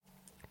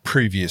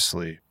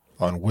Previously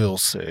on Will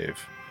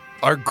Save.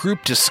 Our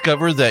group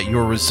discovered that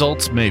your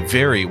results may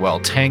vary while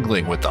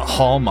tangling with the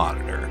hall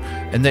monitor,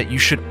 and that you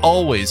should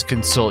always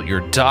consult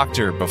your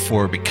doctor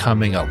before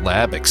becoming a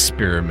lab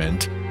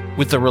experiment.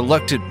 With the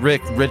reluctant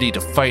Rick ready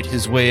to fight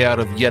his way out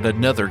of yet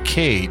another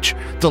cage,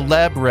 the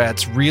lab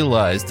rats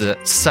realized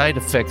that side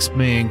effects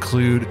may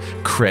include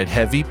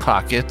cred-heavy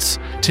pockets,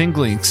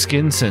 tingling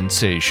skin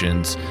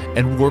sensations,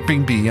 and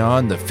warping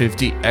beyond the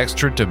 50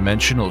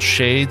 extra-dimensional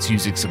shades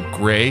using some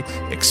gray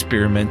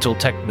experimental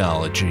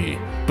technology.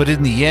 But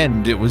in the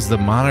end, it was the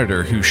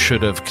monitor who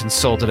should have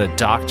consulted a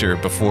doctor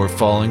before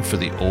falling for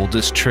the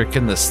oldest trick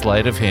in the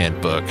sleight of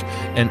hand book,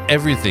 and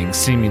everything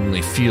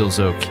seemingly feels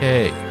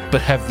okay.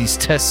 But have these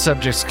test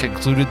subjects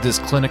concluded this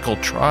clinical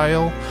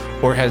trial,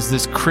 or has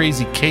this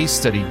crazy case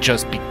study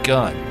just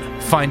begun?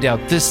 Find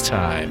out this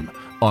time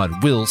on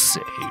Will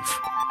Save.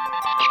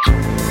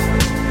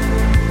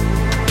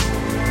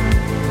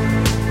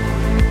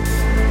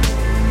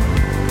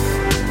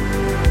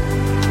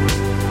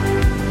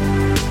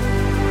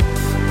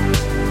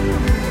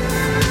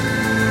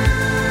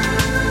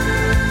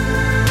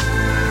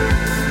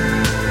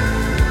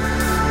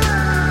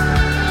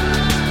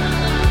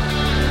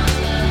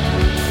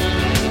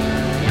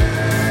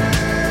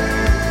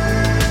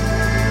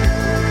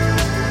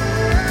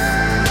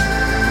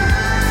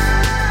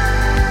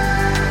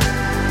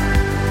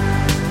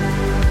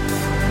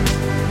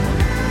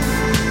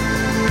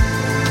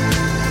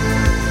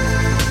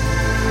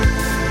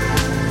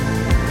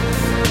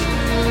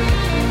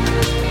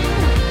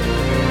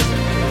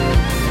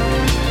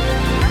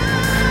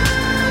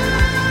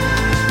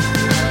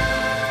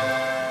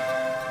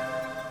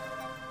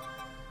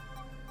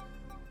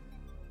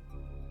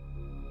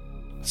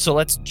 So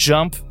let's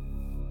jump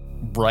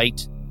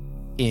right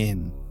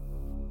in.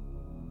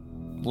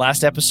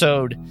 Last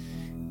episode,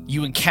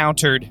 you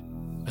encountered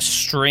a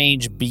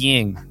strange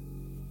being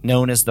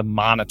known as the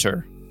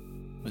Monitor,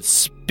 with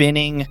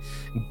spinning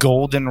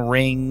golden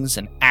rings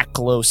and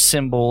Aklo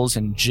symbols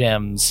and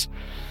gems,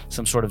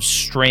 some sort of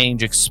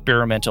strange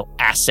experimental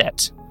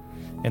asset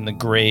in the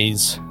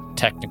Grey's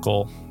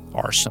technical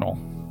arsenal.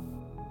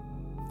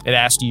 It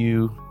asked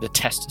you, the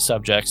test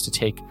subjects, to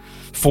take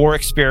 4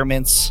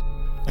 experiments: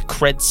 a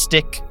cred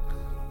stick,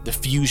 the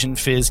fusion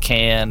fizz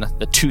can,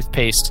 the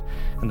toothpaste,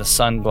 and the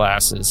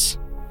sunglasses.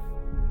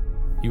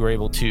 You were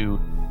able to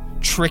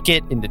trick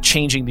it into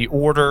changing the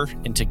order,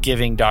 into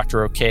giving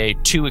Dr. OK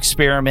 2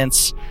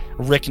 experiments.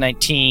 Rick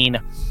 19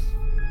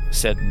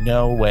 said,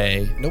 no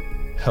way. Nope.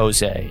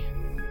 Jose.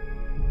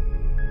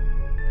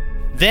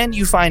 Then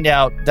you find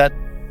out that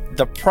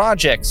the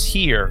projects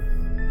here,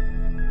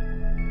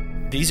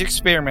 these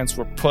experiments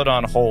were put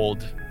on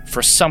hold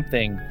for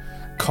something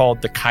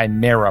called the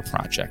Chimera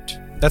Project.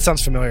 That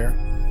sounds familiar.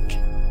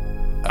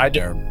 I've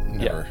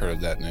never heard of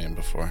that name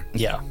before.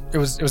 Yeah. It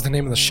was the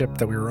name of the ship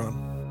that we were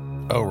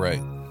on. Oh, right.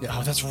 Yeah.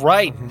 Oh, that's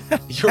right.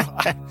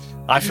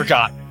 I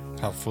forgot.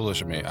 How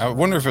foolish of me. I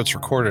wonder if it's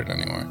recorded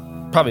anywhere.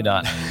 Probably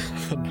not.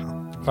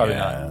 No. Probably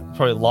not.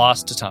 Probably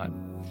lost to time.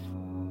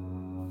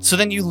 So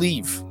then you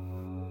leave.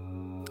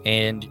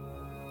 And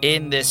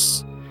in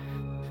this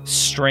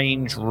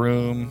strange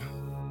room,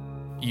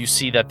 you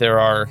see that there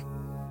are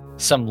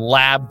some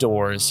lab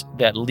doors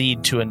that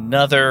lead to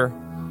another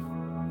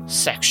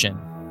section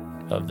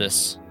of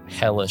this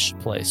hellish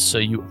place. So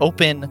you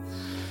open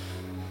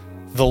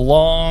the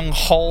long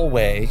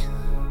hallway,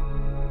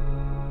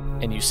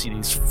 and you see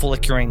these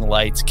flickering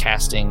lights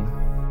casting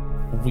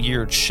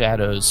weird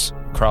shadows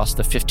across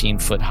the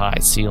 15-foot high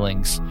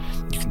ceilings.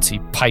 You can see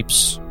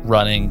pipes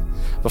running.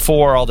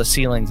 Before, all the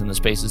ceilings in the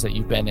spaces that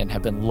you've been in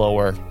have been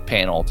lower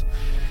paneled.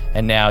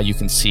 And now you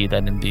can see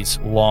that in these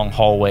long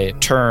hallway, it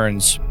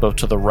turns both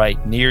to the right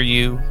near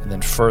you and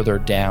then further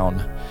down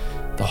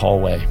the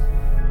hallway.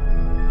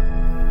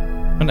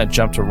 I'm going to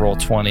jump to roll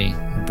 20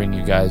 and bring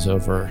you guys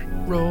over.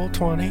 Roll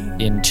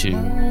 20. Into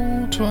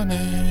Roll 20.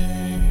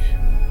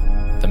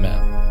 the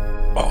map.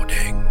 Oh,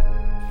 dang.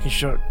 He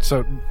showed.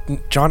 So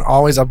John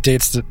always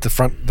updates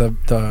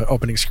the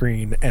opening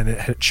screen, and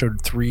it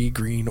showed 3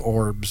 green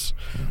orbs,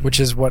 which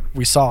is what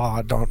we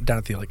saw down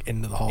at the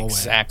end of the hallway.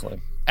 Exactly.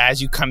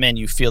 As you come in,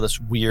 you feel this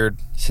weird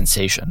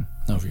sensation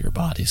over your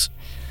bodies.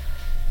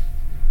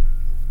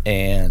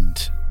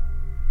 And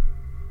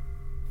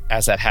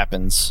as that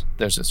happens,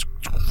 there's this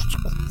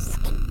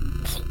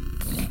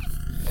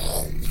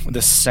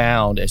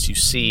sound as you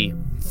see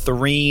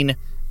Threen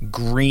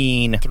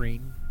green.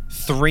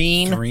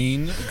 Threen.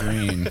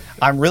 Green.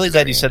 I'm really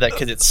glad you said that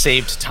because it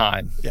saved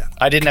time. Yeah.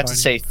 I didn't have to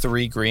say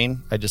 3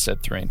 green. I just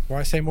said Threen.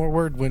 Why say more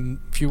word when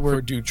few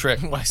word Do trick.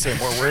 Why say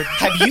more word?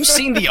 Have you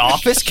seen The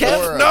Office,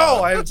 Kev?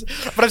 No,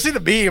 but I've seen the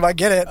beam. I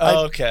get it.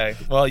 Okay.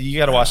 Well, you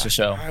got to watch the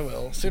show. I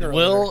will. Sooner or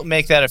We'll later.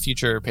 make that a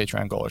future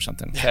Patreon goal or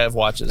something. Kev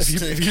watches.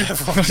 If you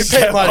Kev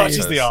pay money,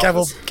 watches The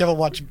Office. Kev will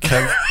watch.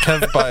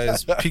 Kev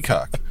buys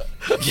Peacock.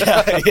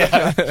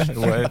 Yeah.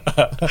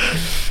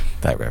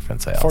 That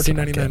reference I also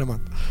don't $14.99 get. a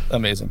month.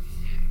 Amazing.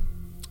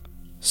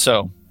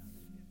 So,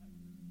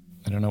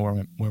 I don't know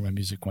where my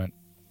music went,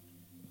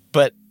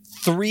 but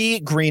 3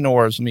 green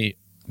orbs meet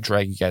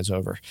drag you guys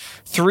over.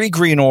 3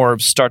 green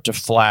orbs start to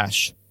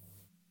flash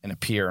and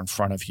appear in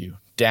front of you,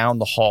 down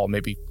the hall,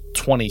 maybe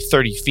 20,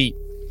 30 feet.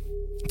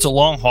 It's a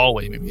long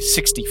hallway, maybe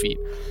 60 feet.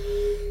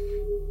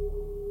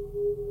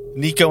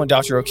 Nico and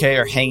Dr. OK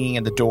are hanging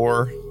in the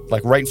door,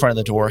 like right in front of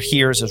the door.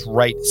 Hears is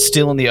right,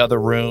 still in the other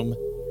room.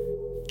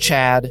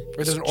 Chad. Wait,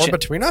 there's an orb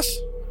between us?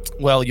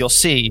 Well, you'll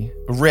see.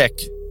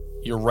 Rick,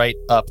 you're right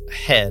up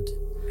ahead.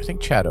 I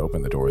think Chad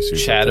opened the door. So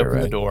Chad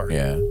opened the door.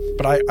 Yeah.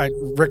 But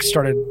Rick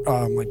started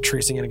like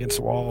tracing it against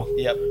the wall.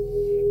 Yep.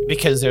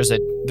 Because there's a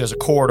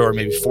corridor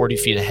maybe 40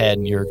 feet ahead,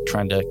 and you're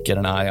trying to get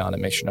an eye on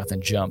it, make sure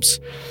nothing jumps.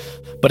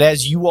 But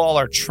as you all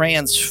are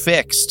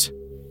transfixed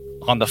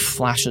on the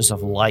flashes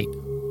of light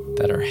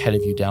that are ahead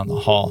of you down the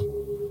hall,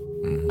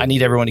 I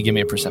need everyone to give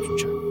me a perception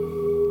check.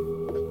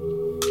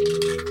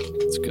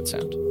 It's a good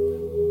sound.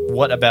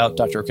 What about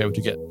Dr. OK would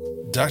you get?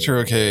 Dr.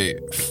 OK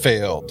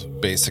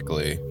failed,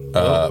 basically.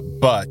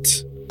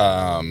 But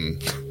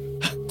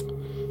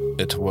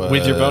it was...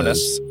 With your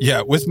bonus.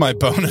 Yeah, with my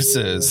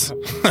bonuses.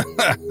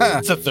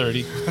 It's a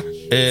 30.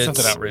 It's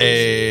something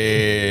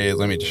outrageous.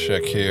 let me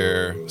check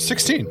here.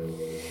 16.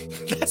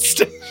 That's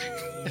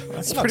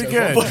pretty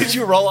good. What did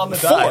you roll on the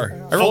die?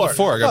 4. I rolled a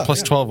 4. I got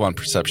plus 12 on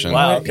perception.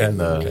 Wow. What in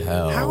the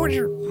hell? How would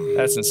you...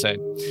 That's insane.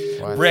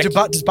 What? Rick,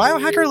 Does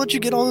Biohacker let you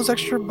get all those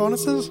extra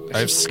bonuses? I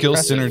have skill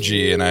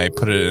synergy, and I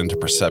put it into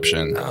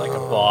perception. like a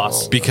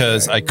boss.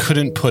 Because I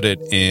couldn't put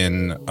it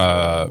in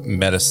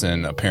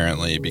medicine,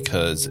 apparently,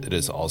 because it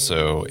is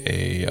also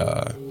a...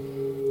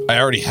 I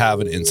already have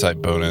an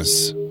insight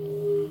bonus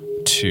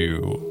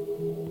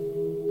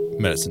to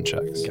medicine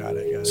checks. Got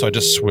it. So I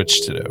just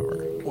switched it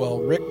over. Well,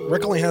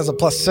 Rick only has a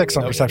plus 6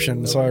 on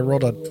perception, so I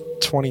rolled a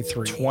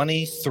 23.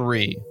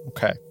 23.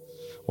 Okay.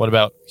 What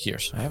about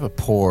Hears? I have a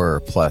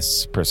poor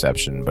plus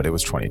perception, but it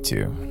was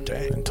 22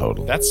 Dang. in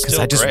total. That's because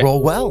still I just great.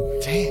 roll well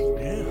Dang,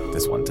 yeah.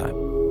 this one time.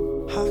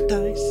 Hot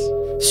dice.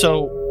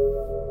 So,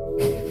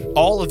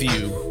 all of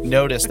you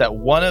notice that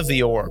one of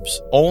the orbs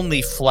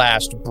only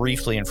flashed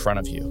briefly in front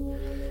of you.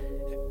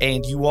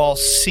 And you all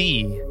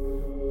see,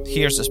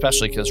 Hears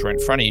especially because we're in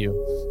front of you,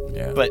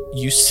 Yeah. but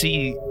you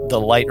see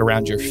the light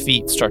around your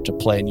feet start to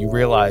play, and you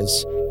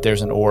realize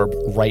there's an orb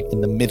right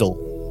in the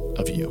middle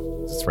of you.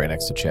 It's right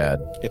next to Chad.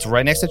 It's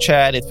right next to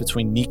Chad. It's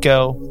between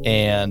Nico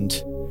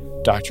and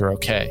Dr.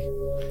 OK.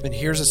 And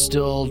Here's is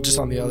still just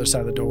on the other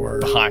side of the door.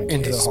 Behind.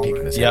 Into the He's hallway.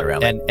 peeking his head Yep,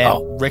 around. and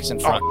Rick's in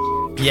front.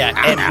 Yeah,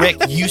 and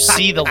Rick, you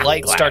see the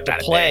lights start to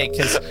play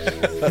because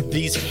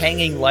these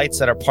hanging lights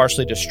that are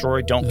partially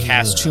destroyed don't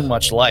cast too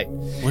much light.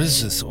 What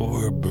is this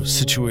orb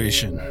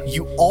situation?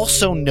 You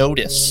also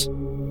notice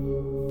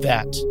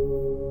that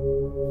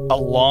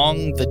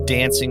along the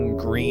dancing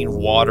green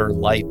water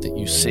light that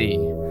you see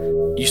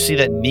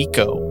that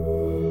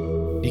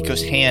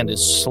Nico's hand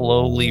is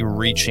slowly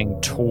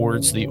reaching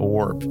towards the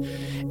orb.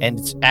 And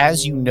it's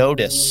as you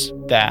notice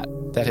that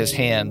his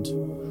hand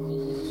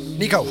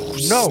Nico,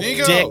 no.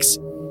 sticks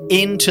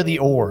into the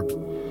orb.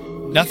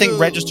 Nothing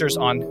registers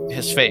on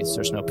his face.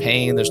 There's no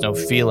pain. There's no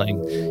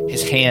feeling.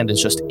 His hand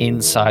is just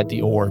inside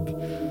the orb,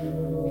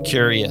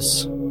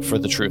 curious for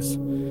the truth.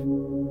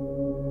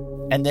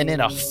 And then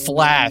in a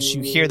flash,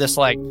 you hear this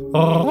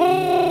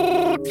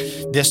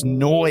this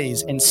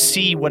noise and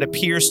see what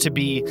appears to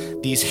be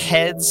these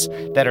heads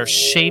that are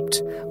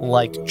shaped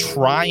like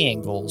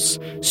triangles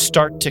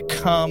start to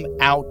come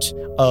out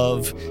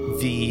of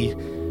the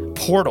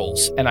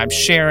portals. And I'm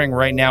sharing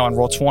right now on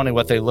Roll20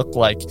 what they look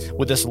like.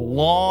 With this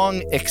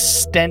long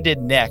extended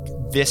neck,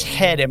 this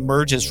head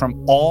emerges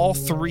from all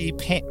 3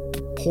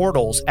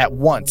 portals at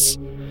once.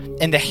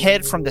 And the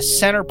head from the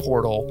center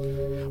portal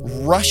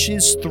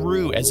rushes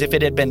through as if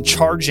it had been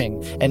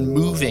charging and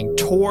moving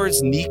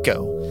towards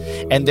Nico.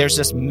 And there's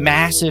this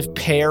massive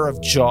pair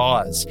of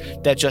jaws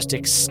that just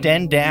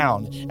extend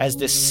down as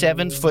this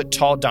 7-foot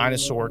tall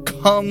dinosaur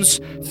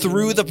comes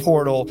through the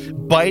portal,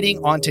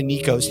 biting onto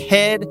Nico's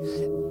head,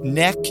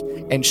 neck,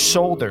 and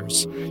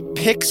shoulders,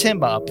 picks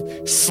him up,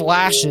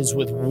 slashes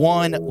with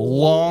one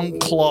long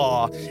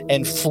claw,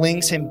 and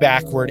flings him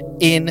backward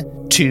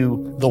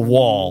into the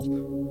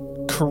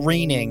wall,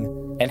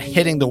 careening and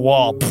hitting the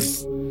wall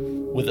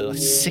with a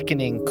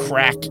sickening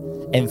crack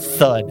and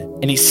thud.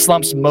 And he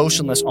slumps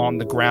motionless on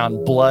the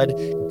ground, blood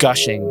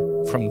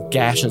gushing from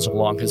gashes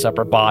along his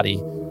upper body.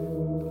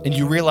 And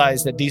you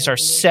realize that these are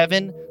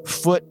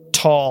 7-foot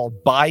tall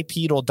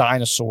bipedal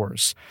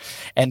dinosaurs,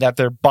 and that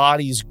their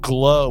bodies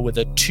glow with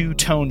a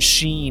 2-tone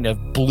sheen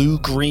of blue,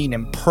 green,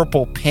 and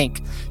purple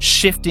pink,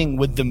 shifting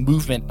with the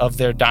movement of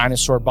their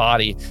dinosaur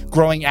body.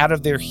 Growing out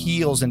of their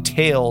heels and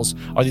tails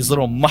are these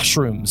little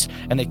mushrooms,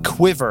 and they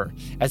quiver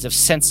as if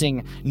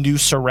sensing new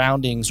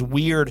surroundings.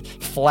 Weird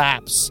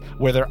flaps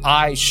where their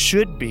eyes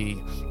should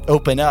be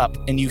open up,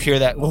 and you hear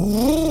that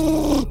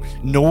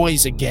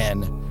noise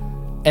again.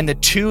 And the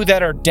 2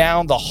 that are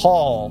down the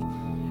hall,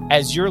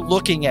 as you're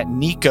looking at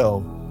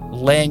Nico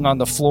laying on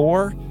the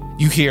floor,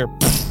 you hear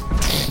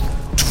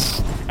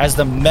as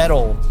the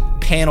metal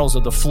panels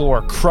of the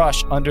floor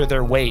crush under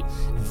their weight.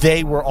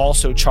 They were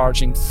also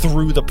charging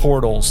through the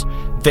portals.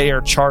 They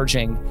are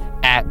charging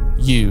at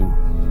you.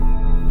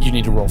 you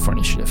need to roll for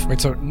initiative.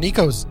 Wait, so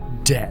Nico's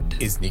dead.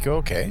 Is Nico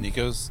okay?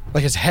 Nico's.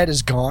 Like his head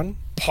is gone?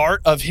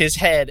 Part of his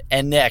head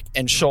and neck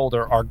and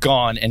shoulder are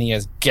gone, and he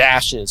has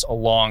gashes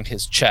along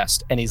his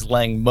chest, and he's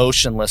laying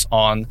motionless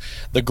on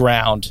the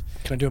ground.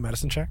 Can I do a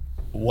medicine check?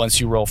 Once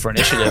you roll for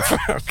initiative.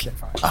 Okay,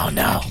 fine. Oh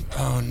no.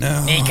 Oh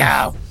no.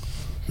 Nico.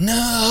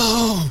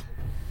 No.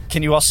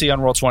 Can you all see on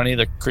roll 20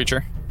 the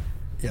creature?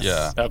 Yes.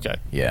 Yeah. Okay.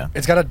 Yeah.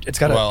 It's got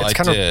Well, it's I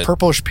kind did. of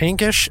purplish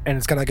pinkish, and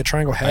it's got like a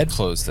triangle I head.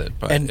 closed it,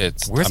 but And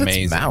it's Where's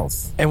amazing. its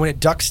mouth? And when it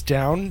ducks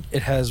down,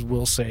 it has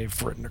will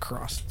save written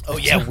across. Oh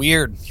yeah,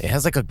 weird. It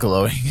has like a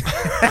glowing.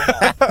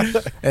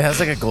 It has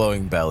like a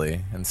glowing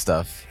belly and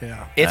stuff.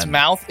 Yeah. Its And-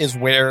 mouth is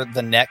where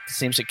the neck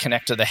seems to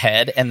connect to the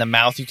head, and the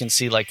mouth you can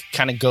see like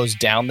kind of goes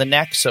down the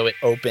neck, so it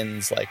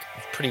opens like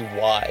pretty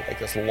wide, like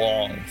this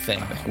long thing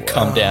that can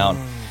come down.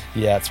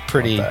 Yeah, it's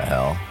pretty What the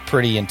hell?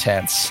 pretty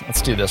intense.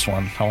 Let's do this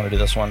one. I want to do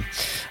this one.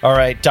 All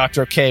right,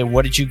 Dr. OK,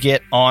 what did you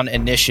get on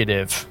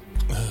initiative?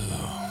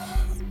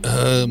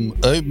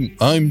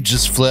 I'm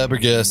just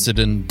flabbergasted,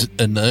 and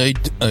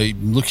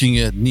I'm looking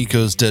at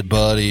Nico's dead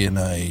body, and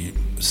I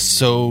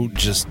so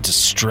just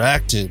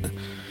distracted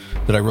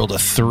that I rolled a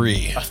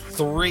 3.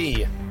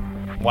 3.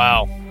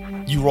 Wow.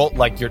 You rolled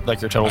like your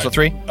total's a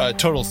 3?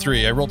 Total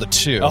 3. I rolled a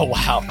 2. Oh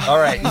wow! All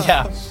right,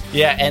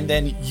 yeah, and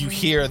then you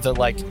hear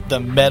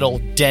the metal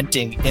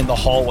denting in the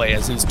hallway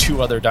as these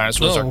 2 other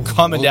dinosaurs Oh, are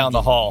coming oh. down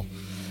the hall.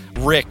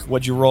 Rick,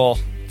 what'd you roll?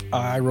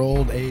 I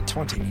rolled a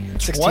 20.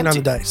 16 on 20.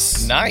 the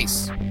dice.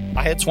 Nice.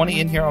 I had 20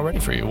 in here already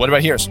for you. What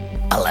about yours?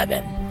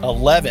 11.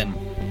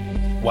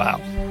 11. Wow.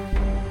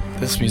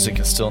 This music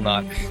is still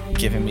not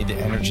giving me the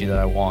energy that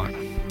I want.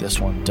 This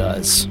one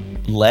does.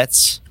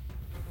 Let's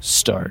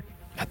start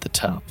at the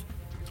top.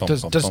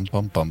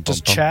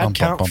 Does Chad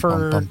count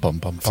for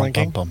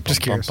flanking?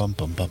 Just curious. Does it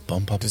count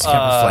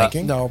for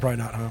flanking? No, probably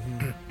not, huh?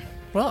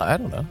 Well, I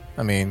don't know.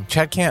 I mean,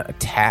 Chad can't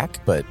attack,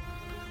 but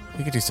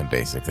he could do some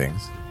basic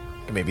things.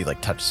 Maybe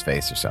like touch his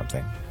face or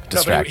something. No, but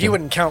Distract he him.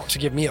 wouldn't count to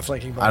give me a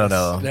flanking bonus. I don't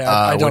know. Yeah,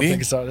 I don't would he?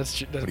 think so.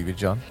 What do you do,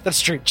 John? That's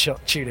straight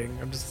cheating.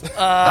 I'm just.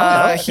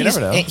 You never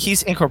know.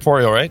 He's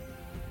incorporeal, right?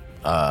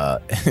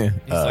 He's He's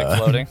like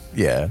floating.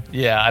 Yeah.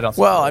 Yeah, I don't.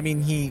 Well, I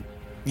mean,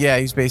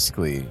 he's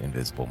basically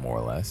invisible, more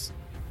or less.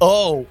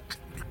 Oh,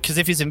 because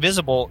if he's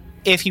invisible,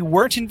 if he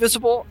weren't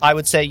invisible, I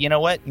would say, you know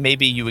what?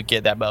 Maybe you would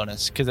get that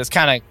bonus because it's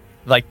kind of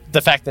like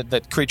the fact that the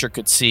creature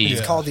could see.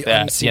 It's called the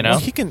that, unseen. you know. Well,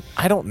 he can.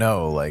 I don't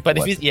know. Like, But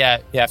what- if he's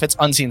if it's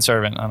unseen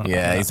servant, I don't know.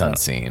 yeah, he's I don't-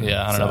 unseen.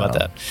 Yeah, I don't know about so-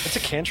 that. It's a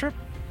cantrip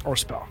or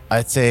spell.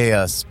 I'd say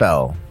a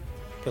spell.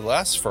 It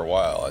lasts for a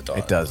while, I thought.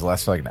 It does. It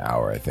lasts for like an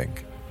hour, I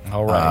think.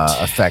 All right.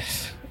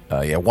 Effect.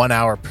 1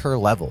 hour per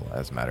level,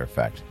 as a matter of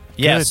fact.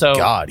 Yeah, Good so-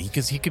 God, he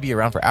could be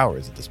around for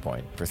hours at this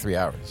point, for 3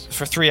 hours.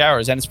 For 3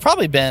 hours, and it's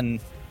probably been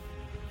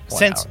 1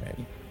 since. hour,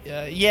 maybe.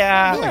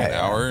 Yeah, Like an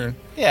hour.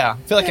 yeah.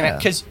 I feel like Yeah.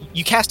 because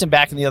you cast him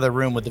back in the other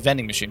room with the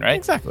vending machine, right?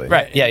 Exactly.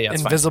 Right. Yeah. Yeah.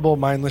 It's fine. Invisible,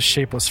 mindless,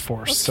 shapeless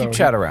force. Let's so keep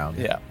Chad around.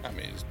 Yeah. I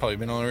mean, it's probably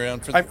been only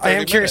around for I 30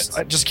 am curious.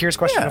 minutes. Just a curious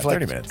question. Yeah, of like,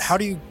 30 minutes. How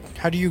do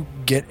you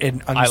get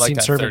an I like unseen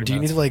that, servant? 30 Do you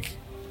need to minutes.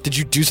 did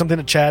you do something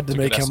to Chad to a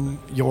make good him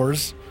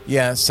yours?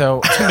 Yeah,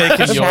 so Make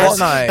him Chad yours.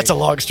 and I- That's a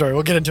long story.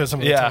 We'll get into it some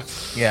other Yeah. time.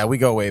 yeah, we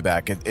go way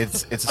back.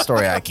 It's a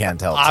story I can't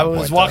tell. At I some was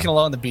point, walking though.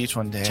 along the beach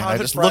one day, and I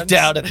Childhood just friends. looked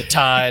out at the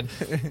tide,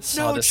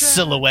 saw No, this Chad.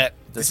 silhouette,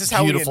 This is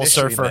how we beautiful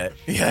initially surfer met.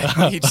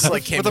 Yeah, he just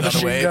like came With a down the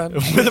machine wave. gun.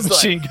 with a He's like,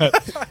 machine gun.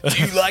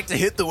 Do you like to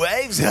hit the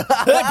waves? Hey,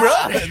 bro.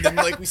 And then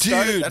like we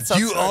started. Dude, that's how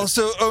do it you started.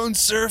 also own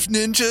Surf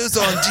Ninjas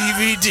on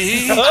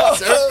DVD?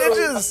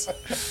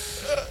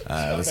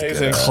 It was Amazing.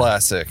 good.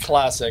 Classic.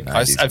 Classic.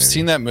 Nice. I've 90s movie.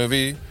 seen that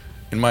movie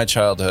in my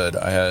childhood.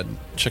 I had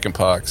chicken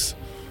pox,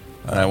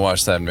 and I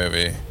watched that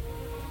movie.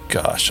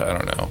 Gosh, I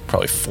don't know,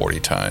 probably 40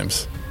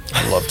 times.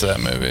 I loved that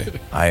movie.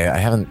 I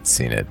haven't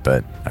seen it,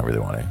 but I really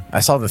want to. I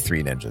saw the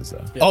Three Ninjas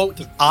though. Oh,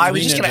 I was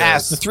Three just going to Ninjas.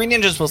 ask. The Three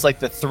Ninjas was like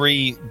the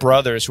 3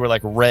 brothers who were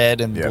like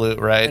red and Yep. blue,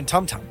 right? And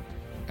Tum Tum.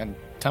 And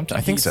Tum Tum.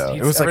 I think so.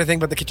 He's It was like everything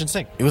but the kitchen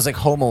sink. it was like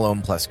Home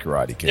Alone plus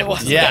Karate Kid.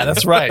 Yeah,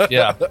 that's right.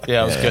 Yeah,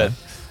 yeah, it was Yeah. good.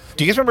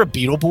 Do you guys remember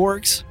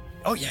Beetleborgs?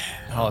 Oh yeah.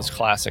 Oh, it's a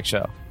classic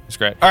show. It's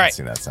great. All I've right,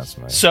 seen that. Sounds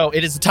familiar. so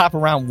it is the top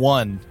of round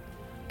 1.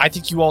 I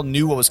think you all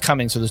knew what was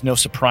coming, so there's no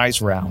surprise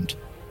round.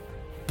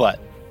 But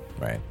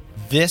Right.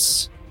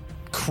 this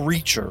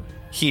creature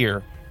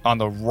here on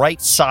the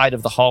right side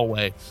of the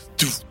hallway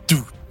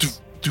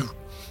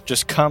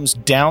just comes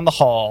down the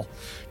hall,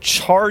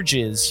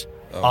 charges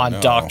on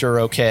no. Dr.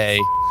 OK,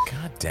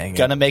 God dang it.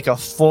 gonna make a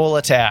full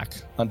attack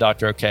on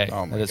Dr. OK.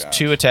 Oh my That is gosh.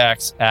 2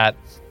 attacks at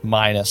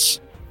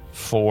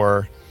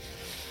 -4.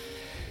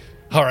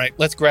 All right,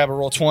 let's grab a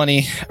roll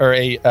 20 or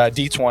a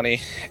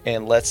d20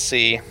 and let's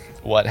see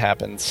what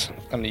happens.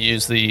 I'm gonna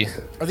use the.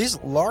 Are these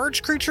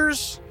large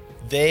creatures?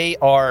 They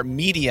are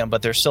medium,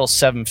 but they're still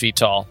 7 feet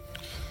tall.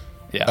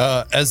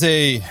 Yeah. I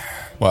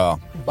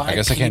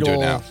guess I can't do it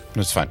now.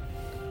 It's fine.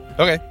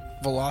 Okay.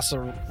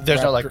 Velociraptor.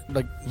 There's no, like,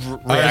 like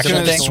I Reaction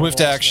can thing?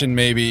 swift action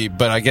maybe,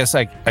 but I guess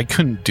I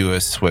couldn't do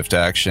a swift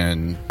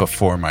action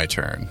before my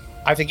turn.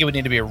 I think it would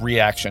need to be a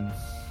reaction.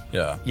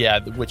 Yeah. Yeah,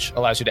 which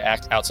allows you to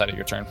act outside of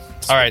your turn.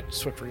 All right.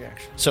 Swift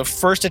reaction. So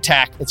first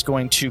attack, it's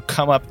going to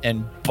come up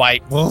and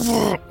bite.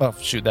 Oh,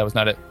 shoot, that was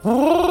not it.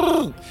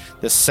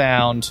 The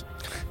sound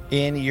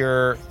in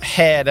your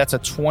head, that's a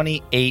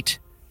 28.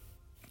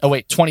 Oh,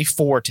 wait,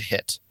 24 to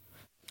hit.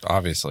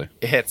 Obviously.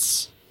 It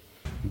hits.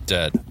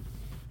 Dead.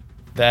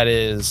 That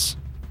is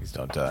Please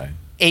don't die.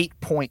 8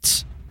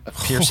 points of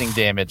piercing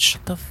damage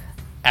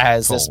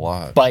as That's this a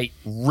lot. bite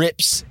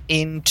rips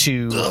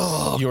into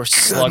your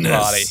slug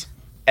body.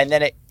 And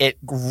then it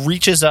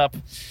reaches up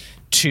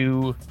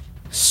to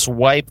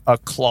swipe a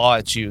claw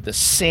at you, the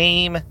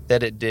same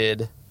that it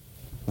did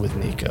with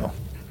Nico.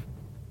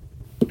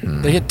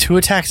 They get 2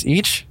 attacks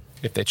each.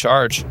 If they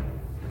charge,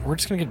 We're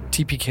just gonna get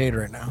TPK'd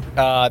right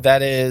now.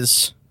 that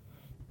is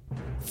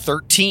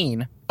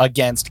 13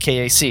 against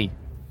KAC.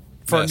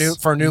 For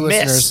Miss. new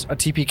Miss. listeners, a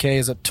TPK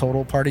is a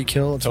total party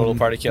kill. It's Total when-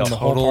 party kill. when the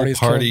whole Total party's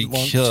party killed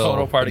once. kill.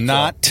 Total party kill.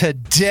 Not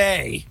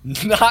today.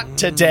 Not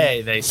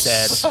today, they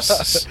said.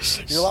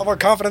 You're a lot more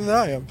confident than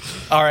I am.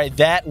 All right,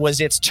 that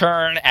was its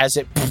turn as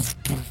it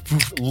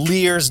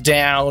leers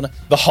down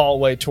the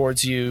hallway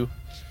towards you,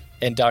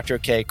 and Dr.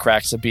 K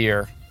cracks a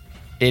beer.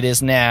 It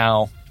is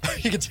now.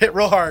 He gets hit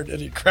real hard and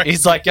he cracks.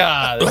 He's like, this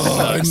I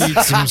sucks. need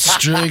some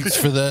strength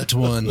for that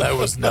one. That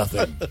was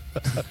nothing.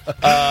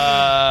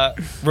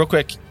 Real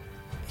quick,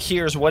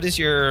 here's what is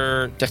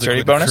your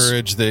dexterity Liquid bonus?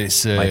 courage, they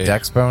say. My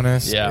dex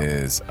bonus Yeah.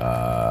 is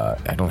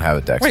I don't have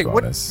a dex Wait,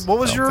 bonus. what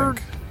was I don't your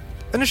think.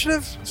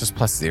 initiative? It's just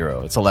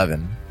 +0. It's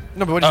 11.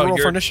 No, but what did you roll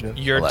your, for initiative?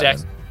 Your 11.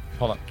 dex.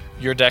 Hold on.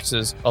 Your dex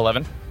is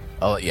 11.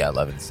 Oh yeah,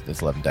 11.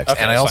 It's 11 dex.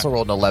 Okay, and I that's also fine.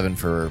 rolled an 11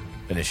 for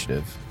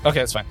initiative. Okay,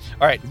 that's fine.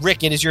 All right,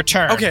 Rick, it is your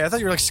turn. Okay, I thought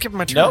you were like skipping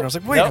my turn. Nope. I was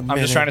like, wait nope, a minute. I'm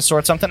just trying to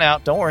sort something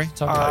out. Don't worry. It's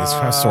okay. He's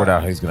trying to sort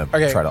out how he's going to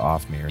okay. try to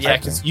off me or yeah,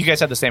 something. because you guys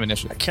had the same I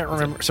initiative. can't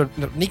remember. So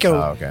no, Nico.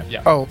 Oh, okay.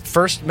 Yeah. Oh,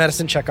 first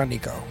medicine check on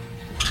Nico.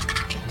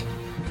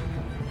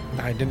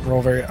 I didn't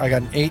roll very. I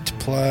got an 8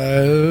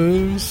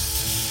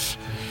 plus.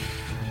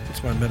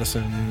 What's my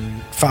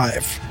medicine?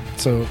 5.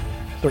 So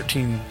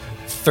 13.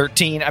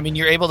 13. I mean,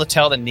 you're able to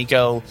tell that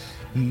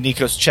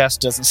Nico's chest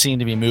doesn't seem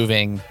to be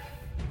moving.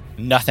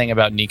 Nothing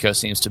about Nico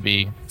seems to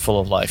be full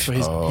of life.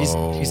 So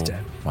he's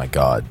dead. My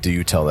God. Do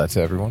you tell that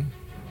to everyone?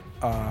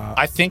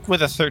 I think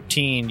with a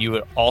 13, you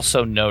would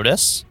also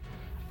notice.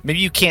 Maybe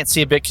you can't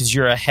see a bit because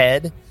you're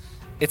ahead.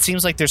 It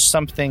seems like there's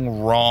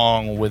something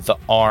wrong with the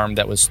arm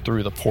that was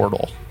through the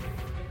portal,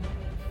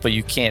 but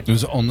you can't. It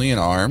was only an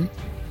arm.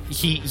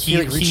 He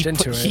like, reached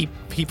into put, it.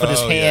 He put his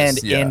Oh, hand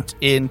yes,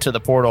 yeah. into the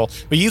portal,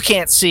 but you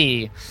can't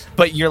see.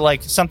 But you're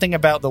like something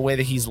about the way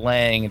that he's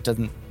laying. It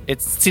doesn't. It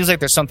seems like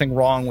there's something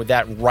wrong with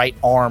that right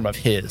arm of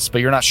his,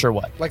 but you're not sure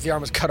what. Like the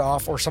arm is cut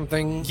off or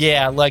something.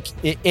 Yeah, like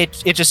it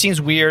just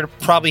seems weird.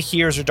 Probably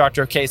hears or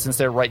Dr. OK since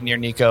they're right near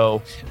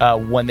Nico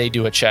when they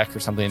do a check or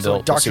something. So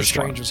they'll Doctor see what's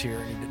Strange wrong. was here.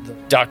 And he did the,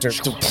 Doctor.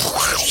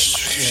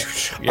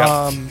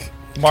 Yeah.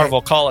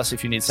 Marvel, call us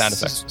if you need sound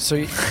effects. So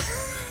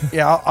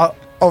yeah, I'll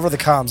over the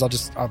comms,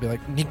 I'll be like,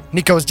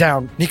 Nico's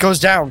down. Nico's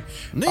down.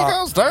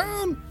 Nico's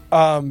down.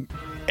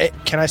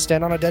 Can I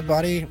stand on a dead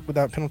body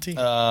without penalty?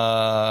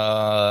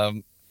 I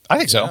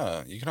think so.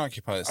 Yeah, you can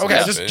occupy the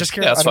Okay, space. just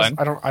Yeah, curious. that's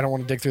I don't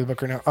want to dig through the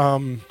book right now.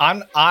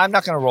 I'm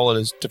not going to roll it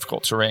as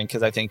difficult terrain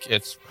because I think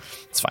it's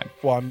fine.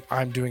 Well,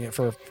 I'm doing it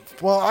for.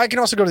 Well, I can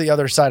also go to the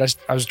other side.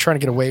 I was trying to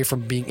get away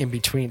from being in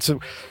between. So,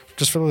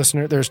 just for the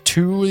listener, there's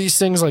 2 of these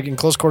things like in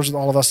close quarters with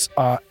all of us,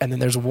 and then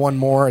there's one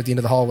more at the end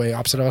of the hallway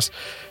opposite of us.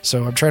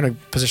 So I'm trying to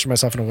position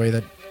myself in a way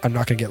that I'm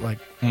not going to get like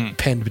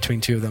pinned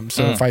between 2 of them.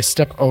 So if I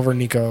step over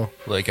Nico,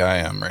 Like I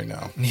am right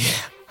now.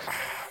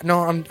 no,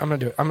 I'm gonna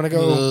do it. I'm gonna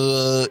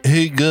go.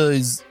 Hey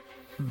guys,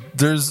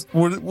 there's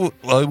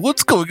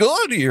what's going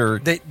on here?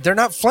 They're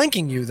not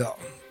flanking you though,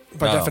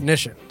 by No.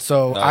 definition.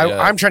 So Not yet.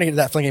 I'm trying to get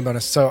that flanking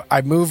bonus. So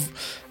I move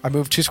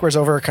 2 squares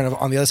over, kind of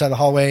on the other side of the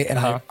hallway,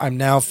 and I'm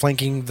now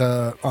flanking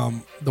the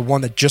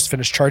one that just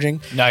finished charging.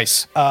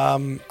 Nice.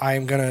 I'm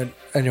gonna,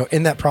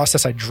 in that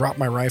process, I drop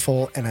my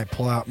rifle and I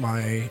pull out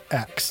my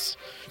axe.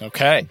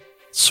 Okay.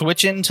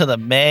 Switching to the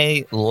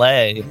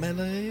melee.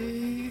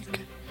 Melee.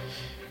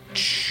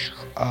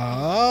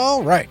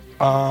 All right.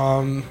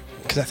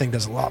 Because that thing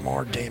does a lot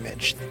more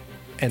damage,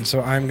 and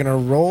so I'm gonna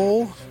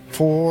roll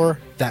for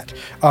that.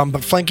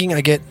 But flanking,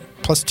 I get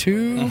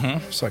 +2.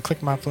 So I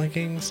click my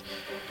flankings.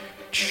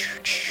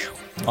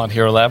 On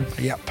Hero Lab.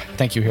 Yep.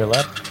 Thank you, Hero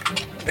Lab.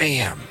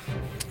 Bam.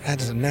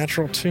 That is a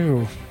natural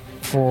 2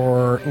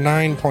 for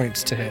 9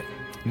 points to hit.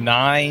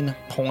 9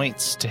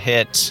 points to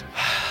hit.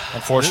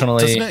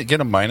 Unfortunately, Doesn't it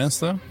get a minus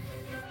though?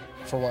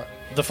 For what?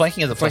 the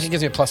flanking is a Flanking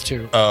gives me a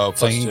 +2. Oh,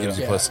 flanking two. gives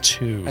you Yeah.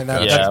 +2. And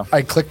that, Yeah.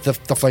 I clicked the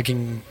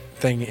flanking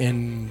thing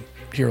in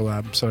Hero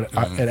Lab, so it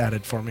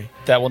added for me.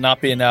 That will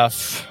not be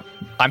enough.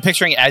 I'm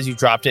picturing as you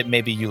dropped it,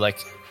 maybe you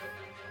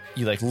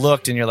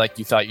looked and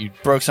you thought you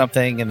broke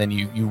something, and then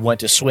you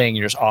went to swing,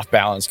 you're just off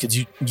balance because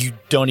you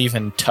don't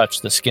even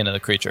touch the skin of the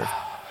creature.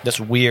 This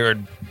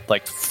weird,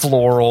 like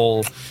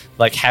floral,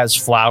 like has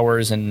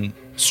flowers and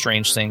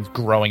strange things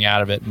growing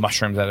out of it,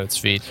 mushrooms out of its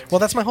feet. Well,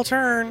 that's my whole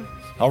turn.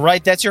 All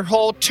right, that's your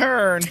whole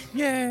turn.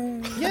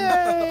 Yay.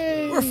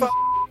 Yay! We're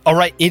All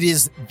right, it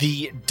is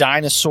the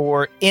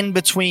dinosaur in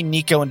between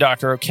Nico and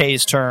Dr.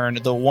 Ok's turn,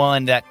 the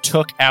one that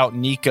took out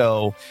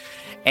Nico,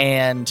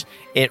 and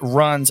it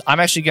runs. I'm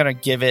actually going to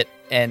give it,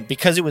 and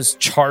because it was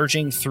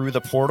charging through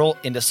the portal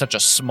into such a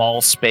small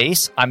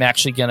space, I'm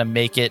actually going to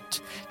make it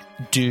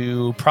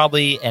do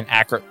probably an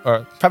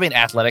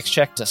athletics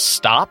check to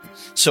stop,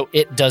 so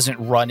it doesn't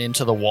run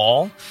into the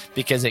wall,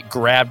 because it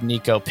grabbed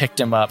Nico, picked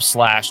him up,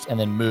 slashed, and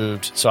then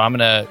moved. So I'm going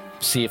to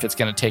see if it's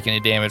going to take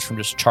any damage from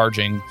just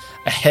charging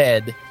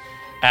ahead.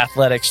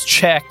 Athletics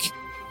check.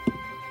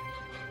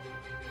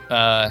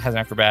 It has an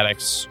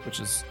acrobatics, which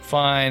is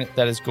fine.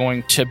 That is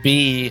going to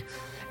be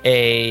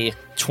a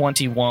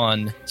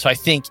 21. So I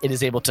think it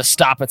is able to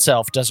stop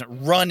itself,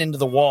 doesn't run into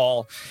the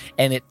wall,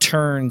 and it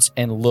turns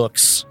and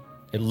looks.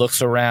 It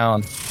looks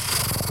around,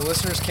 The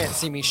listeners can't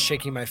see me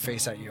shaking my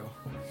face at you.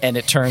 and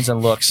it turns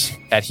and looks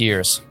at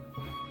Hears.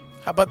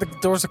 How about the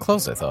doors are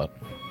closed, I thought?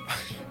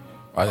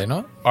 Are they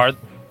not?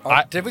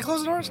 Did we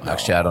close the doors? No.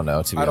 Actually, I don't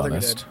know, to be I don't think we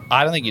honest. did.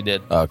 I don't think you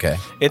did. Okay.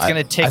 It's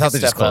gonna take I a thought they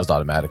just step closed up.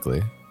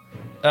 automatically.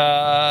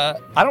 I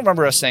don't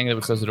remember us saying that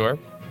we closed the door,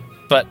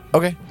 but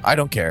Okay. I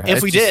don't care.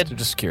 If we did, I'm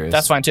just curious.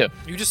 that's fine too.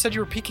 You just said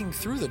you were peeking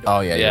through the door. Oh,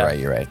 yeah, Yeah.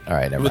 you're right. All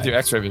right, never With mind. your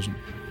X-ray vision,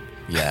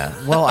 Yeah.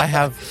 Well, I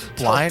have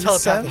blind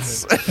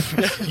sense.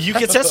 Telepathically. you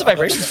can sense the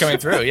vibrations coming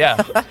through.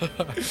 Yeah.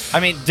 I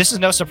mean, this is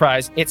no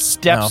surprise. It No,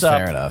 steps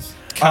fair up, enough.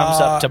 comes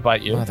up to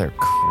bite you. Mother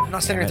I'm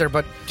not standing right there,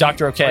 but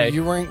Dr. are OK,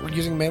 you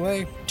using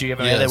melee? do you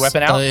have a melee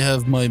weapon out? I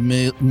have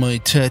my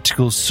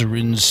tactical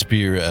syringe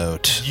spear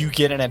out. You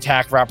get an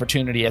attack of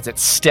opportunity as it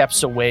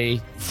steps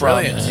away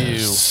from you.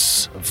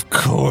 Yes, of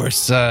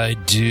course I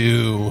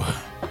do.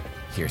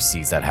 Here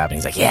sees that happening.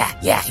 He's like,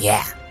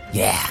 yeah.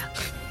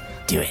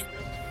 Do it.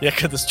 Yeah,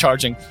 because it's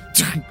charging.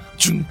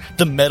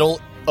 The metal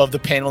of the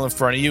panel in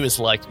front of you is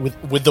like,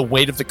 with the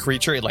weight of the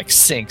creature, it like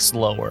sinks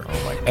lower.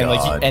 Oh my And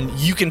god. and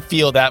you can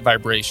feel that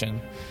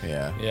vibration.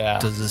 Yeah. Yeah.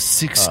 Does a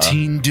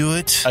 16 do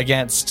it?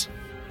 Against.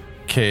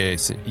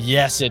 KAC.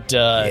 Yes, it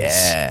does.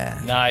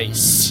 Yeah.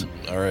 Nice.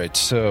 All right,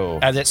 so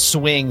As it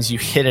swings, you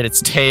hit at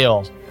its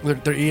tail. Their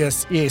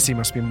EAC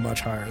must be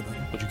much higher than.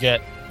 What'd you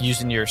get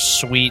using your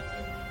sweet...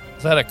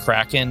 Is that a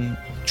Kraken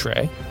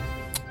tray?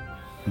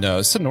 no,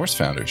 it's the Norse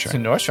Founder It's a tray.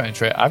 North Shrine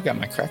tray. I've got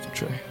my Kraken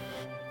tray.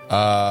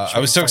 I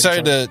was so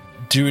excited to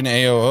do an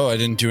AOO. I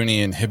didn't do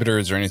any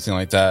inhibitors or anything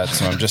like that,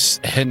 so I'm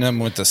just hitting them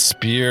with the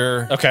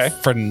spear. Okay.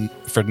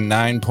 For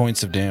 9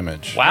 points of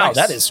damage. Wow, Nice.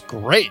 that is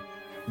great.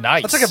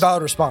 Nice. That's like a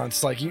valid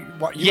response. Like you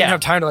Yeah. didn't have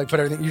time to like put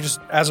everything. You just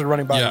as they're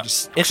running by, Yeah. you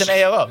just It's an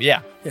AOO,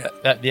 yeah.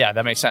 Yeah.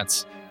 That makes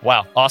sense.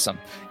 Wow, awesome.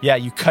 Yeah,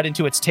 you cut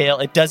into its tail.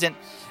 It doesn't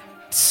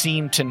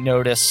seem to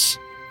notice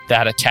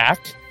that attack,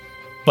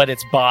 but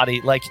its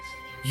body, like,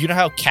 you know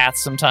how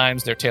cats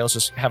sometimes, their tails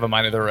just have a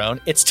mind of their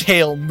own? Its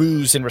tail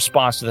moves in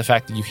response to the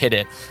fact that you hit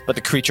it, but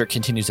the creature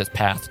continues its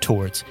path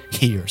towards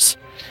Hears.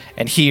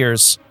 And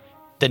Hears,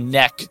 the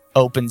neck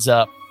opens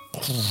up,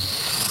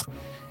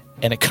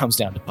 and it comes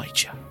down to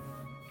bite you.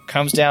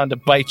 Comes down to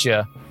bite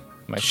you,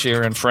 my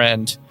Sheeran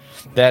friend.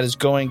 That is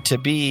going to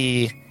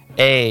be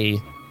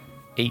a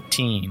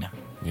 18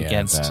 Yeah,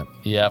 against. that-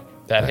 Yep,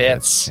 that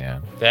hits. Yeah.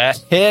 That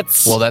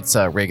hits. Well, that's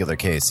regular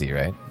KC,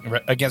 right?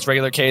 Against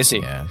regular Casey.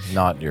 Yeah.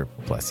 Not your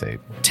 +8.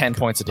 10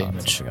 points of Oh,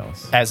 damage something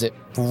else. as it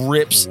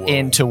rips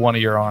into one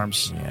of your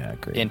arms. Yeah,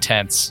 great.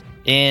 Intense.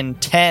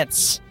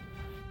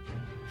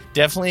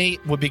 Definitely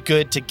would be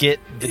good to get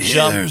the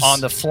jump Yes.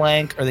 on the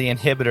flank or the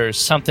inhibitors,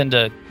 something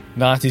to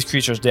knock these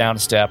creatures down a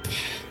step.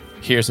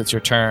 Here's it's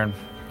your turn.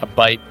 A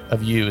bite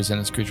of you is in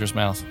this creature's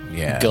mouth.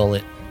 Yeah.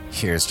 Gullet.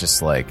 Here's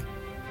just like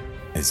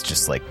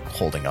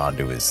holding on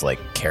to his like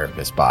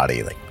carapace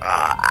body, like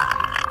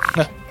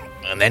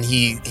and then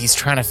he's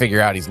trying to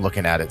figure out. He's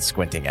looking at it,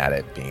 squinting at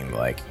it, being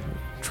like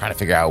trying to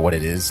figure out what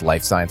it is,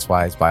 life science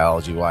wise,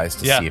 biology wise,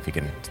 to Yeah. see if he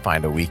can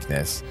find a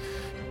weakness.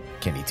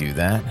 Can he do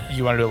that?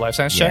 You want to do a life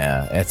science check?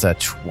 Yeah, it's a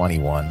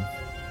 21.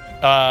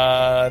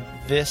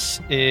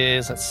 This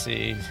is, let's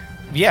see.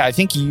 Yeah, I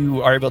think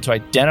you are able to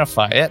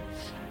identify it.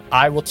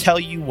 I will tell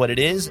you what it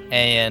is,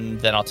 and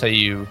then I'll tell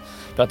you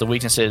about the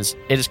weaknesses.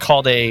 It is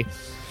called a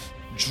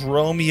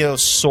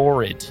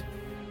dromaeosaurid.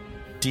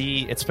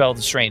 It's spelled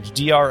strange.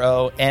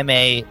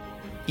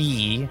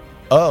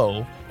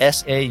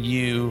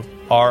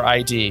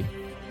 Dromaeosaurid.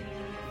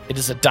 It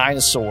is a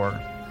dinosaur,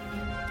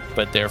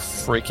 but they're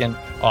freaking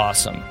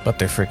awesome. But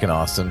they're freaking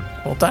awesome.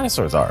 Well,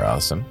 dinosaurs are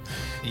awesome.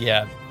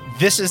 Yeah.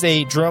 This is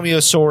a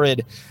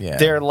dromaeosaurid. Yeah.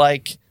 They're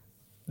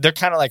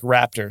kind of like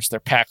raptors. They're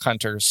pack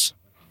hunters,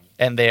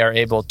 and they are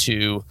able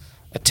to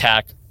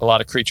attack a lot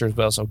of creatures,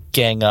 but also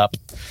gang up.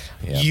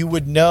 Yeah. You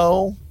would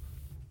know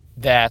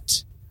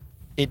that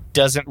it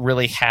doesn't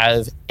really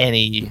have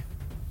any.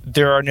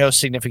 There are no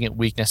significant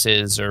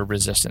weaknesses or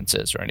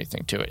resistances or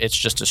anything to it. It's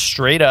just a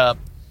straight up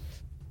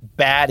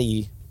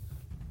baddie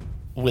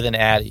with an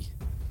addy.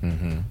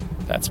 Mm-hmm.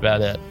 That's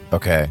about it.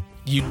 Okay.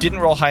 You didn't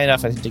roll high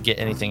enough, I think, to get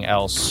anything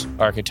else,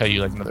 or I could tell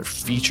you like another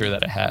feature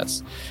that it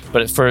has.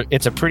 But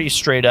it's a pretty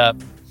straight up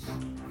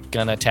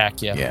gonna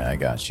attack you. Yeah, I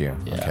got you.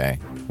 Yeah. Okay.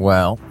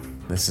 Well,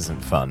 this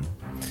isn't fun.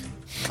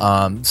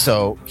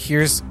 So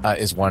here's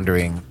is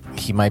wondering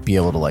he might be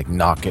able to like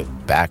knock it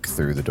back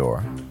through the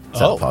door. Is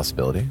that a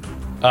possibility?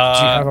 Do you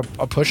have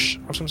a push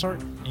of some sort?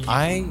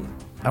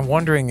 I'm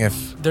wondering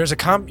if There's a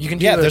you can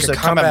do there's a a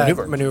combat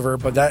combat maneuver,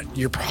 but that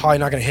you're probably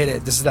not going to hit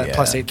it. This is that Yeah.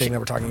 +8 thing that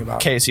we're talking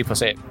about. KC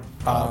 +8.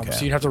 Okay.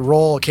 So you'd have to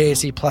roll a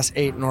KAC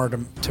 +8 in order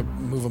to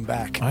move him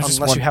back, I just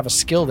unless you want- have a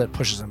skill that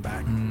pushes him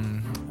back.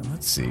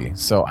 let's see.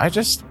 So I was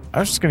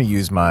just going to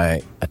use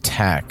my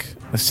attack.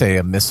 Let's say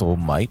a missile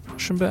might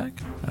push him back.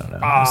 I don't know.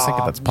 I was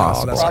thinking that's no,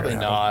 possible. that's Probably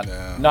gonna not.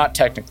 Yeah. Not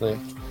technically.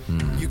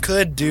 You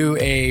could do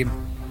a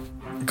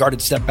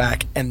guarded step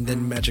back and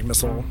then magic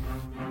missile,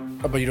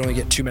 but you'd only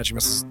get 2 magic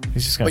missiles.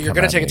 He's just gonna But you're come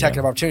going at to take me attack again.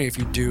 of opportunity if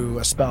you do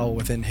a spell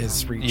within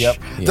his reach. Yep.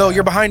 Though Yeah.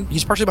 you're behind,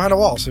 he's partially behind a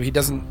wall, so he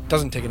doesn't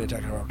take an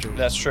attack of opportunity.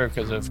 That's true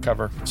because of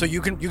cover. So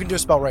you can do a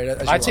spell right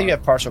as I'd say you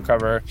have partial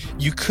cover.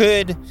 You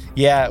could,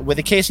 with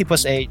a KC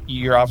 +8,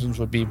 your options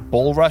would be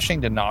bull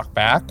rushing to knock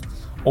back,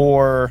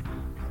 or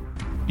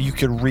you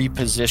could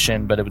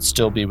reposition, but it would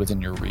still be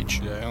within your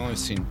reach. Yeah, I only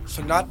seen.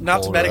 So not to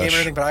Bull metagame or rush.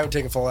 anything, but I would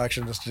take a full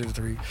action just to do the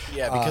 3.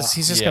 Yeah, because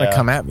he's just yeah. going to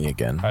come at me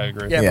again. I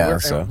agree. Yeah, Yeah,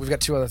 but so- and we've got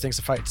 2 other things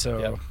to fight. So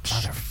Yep.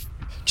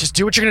 just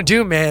do what you're gonna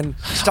do, man.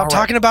 Stop All right.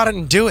 talking about it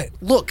and do it.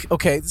 Look,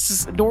 okay, this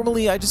is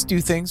normally I just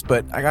do things,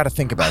 but I got to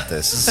think about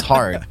this. This is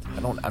hard.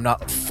 I'm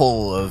not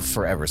full of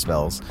forever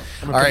spells.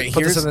 I'm All gonna right,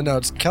 put this here's in the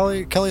notes.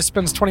 Kelly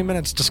spends 20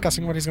 minutes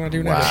discussing what he's gonna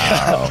do next.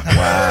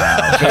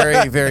 wow,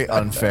 very very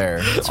unfair.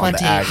 on the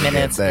 20 aggregate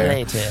minutes there.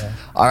 later.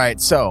 All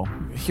right, so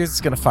here's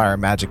going to fire a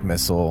magic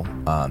missile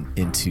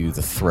into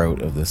the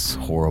throat of this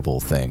horrible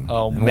thing.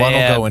 Oh, and one will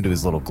man. go into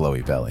his little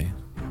glowy belly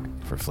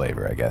for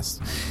flavor, I guess.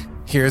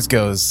 Here's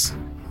goes.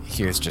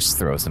 Here's just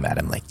throws him at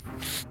him like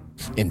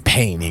in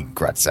pain. He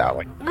gruts out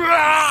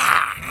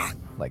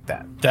like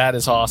that. That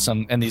is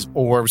awesome. And these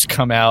orbs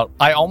come out.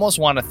 I almost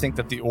want to think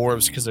that the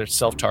orbs, because they're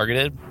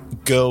self-targeted,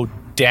 go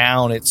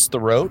down its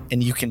throat,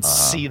 and you can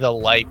see the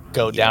light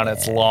go down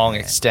its long,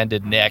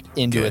 extended neck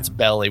into Good. its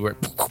belly where it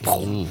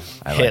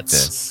I like hits.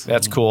 this.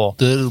 That's cool.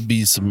 That'll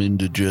be some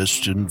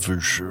indigestion for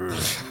sure.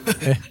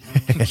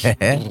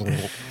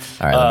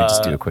 All right, let me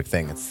just do a quick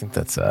thing. I think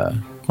that's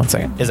 1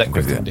 second. Is that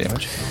Quick quick thing.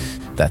 damage?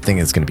 That thing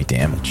is going to be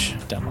damage.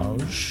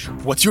 Damage.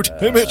 What's your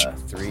damage?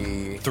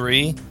 3,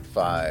 3,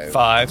 5,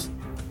 5,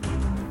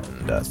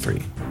 and 3.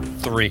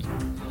 3.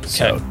 Okay.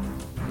 So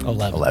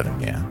 11.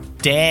 11. Yeah.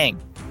 Dang.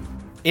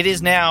 It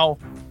is now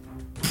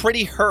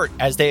pretty hurt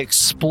as they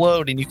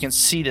explode, and you can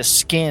see the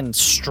skin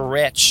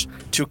stretch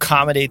to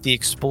accommodate the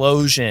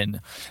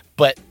explosion.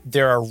 But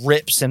there are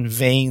rips and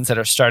veins that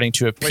are starting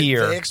to Wait,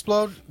 appear. they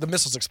explode. The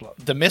missiles explode.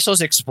 The missiles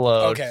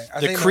explode. Okay, I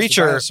The think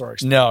creature. that's the dinosaur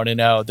explode.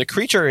 No. The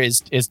creature is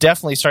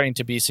definitely starting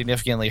to be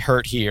significantly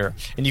hurt here,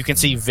 and you can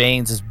see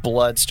veins as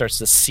blood starts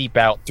to seep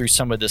out through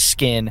some of the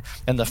skin,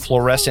 and the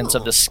fluorescence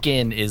of the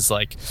skin is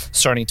like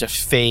starting to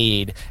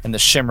fade, and the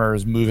shimmer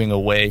is moving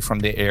away from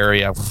the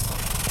area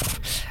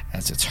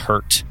as it's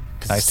hurt.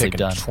 It's Nicely taken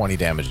done. 20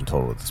 damage in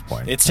total at this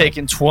point. It's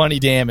taken 20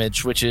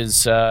 damage, which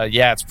is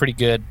it's pretty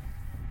good.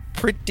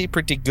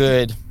 Pretty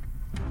good.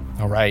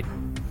 All right.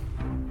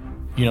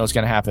 You know what's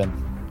going to happen.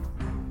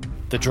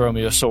 The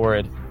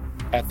Dromaeosaurid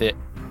at the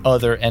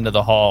other end of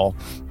the hall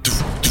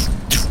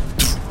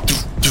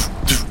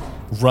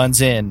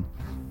runs in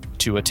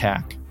to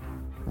attack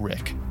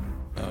Rick.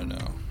 Oh no.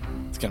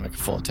 It's going to make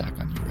a full attack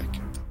on you,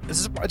 Rick.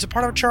 Is this it's a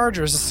part of a charge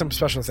or is this some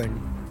special thing?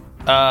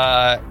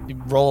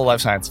 Roll a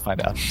life science to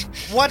find out.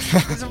 What?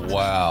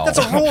 Wow. That's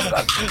a rule.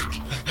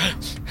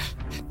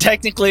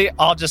 Technically,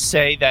 I'll just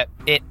say that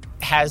it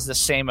has the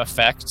same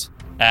effect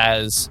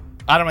as...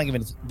 I don't mind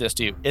giving this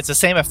to you. It's the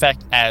same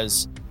effect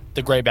as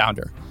the Grey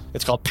Bounder.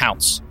 It's called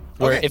Pounce.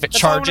 Where Okay, if it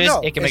that's all I wanna charges,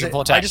 know. it can Is make a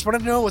full attack. I just wanted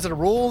to know, was it a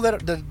rule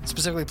that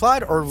specifically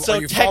applied, or So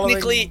are you following-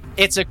 technically,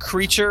 it's a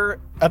creature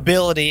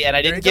ability, and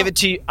I There didn't you give go. it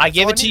to you. I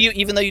gave all it I to need. you,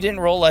 even though you didn't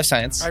roll life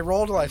science. I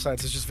rolled a life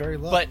science. It's just very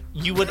low. But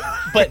you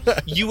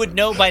would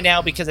know by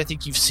now because I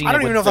think you've seen I it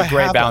don't with even know the if I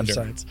Grey have life Bounder.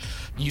 science.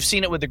 You've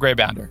seen it with the Grey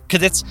Bounder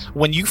because it's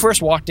when you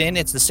first walked in.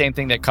 It's the same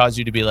thing that caused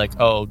you to be like,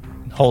 "Oh,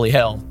 holy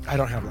hell!" I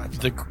don't have life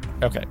science.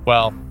 Okay,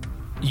 well,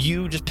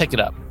 you just pick it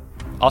up.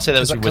 I'll say that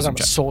was your Because wisdom I'm a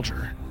check.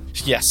 soldier.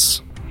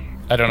 Yes,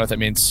 I don't know what that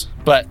means,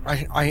 but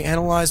I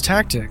analyze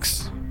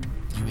tactics.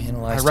 you I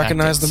analyze.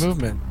 recognize tactics. the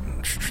movement.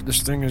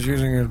 This thing is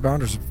using its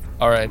boundaries.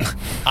 All right,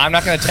 I'm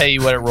not going to tell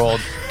you what it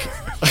rolled.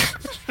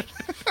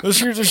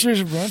 This guy's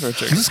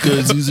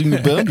using the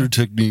bounder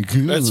technique.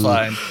 That's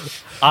fine.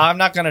 I'm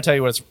not going to tell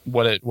you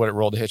what it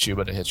rolled to hit you,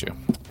 but it hit you.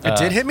 It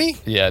did hit me?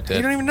 Yeah, it You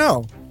did. don't even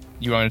know.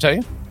 You want me to tell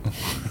you?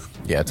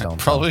 Yeah, tell him.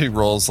 Probably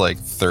rolls like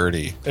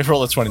 30. It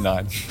rolled a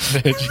 29.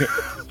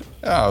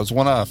 Oh, it was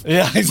one off.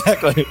 Yeah,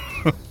 exactly.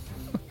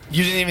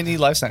 You didn't even need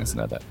life science to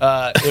know that.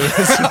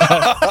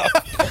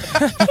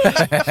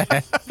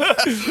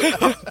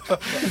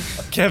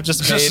 Kev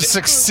just made. Just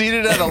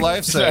succeeded at a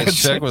life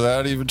science check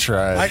without even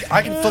trying.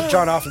 I can flip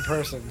John off in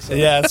person. So.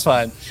 Yeah, it's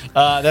fine.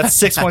 That's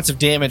 6 points of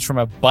damage from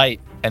a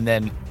bite, and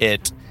then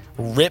it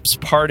rips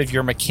part of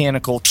your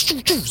mechanical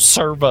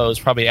servos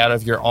probably out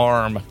of your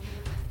arm,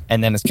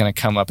 and then it's going to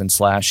come up and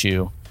slash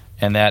you,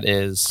 and that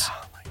is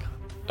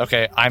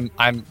Okay,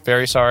 I'm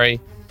very sorry.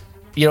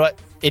 You know what?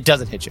 It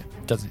doesn't hit you.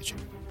 It doesn't hit you.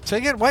 Say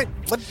again. What?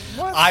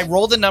 I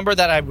rolled a number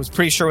that I was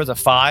pretty sure was a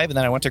 5, and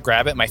then I went to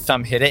grab it. My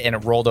thumb hit it, and it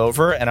rolled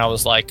over, and I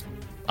was like,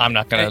 I'm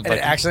not gonna. And it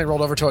accidentally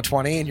rolled over to a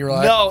 20, and you were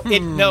like,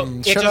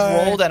 it just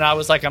rolled, and I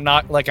was like,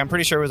 I'm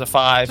pretty sure it was a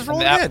 5. Just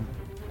roll and it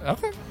in.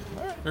 Okay.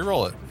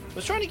 Reroll it. I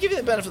was trying to give you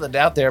the benefit of the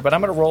doubt there, but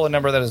I'm going to roll a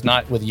number that is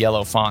not with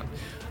yellow font.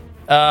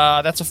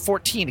 That's a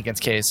 14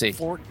 against KSC.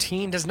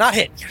 14 does not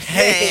hit.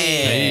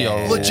 Hey.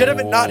 Hey-o.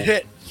 Legitimate not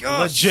hit. Yes.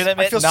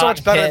 Legitimate I feel so not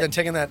much better hit. than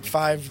taking that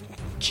 5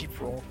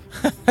 cheap roll.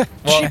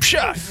 Cheap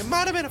shot. It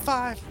might have been a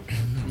 5.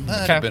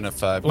 Might Okay. have been a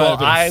 5. Well, Might have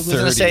been I was going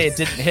to 30. say it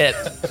didn't hit.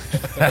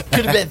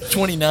 Could have been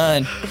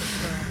 29.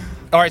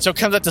 All right, so it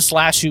comes up to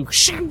slash you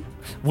shoo,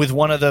 with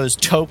one of those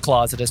toe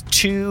claws. It has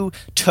 2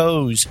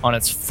 toes on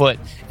its foot,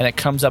 and it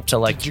comes up to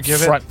like Did you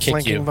give front it kick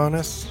flanking you.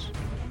 bonus?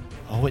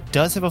 Oh, it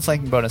does have a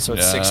flanking bonus, so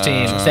it's Yeah.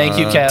 16. Thank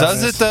you, Kev.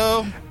 Does it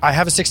though? I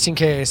have a 16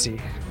 KAC.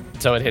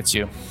 So it hits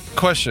you.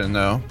 Question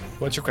though.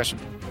 What's your question?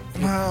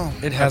 Well,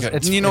 It has. okay.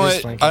 It's, You know it is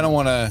what? flanking. I don't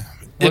want to.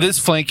 It is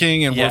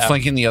flanking, and we're Yeah.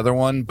 flanking the other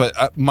one.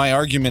 But my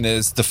argument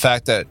is the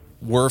fact that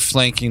we're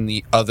flanking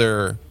the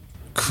other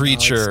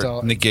creature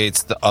still-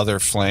 negates the other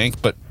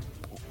flank. But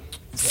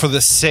for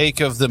the sake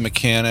of the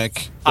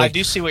mechanic, I like,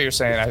 do see what you're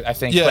saying, I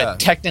think. Yeah. But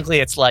technically,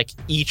 it's like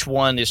each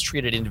one is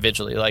treated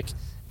individually. Like,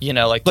 you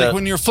know, like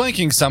when you're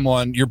flanking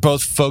someone, you're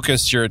both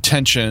focused your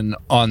attention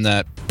on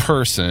that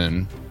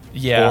person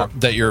yeah. or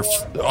that your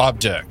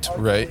object,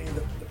 right?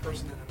 The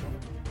person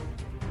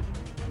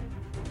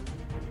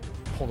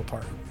pulled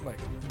apart. Like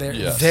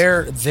Yes.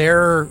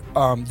 they're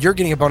you're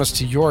getting a bonus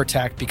to your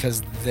attack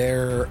because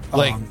their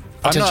Like I'm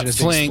attention not is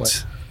being flanked.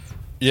 split.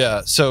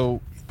 Yeah,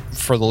 so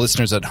for the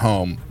listeners at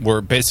home,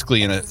 we're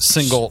basically in a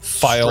single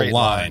file Straight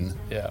line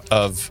Yeah.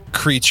 of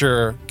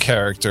creature,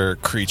 character,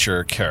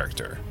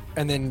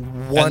 And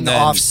then one then-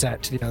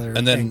 offset to the other.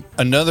 and then thing.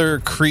 another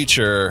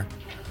creature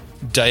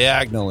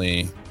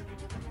diagonally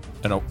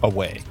and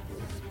away.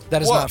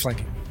 that is Whoa. not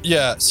flanking.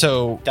 Yeah,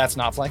 so That's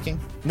not flanking?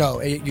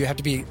 No, you have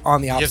to be on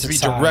the you opposite have to be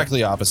side.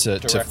 directly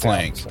opposite to Directly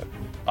flank.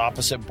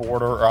 Opposite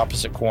border or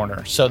opposite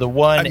corner. So the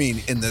one. I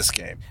mean, in this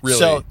game, really.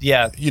 So,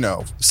 yeah. You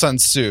know, Sun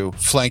Tzu,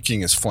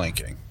 flanking is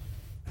flanking.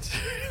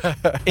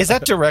 Is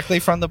that directly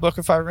from the Book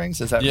of Five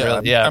Rings? Is that Yeah,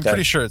 really? Yeah. I'm okay.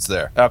 pretty sure it's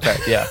there. Okay,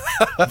 yeah.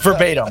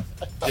 Verbatim.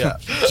 Yeah,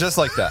 just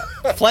like that.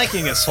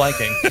 Flanking is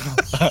flanking.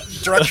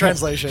 Direct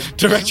translation.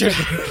 Direction.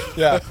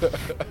 Yeah.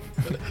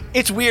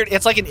 It's weird.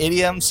 It's like an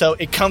idiom, so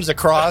it comes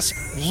across.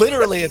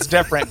 Literally, it's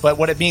different, but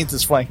what it means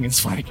is flanking is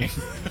flanking.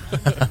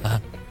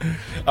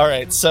 All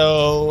right, so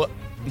All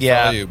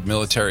yeah, you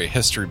military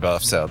history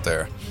buffs out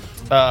there.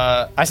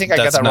 I think I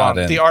got That's that not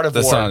wrong. in, The Art of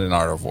that's War. not in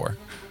Art of War.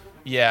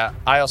 Yeah,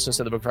 I also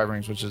said the Book of Five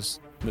Rings, which is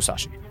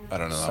Musashi. I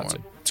don't know that Sun one. Tzu.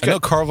 It's I know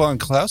good. Karl von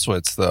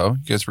Clausewitz, though.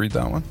 You guys read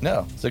that one?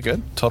 No, is it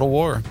good? Total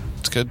War.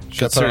 It's good. Good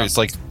put it series.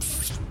 on. Like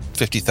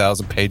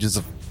 50,000 pages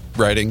of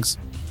writings.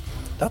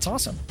 That's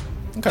awesome.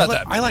 Not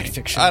that I like many.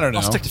 fiction. I don't know.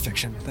 I'll stick to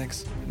fiction.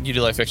 Thanks. You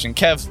do like fiction,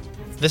 Kev.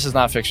 This is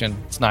not fiction.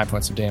 It's 9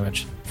 points of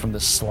damage from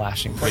this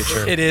slashing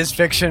creature. It is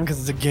fiction because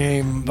it's a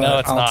game, but No,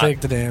 it's I'll not.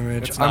 take the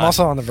damage. It's I'm not.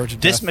 also on the verge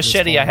of This death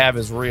machete I point. have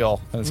is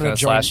real, and it's I'm going gonna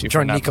to slash you.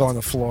 join for Nico nothing. on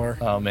the floor.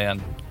 Oh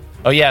man.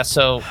 Oh yeah.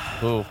 So,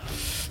 ooh.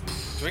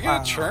 Do we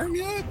get a turn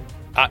yet?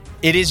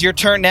 It is your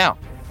turn now.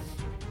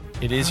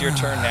 It is your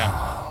turn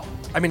now.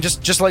 I mean,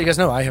 just to let you guys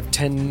know, I have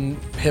 10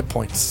 hit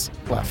points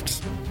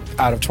left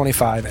out of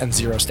 25 and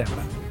 0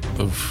 stamina.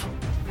 Oof.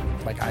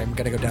 Like, I'm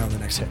gonna go down the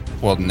next hit.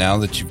 Well, now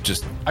that you've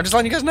just... I'm just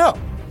letting you guys know.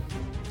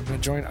 I'm gonna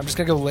join. I'm just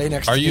gonna go lay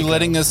next. Are to you Nico.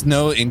 letting us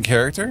know in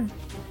character?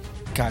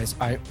 guys?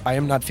 I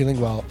am not feeling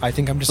well. I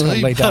think I'm just gonna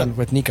lay down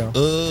with Nico.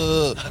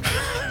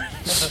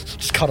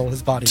 Just cuddle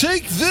his body.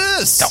 Take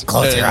this! Don't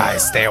close your And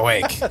eyes. Stay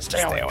awake.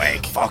 Stay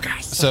awake.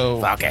 Focus.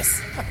 So,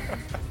 Focus.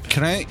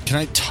 can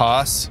I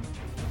toss?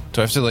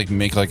 Do I have to, like,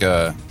 make, like,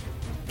 a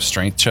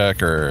strength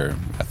check or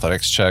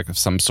athletics check of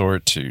some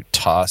sort to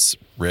toss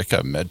Rick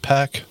a med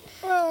pack?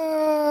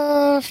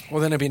 Well,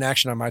 then it'd be an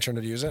action on my turn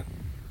to use it.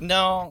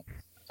 No.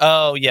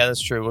 Oh yeah,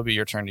 that's true. It would be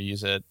your turn to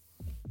use it.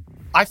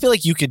 I feel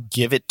like you could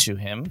give it to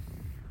him.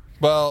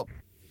 Well,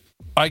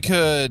 I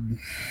could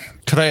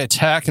I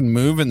attack and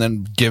move and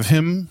then give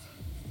him?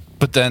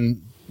 But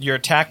then Your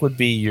attack would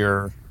be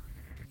your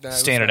That was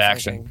standard my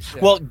action. thinking.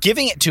 Yeah. Well,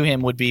 giving it to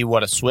him would be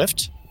what, a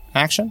swift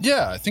action?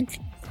 yeah, I think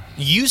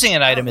Using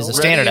an item is a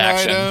standard ready an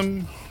action.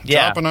 Item,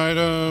 Yeah. drop an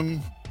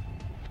item.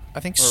 I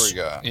think. What do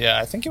we got? Yeah,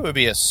 I think it would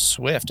be a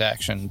swift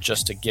action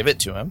just to give it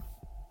to him.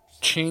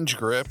 Change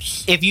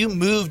grips. If you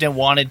moved and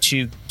wanted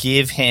to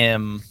give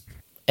him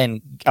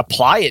and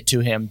apply it to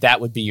him,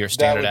 that would be your That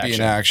standard would be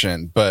action. an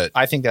action, but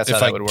I think that's if how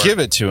that I would work. give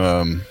it to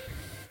him,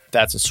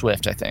 That's a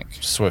swift, I think.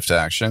 swift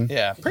action.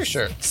 Yeah, pretty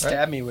sure. Right?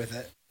 Stab me with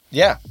it.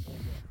 Yeah.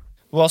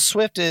 Well,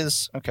 swift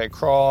is okay.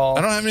 Crawl.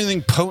 I don't have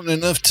anything potent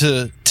enough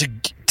to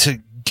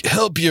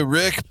help you,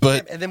 Rick,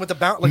 but And then with the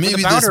bound, like with maybe the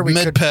this bounder, we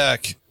med could.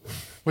 pack.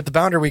 With the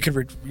bounder, we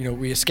could.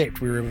 We escaped.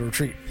 We were able to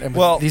retreat. And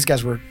Well- these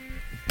guys were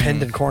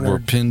pinned and We're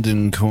cornered. pinned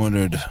and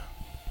cornered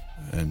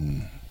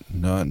and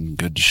not in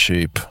good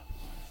shape.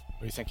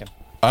 What are you thinking?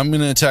 I'm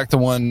going to attack the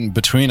one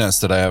between us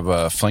that I have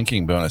a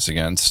flanking bonus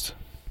against.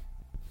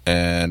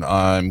 And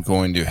I'm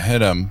going to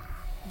hit him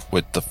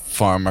with the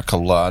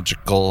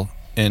pharmacological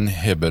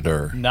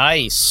inhibitor.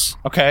 Nice.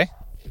 Okay.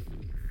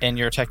 And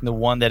you're attacking the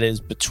one that is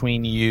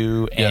between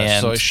you and Yeah,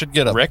 so I should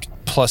get a Rick?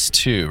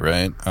 +2,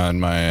 right, on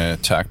my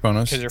attack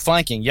bonus? Because you're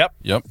flanking. Yep.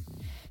 Yep.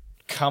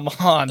 Come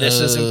on. This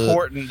is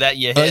important that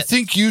you hit. I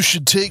think you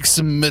should take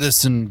some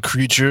medicine,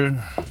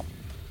 creature.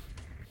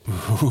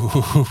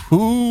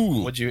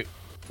 Ooh. What'd you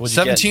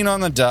 17 on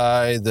the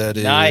die. That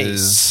is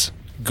Nice.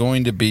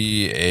 going to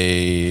be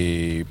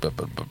a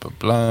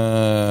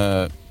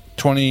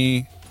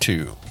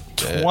 22.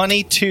 get?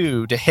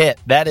 22 to hit.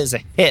 That is a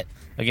hit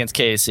against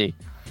KAC.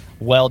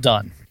 Well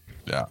done.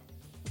 Yeah.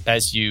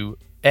 As you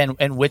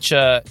and which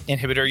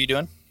inhibitor are you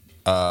doing?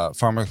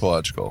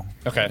 Pharmacological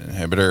Okay.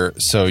 inhibitor.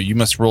 So you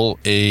must roll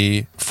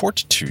a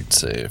fortitude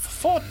save.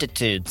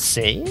 Fortitude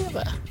save.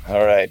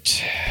 All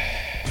right.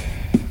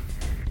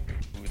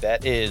 Ooh,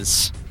 that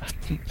is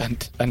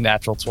a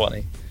natural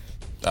 20.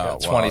 Well,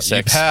 26.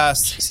 You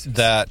passed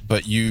that,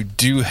 but you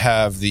do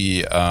have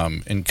the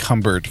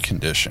encumbered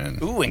condition.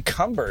 Ooh,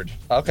 encumbered.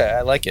 Okay,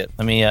 I like it.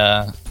 Let me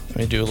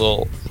do a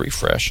little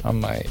refresh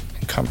on my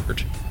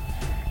encumbered.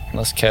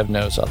 Unless Kev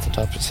knows off the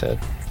top of his head.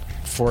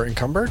 For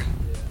encumbered,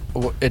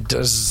 it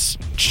does,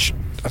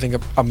 I think,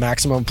 a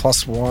maximum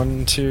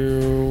 +1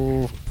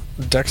 to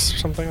dex or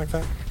something like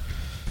that.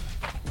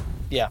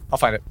 Yeah, I'll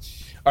find it.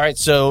 All right,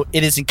 so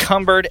it is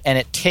encumbered and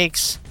it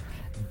takes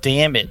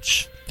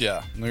damage.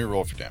 Yeah, let me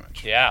roll for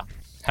damage. Yeah.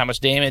 How much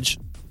damage?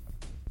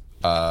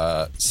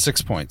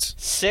 6 points.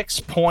 6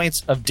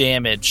 points of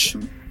damage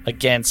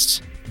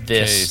against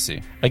this.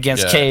 KAC.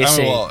 Against Yeah,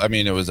 KAC. I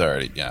mean, it was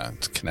already,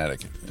 it's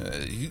kinetic.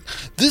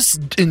 This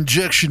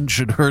injection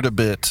should hurt a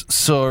bit.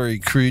 Sorry,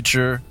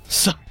 creature.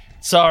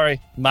 Sorry,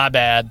 my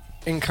bad.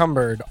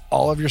 Encumbered,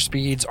 all of your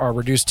speeds are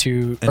reduced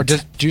to or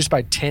reduced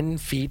by 10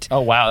 feet. Oh,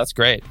 wow, that's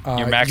great.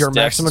 Your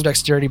maximum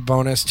dexterity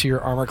bonus to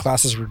your armor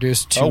class is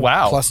reduced to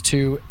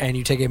 +2, and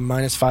you take a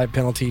 -5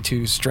 penalty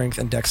to strength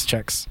and dex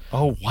checks.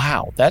 Oh,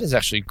 wow. That is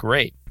actually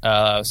great.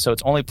 So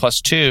it's only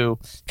 +2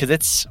 because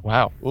it's,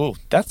 wow. Ooh,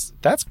 that's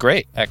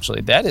great,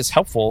 actually. That is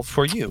helpful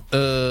for you.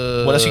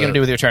 What else are you going to do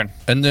with your turn?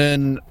 And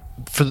then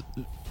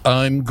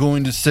I'm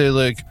going to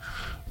say,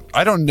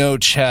 I don't know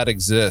Chad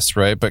exists,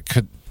 right? But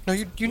No,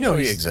 you know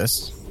He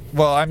exists.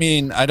 well, I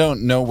mean, I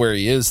don't know where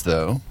he is,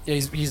 though. Yeah,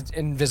 he's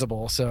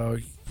invisible, so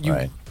you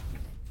Right.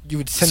 you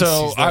would sense.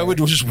 So he's there. I would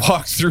just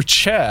walk through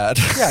Chad.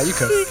 Yeah, you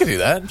could. You can do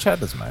that. Chad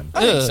doesn't mind. I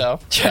think so.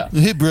 Yeah.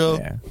 Hey, bro.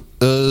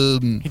 Yeah.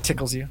 He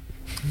tickles you.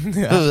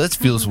 Oh, that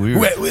feels weird.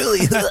 Wet Willie.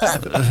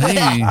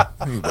 hey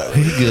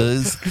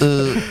guys.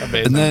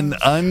 And then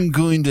I'm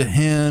going to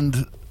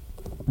hand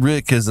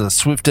Rick as a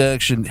swift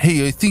action.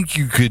 Hey, I think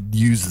you could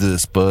use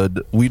this,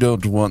 bud. We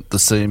don't want the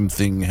same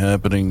thing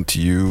happening to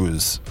you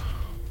as,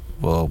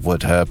 well,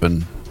 what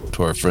happened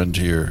to our friend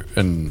here.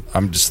 And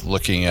I'm just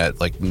looking at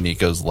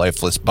Nico's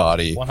lifeless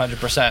body.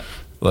 100%.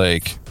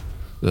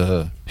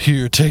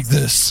 Here, take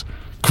this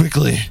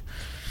quickly,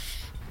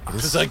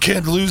 because I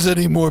can't lose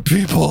any more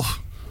people.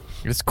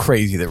 It's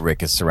crazy that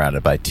Rick is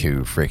surrounded by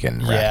 2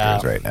 freaking Yeah.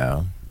 raptors right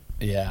now.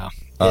 Yeah.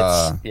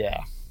 Uh,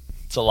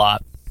 It's a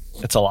lot.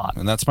 It's a lot.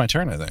 And that's my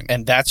turn, I think.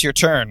 And that's your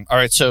turn. All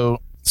right, so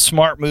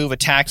smart move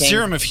attacking.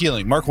 Serum of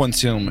healing. Mark 1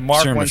 serum.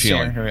 Mark serum one of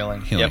healing. serum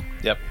healing. Healing.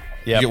 Yep.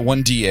 You get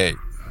 1d8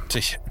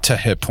 to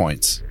hit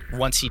points.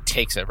 Once he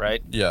takes it,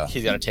 right? Yeah.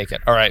 He's got to take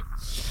it. All right.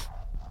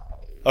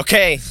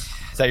 Okay.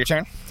 Is that your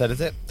turn? Is that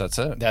it? That's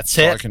it. That's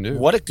all it. I can do.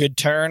 What a good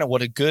turn.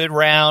 What a good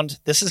round.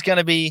 This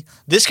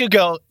could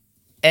go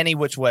any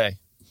which way.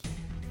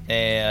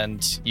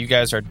 And you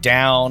guys are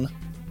down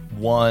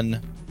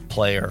 1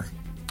 player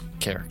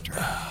character.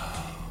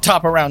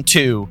 Top of round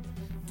 2,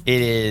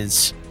 it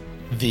is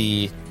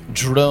the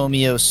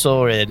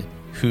Dromaeosaurid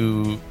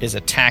who is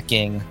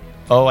attacking.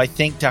 Oh, I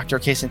think, Dr.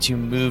 K, since you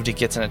moved, it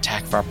gets an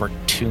attack of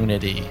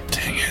opportunity.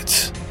 Dang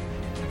it.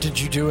 Did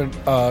you do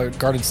a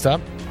guarded step?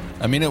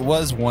 I mean, it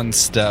was 1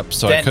 step,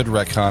 so I Then- could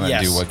retcon and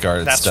Yes, do what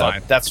guarded that's step.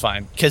 fine. That's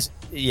fine. Because,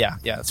 yeah,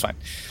 that's fine.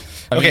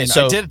 I Okay, mean,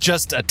 so- I did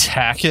just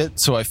attack it,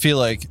 so I feel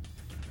like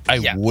I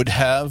Yeah. would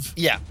have.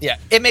 Yeah.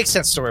 It makes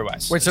sense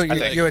story-wise. Wait, so I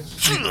think. you had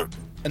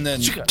And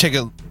then take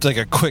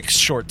a quick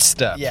short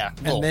step. Yeah.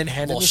 And then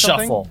handed little me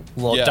something? shuffle.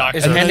 Little Yeah. doctor.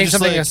 is So handing just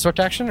something like- a swift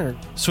action or?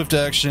 Swift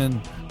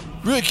action.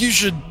 Rick,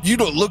 you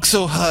don't look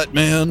so hot,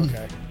 man.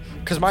 Okay.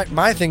 Because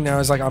my thing now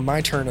is on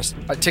my turn, it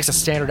takes a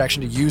standard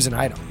action to use an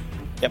item.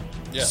 Yep.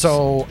 Yes.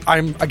 So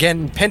I'm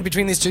again pinned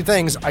between these 2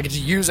 things. I get to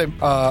use a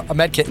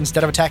med kit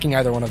instead of attacking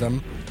either one of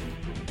them.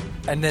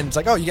 And then it's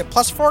oh, you get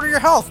 +4 to your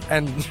health,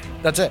 and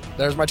that's it.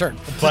 There's my turn.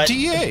 But,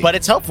 D8. but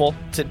it's helpful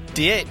to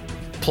D8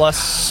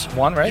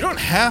 +1, right? You don't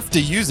have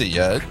to use it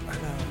yet.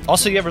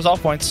 Also, you have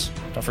resolve points.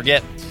 Don't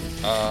forget.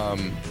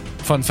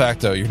 Fun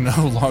fact, though, you're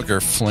no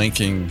longer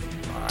flanking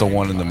the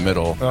one in the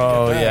middle.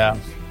 Oh, yeah.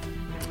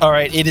 All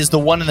right, it is the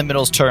one in the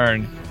middle's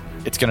turn.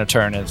 It's going to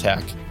turn and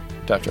attack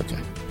Dr. OK.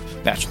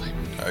 Naturally.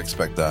 I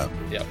expect that.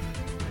 Yep.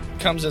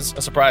 Comes as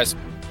a surprise.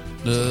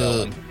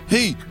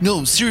 Hey,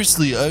 no,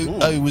 seriously,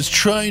 I was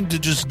trying to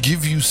just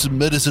give you some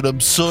medicine. I'm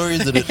sorry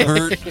that it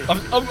hurt.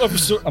 I'm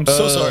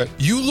so sorry.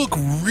 You look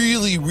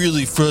really,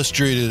 really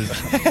frustrated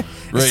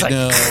right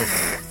now.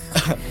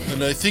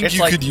 And I think It's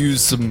you like- could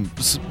use some.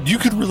 You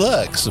could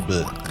relax a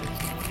bit.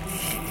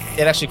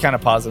 It actually kind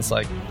of pauses.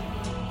 Like,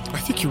 I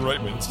think you're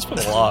right, man. It's been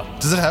a lot.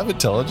 Does it have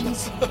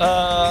intelligence?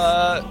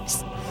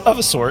 Of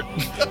a sort.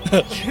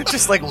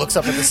 Just like looks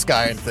up at the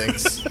sky and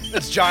thinks.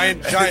 It's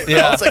giant.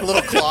 Yeah. It's like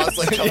little claws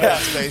like coming out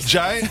of space.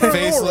 Giant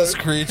faceless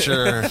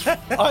creature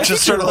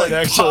just sort of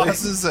like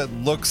pauses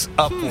and looks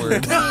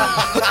upward. What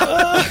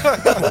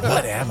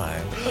am I?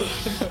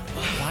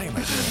 Why am I doing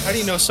this? How do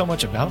you know so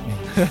much about me?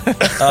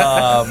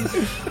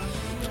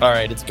 All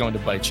right, it's going to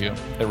bite you.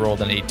 It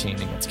rolled an 18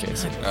 in its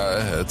case. Hits.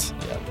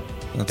 Yeah.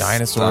 That's-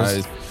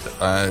 Dinosaurs.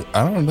 I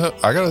don't know.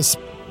 I gotta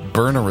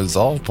burn a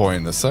resolve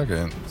point in a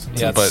second.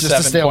 Yeah, but it's just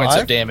to 7 stay points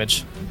alive? of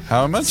damage.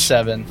 how much?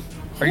 7.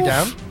 Are you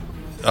down?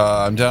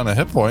 I'm down to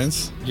hit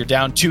points. You're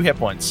down 2 hit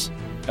points.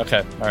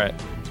 Okay, all right.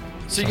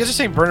 So you guys are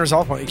saying burn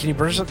resolve point. Can you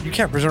burn? You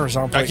can't burn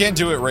resolve point. I can't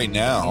do it right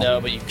now.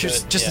 No, but you could.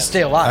 Just to yeah.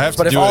 stay alive. I have to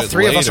but if do all it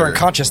 3 of us are later.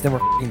 unconscious, then we're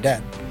f***ing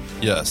dead.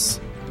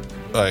 Yes.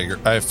 I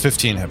have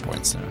 15 hit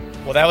points now.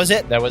 Well, that was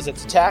it. That was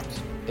its attack.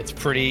 They're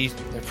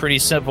pretty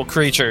simple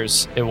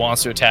creatures. It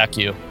wants to attack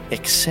you,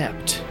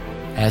 except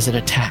as it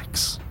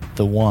attacks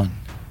the one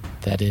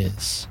that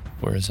is.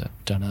 Where is it?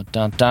 Dun dun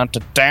dun dun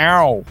dun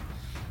down.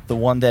 The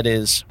one that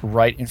is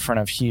right in front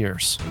of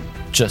here's.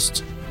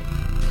 Just.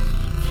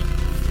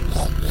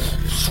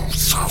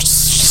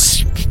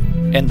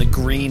 And the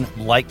green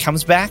light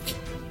comes back,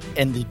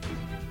 and the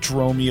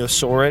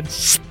Dromaeosaurid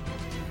is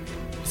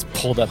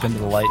pulled up into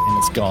the light, and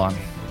it's gone.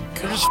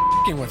 They're just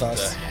f***ing with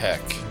us.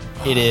 Heck.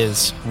 It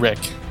is Rick.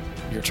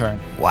 Your turn.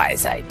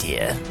 Wise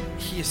idea.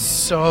 He is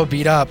so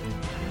beat up,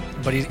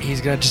 but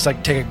he's gonna just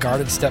like take a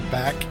guarded step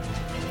back,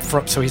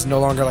 so he's no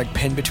longer like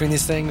pinned between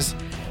these things.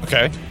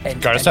 Okay.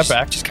 And Guard a step just,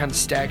 back. Just kind of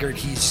staggered.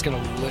 He's just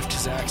gonna lift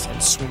his axe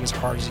and swing as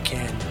hard as he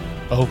can.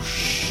 Oh,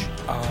 shh.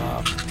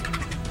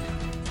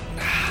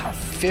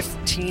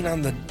 15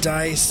 on the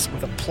dice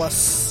with a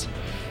plus.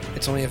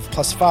 It's only a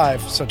plus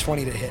 5, so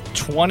 20 to hit.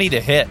 20 to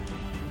hit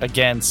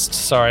against.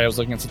 Sorry, I was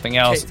looking at something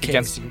else. K-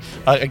 Against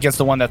KC. against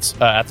the one that's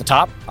at the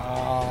top.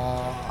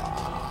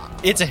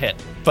 It's a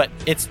hit, but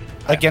it's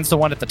against the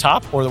one at the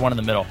top or the one in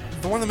the middle.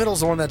 The one in the middle is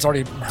the one that's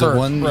already hurt. The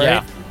one, right?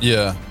 Yeah.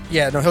 Yeah.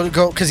 Yeah, no, he'll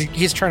go because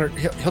he's trying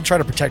to. He'll try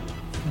to protect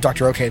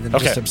Dr. OK than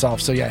Okay. just himself.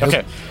 So yeah,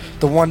 Okay.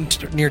 the one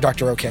near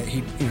Dr. OK,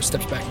 he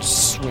steps back and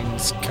just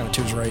swings kind of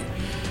to his right,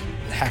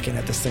 hacking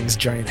at this thing's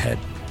giant head.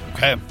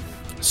 Okay.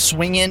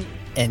 Swinging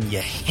and you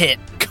hit,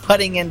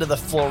 cutting into the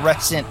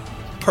fluorescent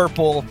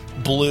purple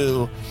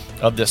blue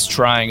of this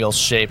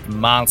triangle-shaped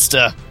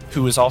monster,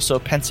 who is also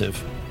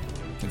pensive,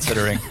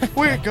 considering.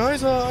 Wait,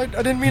 guys, I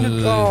didn't mean to.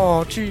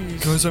 Oh,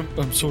 jeez. Guys,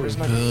 I'm sorry. Where's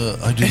my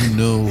I didn't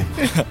know.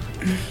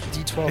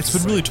 D12? It's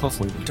been really tough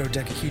lately.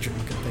 Dodecahedron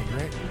looking thing,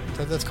 right? Is that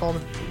what that's called?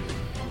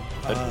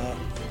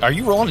 Are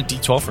you rolling a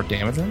d12 for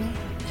damage right now?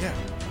 Yeah.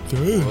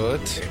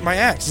 What? My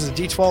axe is a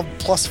D12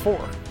 plus 4.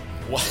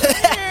 Wow.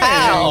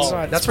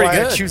 So that's why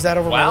I choose that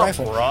over my Wow,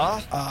 rifle.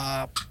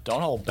 brah.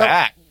 Don't hold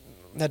back.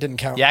 That didn't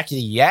count. Yakety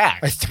yak.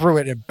 I threw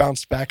it and it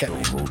bounced back at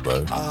me.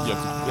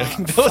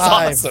 That was 5.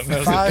 awesome. That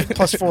was 5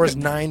 plus 4 is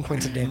 9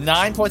 points of damage.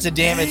 9 points of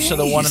damage to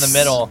the one in the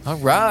middle. All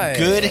right.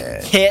 Good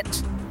hit.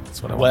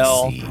 That's what I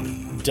Well want to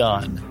see.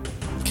 done.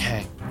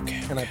 Okay.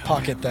 And I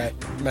pocket that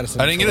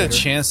medicine. I didn't for get a later.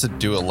 chance to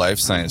do a life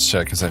science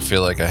check because I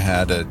feel like I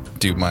had to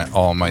do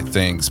all my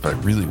things, but I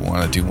really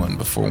want to do one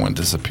before one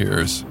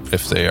disappears.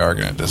 If they are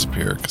going to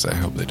disappear, because I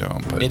hope they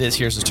don't. But It is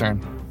Here's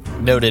turn.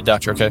 Noted,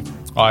 Doctor. Okay.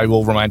 I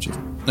will remind you.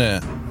 yeah,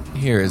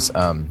 Here's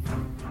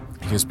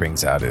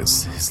brings out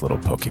his little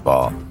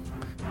Pokeball.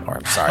 Or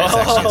I'm sorry, it's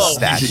actually a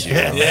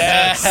statue.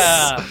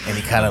 Yeah. And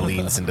he kind of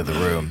leans into the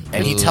room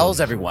and he tells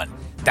everyone,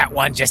 that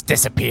one just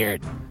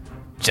disappeared.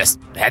 Just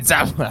heads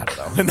up. I don't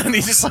know. And then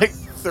he just like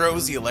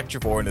throws the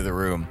Electrovore into the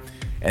room.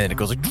 And then it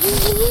goes like,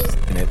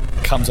 and it,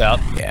 Comes out.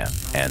 yeah.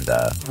 And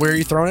Where are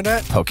you throwing it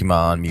at?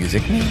 Pokemon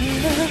music.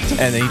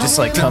 And then he just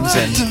like comes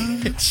in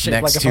It's shaped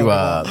next like a to,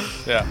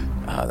 Pokeball.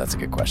 Yeah. that's a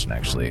good question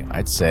actually.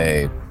 I'd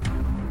say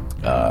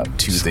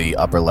to the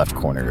upper left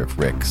corner of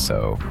Rick.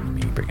 So let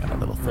me bring out a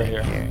little Right thing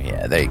here. here.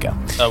 Yeah, there you go.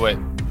 Oh, wait.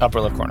 Upper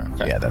left corner.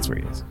 Okay. Yeah, that's where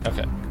he is.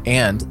 Okay.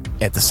 And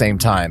at the same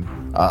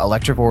time,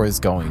 Electrovore is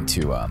going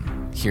to,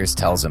 Here's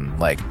tells him,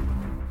 like,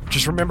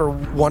 Just remember,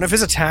 one of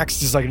his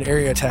attacks is like an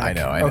area attack. I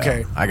know.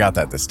 Okay. I got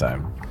that this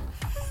time.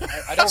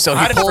 I don't. So he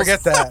I didn't pulls-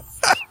 forget that.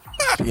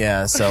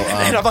 Yeah, so,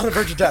 And I'm on the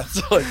verge of death.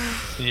 So like,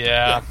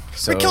 Yeah.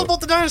 so we killed both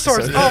the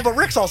dinosaurs. so- Oh, but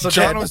Rick's also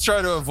John dead. was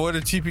trying to avoid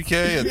a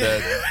TPK, and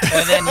then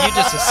And then you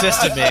just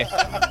assisted me.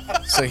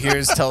 So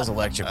Here's tells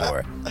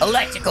Electrovore,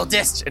 electrical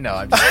discharge. No,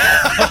 I'm just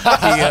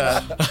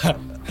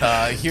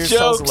kidding. Here's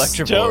tells Jokes,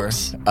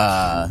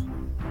 Electrovore,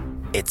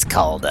 it's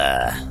called,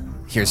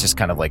 Here's just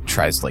kind of like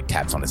tries to like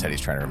taps on his head.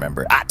 He's trying to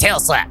remember. Tail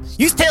slap.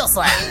 Use tail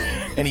slap.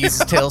 And he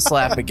uses tail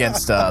slap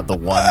against the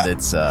one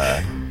that's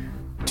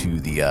to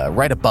the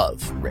right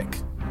above Rick.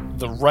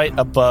 The right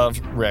above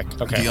Rick.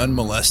 Okay. The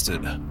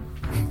unmolested.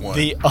 one.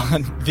 The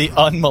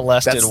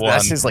unmolested That's, one.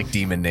 that's his like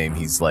demon name.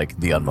 He's like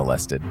the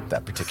unmolested.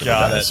 That particular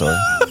Got it. dinosaur.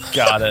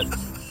 Got it.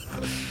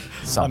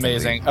 Something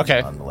Amazing. the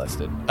Okay.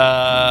 Unmolested.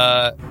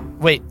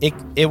 Wait,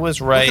 it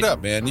was right. Look it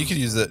up, man. You could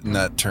use it in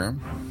that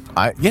term.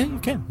 Yeah, you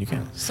can. You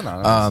can.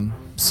 Synonymous.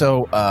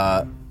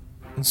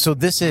 So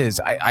this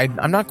is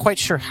I'm not quite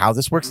sure how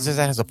this works. It says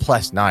it has a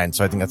 +9,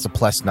 so I think that's a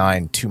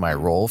 +9 to my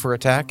roll for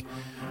attack.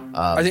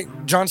 I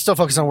think John's still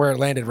focused on where it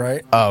landed,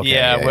 right? Oh, okay,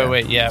 Yeah,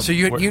 wait, yeah. So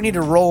you need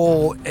to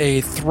roll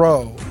a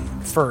throw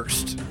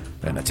first.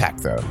 An attack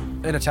throw.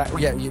 An attack.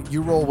 Yeah,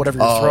 you roll whatever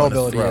your throw and a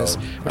ability throw. is,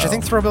 which I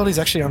think throw ability is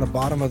actually on the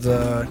bottom of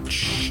the.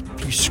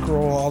 You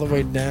scroll all the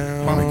way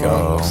down.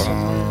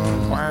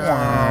 Oh my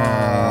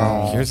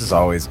God. Yours is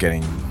always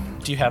getting.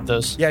 Do you have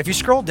those? Yeah, if you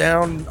scroll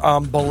down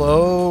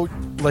below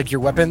like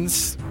your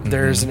weapons,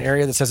 there's an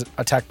area that says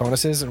attack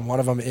bonuses, and one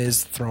of them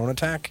is thrown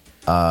attack.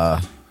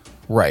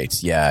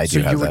 Right. Yeah, I do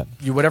So have you that.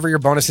 you whatever your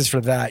bonus is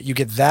for that, you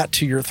get that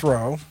to your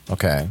throw.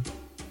 Okay.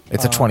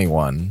 It's a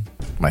 21.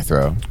 My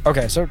throw.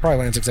 Okay, so it probably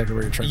lands exactly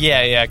where you're trying.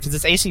 Yeah, because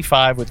it's AC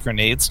 5 with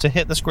grenades to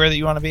hit the square that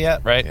you want to be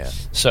at, right? Yeah.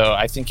 So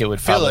I think it would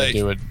feel probably like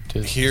do it.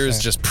 Here's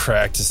just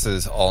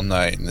practices all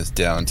night in his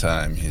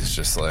downtime. He's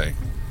just like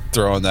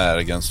throwing that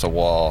against a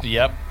wall.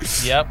 Yep.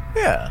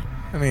 Yeah.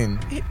 I mean,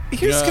 You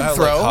here's know how,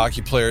 throw. like,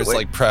 hockey players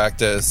like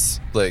practice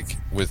like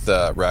with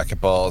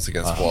racquetballs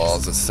against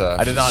walls and stuff.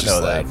 I did not It's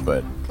know just that,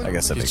 like- but I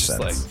guess that he's makes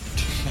just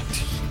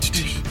sense.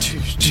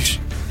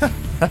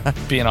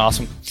 Being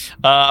awesome.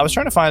 I was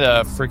trying to find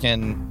a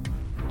freaking.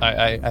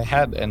 I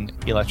had an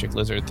electric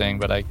lizard thing,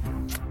 but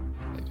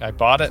I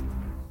bought it.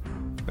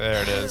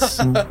 There it is.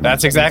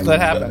 That's exactly what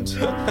happened.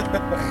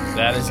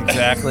 That is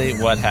exactly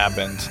what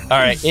happened. All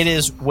right, it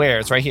is where?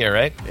 It's right here,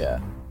 right? Yeah,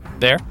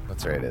 There?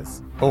 that's right. It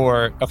is.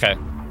 Or, okay.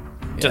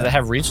 Does Yeah. it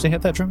have reach to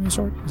hit that drumming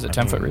sword? Is it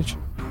 10-foot reach?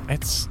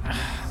 It's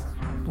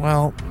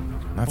well.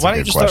 That's Why a don't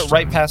you good just question. throw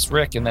it right past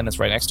Rick and then it's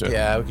right next to it?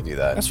 Yeah, we could do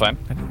that. That's fine.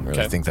 I didn't really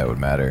Okay. think that would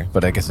matter,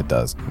 but I guess it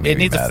does. It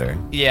Maybe needs matter.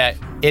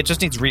 it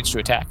just needs reach to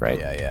attack, right?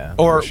 Yeah.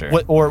 Or for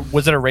sure. or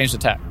was it a ranged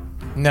attack?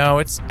 No,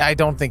 it's. I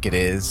don't think it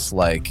is.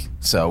 Like,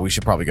 so we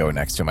should probably go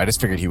next to him. I just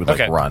figured he would like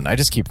Okay. run. I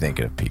just keep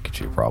thinking of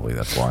Pikachu. Probably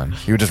that's one.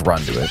 He would just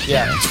run to it.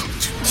 Yeah.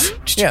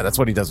 Yeah, that's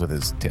what he does with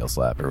his tail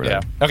slap or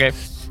Yeah. whatever. Okay.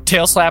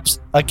 Tail slaps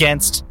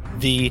against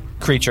the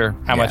creature.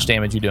 How much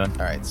damage you doing?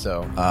 All right.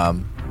 So,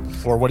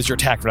 Or what is your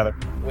attack, rather?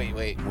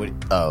 wait.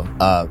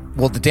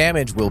 Well, the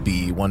damage will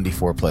be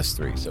 1d4 plus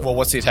 3. So, Well,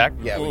 what's the attack?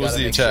 yeah, what we was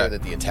gotta the make sure attack?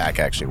 that the attack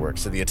actually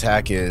works. So the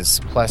attack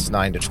is plus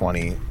 9 to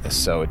 20,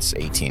 so it's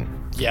 18.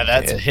 Yeah,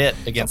 that's a hit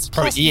against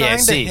probably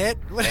EAC.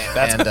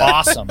 That's And,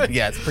 awesome.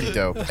 Yeah, it's pretty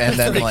dope. And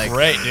then Pretty like,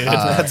 great, dude.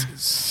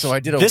 so I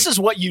did a. This is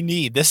what you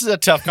need. This is a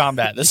tough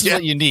combat. This is Yeah.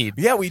 what you need.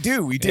 Yeah, we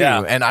do.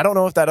 Yeah. And I don't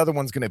know if that other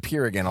one's going to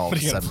appear again all of a are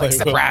you gonna sudden. Like, play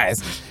with?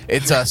 surprise.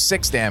 It's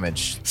 6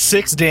 damage.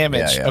 6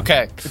 damage. Yeah.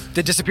 Okay.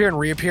 They disappear and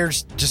reappear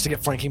just to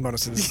get flanking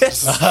bonuses.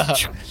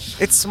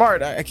 It's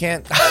smart. I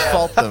can't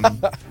fault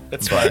them.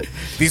 That's But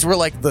these were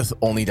like the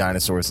only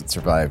dinosaurs that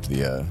survived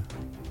the.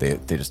 They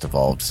just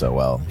evolved so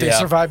well. They Yeah.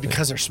 survive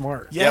because they're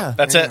smart. Yep,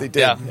 that's it. They did.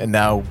 Yeah. And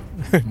now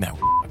we're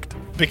fucked.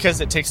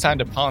 Because it takes time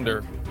to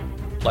ponder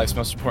life's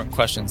most important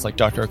questions, like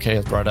Dr. OK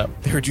has brought up.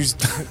 They were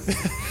just.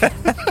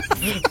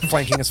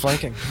 Flanking is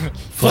flanking.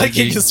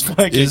 Flanking is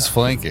flanking. Is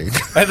flanking.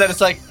 And then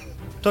it's like,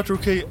 Dr.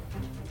 OK,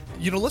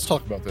 let's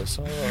talk about this.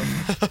 All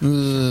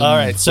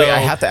right, so Wait, I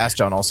have to ask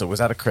John also. Was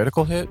that a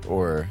critical hit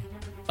or?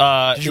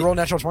 Did you roll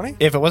natural 20?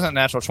 if it wasn't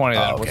natural 20,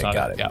 then Oh, it was okay, not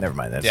got it. it. Yeah. Never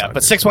mind, that's Yeah, not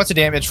but a 6 points of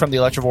damage from the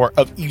electrovore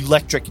of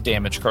electric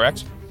damage,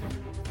 correct?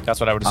 That's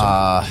what I would assume.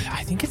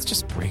 I think it's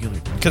just regular.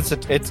 Because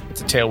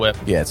it's a tail whip.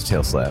 Yeah, it's a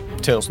tail slap.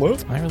 Tail slap?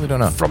 I really don't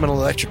know. From an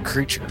electric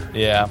creature.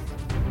 Yeah.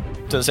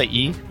 Does it say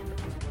E?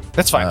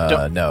 That's fine.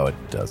 Don't- No, it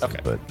doesn't. okay.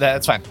 But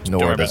That's fine. Nor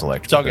Don't worry does about it.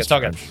 electric It's all good. It's all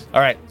good. discharge. All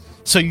right.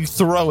 So you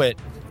throw it.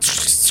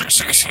 This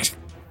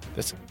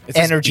It's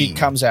energy just B.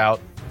 comes out.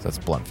 So that's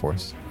blunt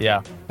force.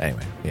 Yeah.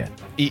 Anyway, yeah.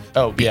 E.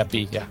 Oh, yeah,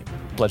 B. Yeah.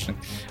 Bludgeoning.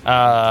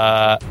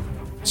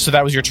 So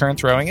that was your turn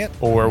throwing it?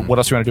 Or what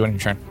else do you want to do on your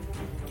turn?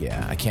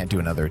 Yeah, I can't do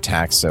another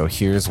attack, so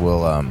here's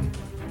we'll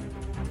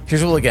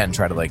again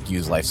try to like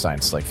use life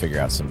science to like figure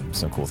out some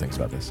cool things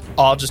about this.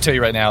 I'll just tell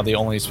you right now, the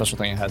only special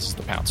thing it has is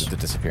the pounce. The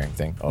disappearing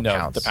thing. Oh, No,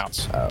 pounce. the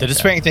pounce. Oh, The okay.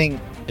 disappearing thing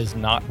is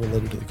not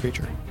related to the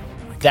creature.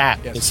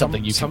 That is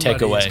something you can take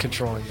somebody away. is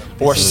controlling them.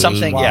 Or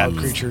something, yeah. Wild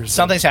creatures.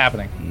 Something's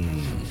happening.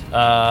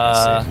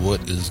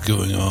 What is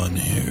going on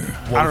here?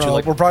 I don't know.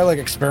 We're probably like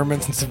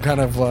experiments in some kind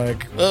of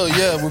like. Oh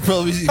yeah, we're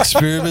probably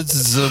experiments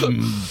in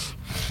some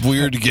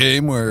weird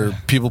game where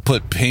people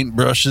put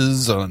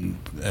paintbrushes on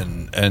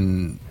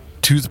and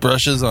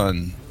toothbrusches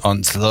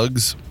on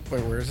slugs.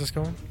 Wait, where is this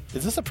going?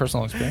 Is this a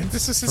personal experience?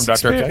 This is from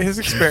Dr. OK? his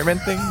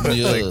experiment thing. But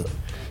Yeah. like,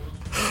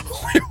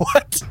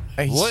 What?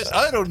 What?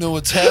 I don't know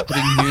what's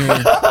happening here.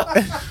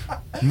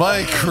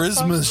 My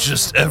charisma's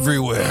just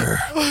everywhere.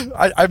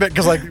 I bet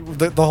because like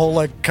the whole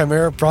like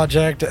Chimera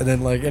project and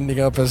then like ending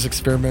up as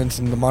experiments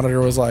and the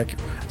monitor was like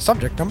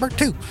subject number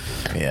 2.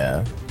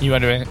 Yeah, You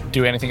want to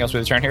do anything else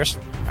with your turn here?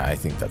 I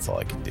think that's all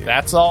I can do.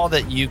 That's all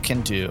that you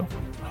can do.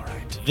 All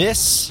right.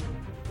 This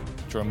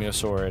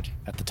Dromaeosaur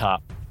at the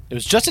top. It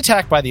was just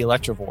attacked by the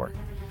Electrovore.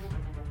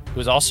 It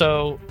was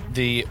also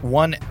the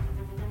one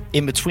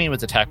in between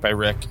was attacked by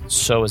Rick.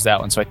 So is that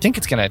one. So I think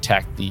it's going to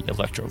attack the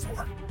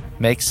Electrovore.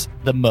 Makes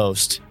the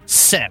most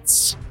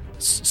sense.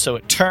 So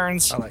it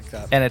turns I like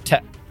that. and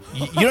attack.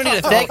 You don't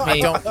need to thank me.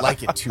 I don't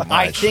like it too much.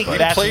 I think but-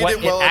 that's Played what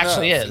it well it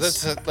actually enough.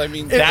 is. I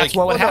mean, That's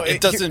what would happen.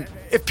 It doesn't.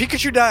 If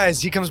Pikachu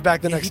dies, he comes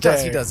back the next he does.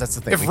 day. He does. That's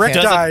the thing. If We Rick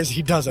can't- dies,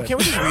 he doesn't. Can't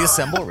we just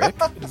reassemble Rick?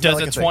 Does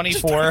Like a a thing.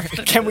 24?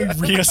 Can we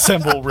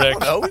reassemble Rick?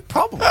 No, we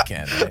probably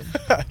can.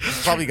 Right?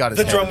 He's probably got his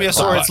The head.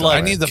 Dromaeosaur is like,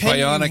 I need the "Can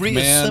you Bionic Man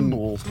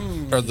reassemble?"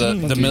 or the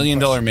 $1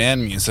 Million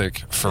Man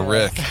music for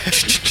Rick.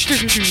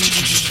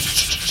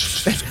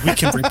 We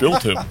can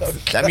rebuild him.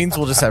 That means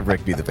we'll just have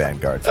Rick be the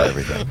vanguard for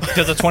everything.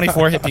 Does a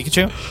 24 hit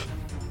Pikachu?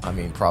 I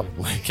mean,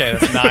 probably. Okay,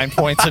 that's 9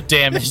 points of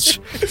damage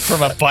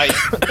from a bite.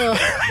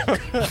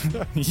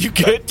 You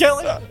good,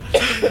 Kelly?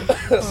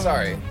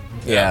 Sorry.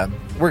 Yeah,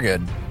 we're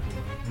good.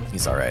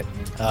 He's all right.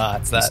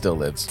 It's He that. still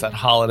lives. It's that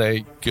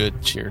holiday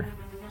good cheer.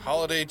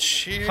 Holiday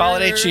cheer.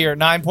 Holiday cheer.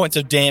 9 points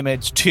of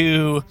damage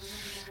to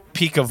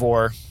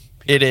Pikavore.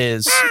 It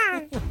is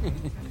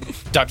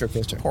Dr.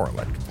 Fister. Poor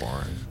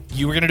Electrovore.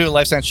 You were going to do a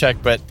life science check,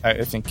 but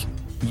I think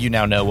you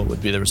now know what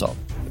would be the result.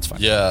 It's fine.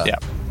 Yeah. Yeah.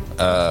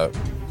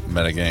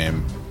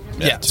 Metagame.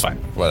 Yeah, it's fine.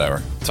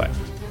 Whatever. It's fine.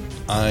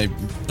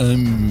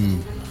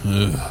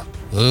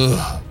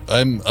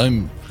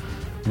 I'm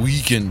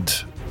weakened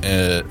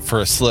for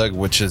a slug,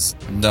 which is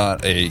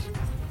not a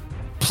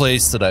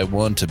place that I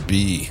want to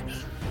be.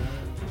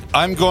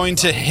 I'm going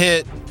to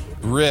hit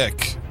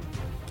Rick.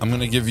 I'm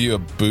going to give you a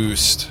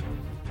boost.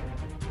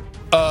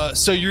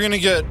 So you're going to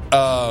get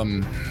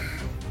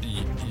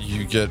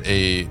you get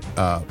a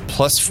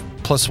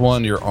plus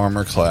one your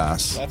armor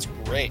class. That's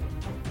great.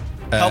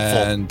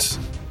 Helpful. And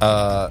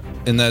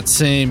in that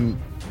same,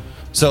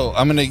 so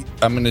I'm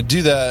gonna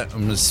do that.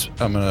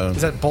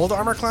 Is that bold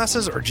armor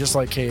classes or just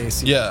like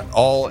KAC? yeah,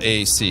 all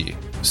AC.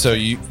 So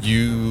I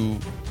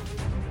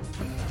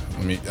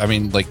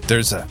mean, like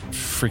there's a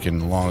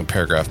freaking long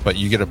paragraph, but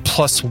you get a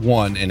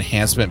 +1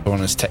 enhancement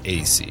bonus to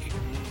AC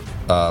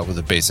with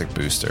a basic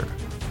booster,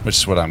 which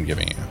is what I'm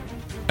giving you.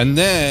 And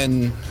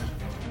then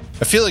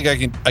I feel like I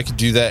could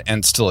do that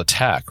and still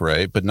attack,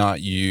 right? But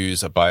not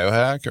use a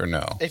biohack, or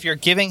no? If you're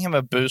giving him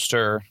a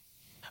booster,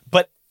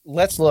 but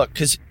let's look,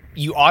 because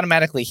you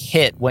automatically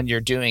hit when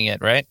you're doing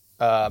it, right?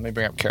 Let me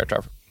bring up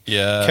character.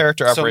 Yeah.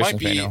 Character So it might operations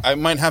be, manual. I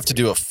might have to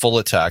do a full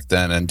attack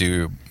then and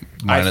do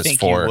I think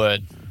 -4. you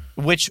would.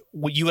 Which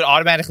you would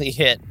automatically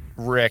hit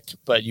Rick,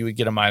 but you would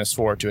get a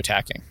 -4 to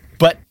attacking.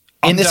 But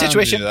in this down to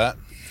situation, do that.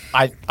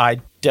 I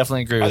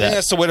definitely agree I with think that.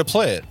 that's the way to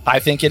play it. I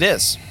think it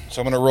is.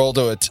 So I'm going to roll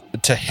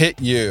to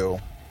hit you,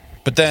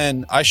 but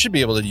then I should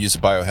be able to use a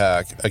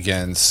biohack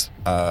against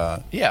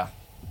Yeah.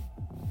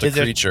 the Is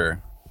there-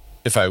 creature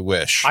if I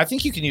wish. I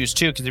think you can use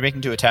 2 because you're making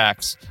 2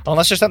 attacks.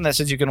 Unless there's something that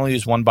says you can only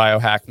use 1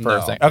 biohack per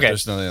No, thing. Okay.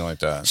 there's nothing like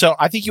that. So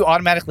I think you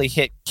automatically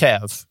hit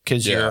Kev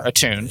because Yeah. you're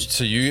attuned.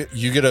 So you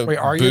get a Wait,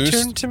 are boost. you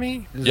attuned to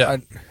me? Yeah.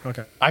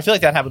 Okay. I feel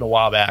like that happened a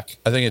while back.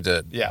 I think it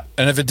did. Yeah.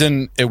 And if it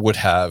didn't, it would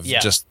have Yeah.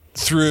 just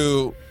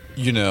through,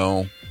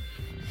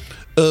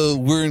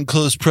 we're in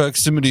close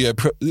proximity.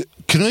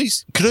 Can I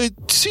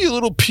see a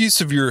little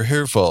piece of your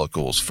hair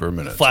follicles for a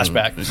minute?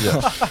 Flashback.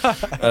 Yeah.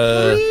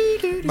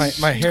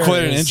 My hair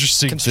Quite an is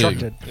interesting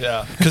constructed.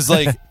 Yeah. Because,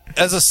 like,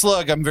 as a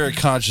slug, I'm very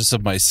conscious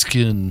of my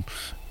skin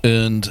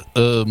and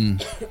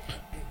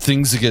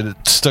things that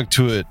get stuck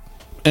to it.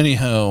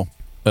 Anyhow,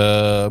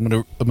 I'm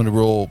gonna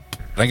roll.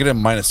 I get a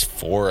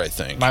 -4, I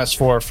think.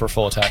 -4 for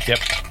full attack. Yep.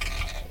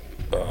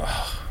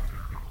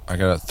 I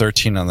got a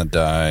 13 on the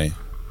die.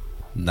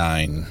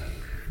 9.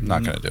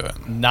 Not gonna do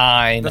it.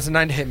 9. That's a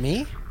 9 to hit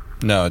me?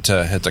 No,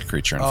 to hit the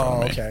creature in front Oh, of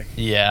me. okay.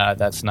 Yeah,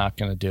 that's not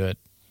going to do it.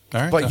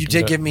 All right. But you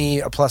did give me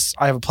a plus.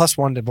 I have a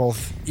 +1 to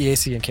both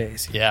EAC and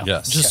KAC. Yeah.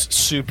 Yes. Just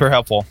super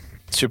helpful.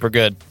 Super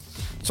good.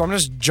 So I'm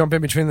just jump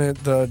in between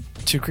the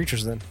 2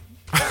 creatures then.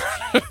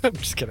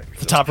 Just kidding.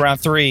 The top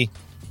round 3,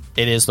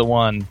 it is the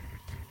one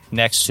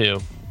next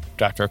to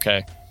Dr.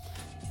 OK.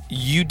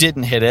 You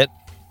didn't hit it.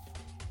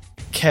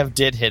 Kev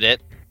did hit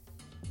it.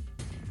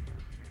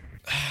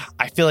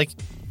 I feel like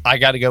I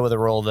got to go with a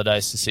roll of the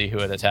dice to see who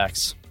it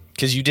attacks.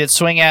 Because you did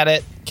swing at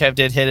it. Kev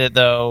did hit it,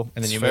 though, and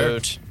then It's you fair.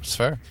 moved. It's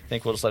fair. I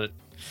think we'll just let it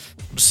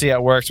see how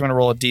it works. I'm going to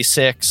roll a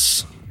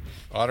d6.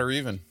 Odd or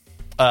even?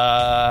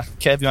 Kev,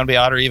 you want to be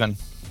odd or even?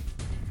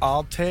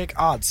 I'll take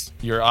odds.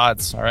 Your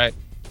odds. All right.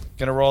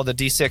 Going to roll the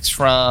d6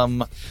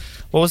 from...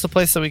 What was the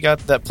place that we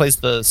got that plays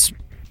the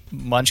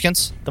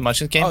Munchkins? The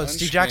Munchkins game? Oh, it's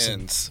Steve Jackson.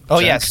 Munchkins. Oh,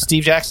 yeah.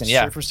 Steve Jackson. Yeah.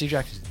 Straight for Steve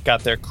Jackson.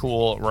 Got their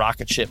cool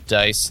rocket ship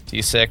dice,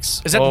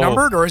 d6. Is that Oh,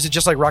 numbered or is it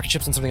just like rocket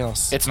ships and something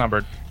else? It's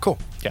numbered. Cool.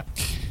 Yeah.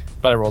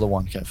 But I rolled a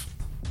 1, Kev.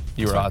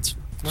 You were odds.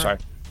 Sorry.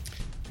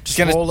 Just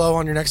gonna- roll low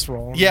on your next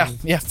roll. Yeah,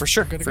 yeah, for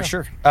sure, Good to for go.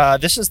 sure.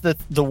 This is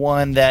the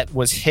one that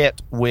was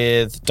hit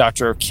with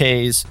Dr.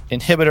 K's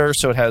inhibitor,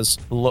 so it has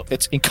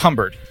it's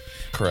encumbered.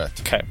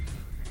 Correct. Okay.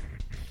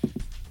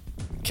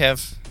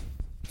 Kev,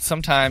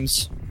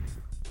 sometimes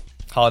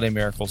holiday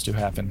miracles do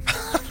happen.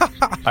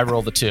 I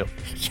rolled a 2.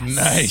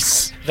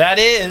 Nice. That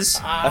is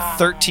a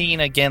 13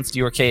 against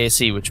your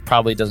KAC, which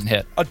probably doesn't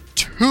hit. A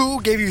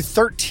 2 gave you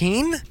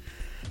 13?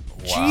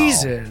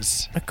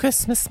 Jesus. A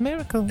Christmas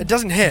miracle. It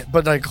doesn't hit,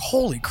 but like,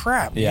 holy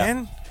crap, Yeah.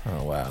 man.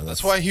 Oh wow,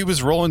 That's why he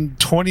was rolling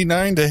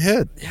 29 to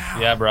hit.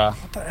 Yeah, bruh.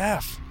 What the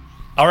F?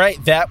 All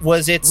right, that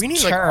was its We need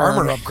turn. like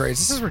armor upgrades.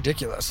 This is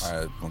ridiculous.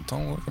 Well,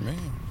 don't look at me.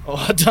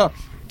 Oh,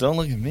 don't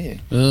look at me.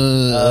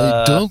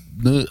 I don't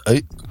know.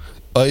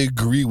 I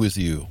agree with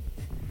you.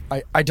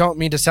 I don't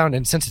mean to sound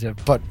insensitive,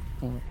 but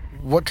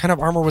what kind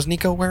of armor was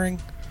Nico wearing?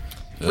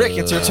 Rick,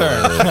 it's your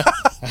turn.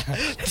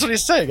 That's what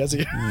he's saying. As he,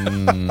 As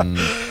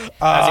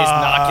he's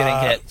not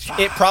getting hit.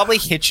 It probably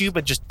hit you,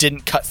 but just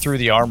didn't cut through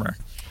the armor.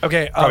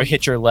 okay, Probably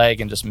hit your leg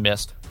and just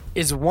missed.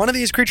 is one of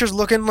these creatures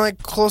looking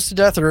like close to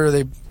death, or are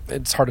they?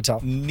 It's hard to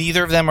tell.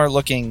 Neither of them are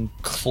looking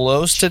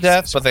close to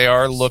death, but they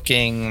are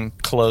looking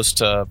close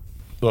to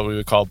what we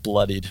would call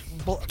bloodied.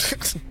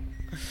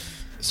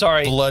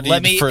 Sorry, Bloodied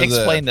let me for the-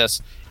 explain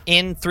this.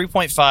 In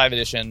 3.5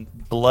 edition,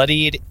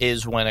 bloodied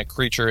is when a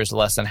creature is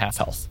less than half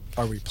health.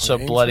 Are we So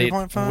playing bloodied,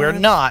 3.5? we're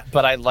not,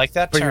 but I like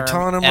that But term, you're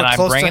telling them and we're I'm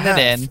close to bringing it half.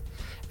 in,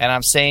 and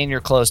I'm saying you're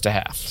close to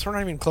half. So we're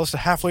not even close to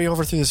halfway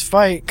over through this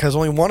fight because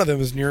only one of them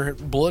is near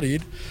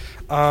bloodied.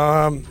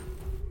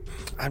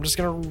 I'm just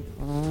gonna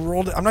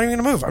roll. I'm not even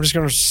gonna move. I'm just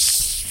gonna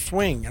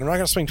swing, and I'm not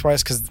gonna swing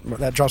twice because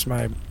that drops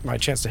my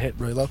chance to hit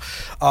really low.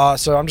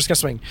 So I'm just gonna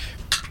swing.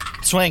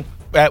 Swing.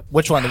 At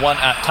which one? The one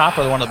at top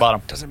or the one at the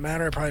bottom? Doesn't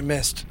matter. I probably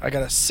missed. I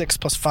got a 6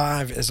 +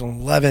 5 is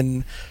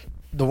 11.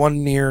 The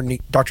one near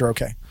Dr.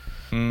 OK.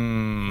 I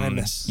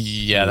miss.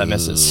 Yeah, that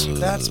misses.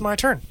 That's my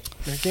turn.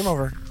 Game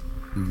over.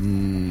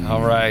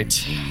 All right.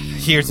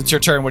 It's your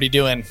turn. What are you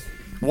doing?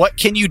 What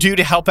can you do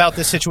to help out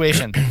this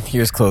situation?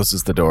 Here's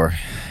closes the door.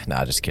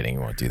 Nah, just kidding.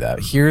 You won't do that.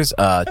 Here's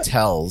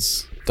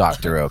tells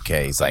Dr.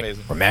 OK. He's like,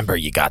 Amazing. remember,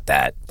 you got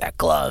that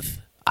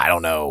glove. I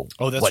don't know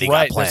Oh, that's what he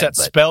right. got planned, There's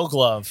that but spell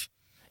glove.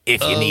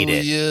 if you need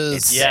it, yes.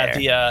 it's Yeah,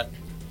 there.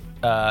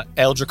 the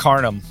Eldritch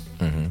Carnum.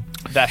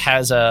 Mm-hmm. That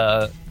has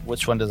a.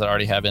 Which one does it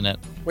already have in it?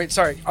 Wait,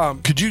 sorry.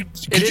 Could you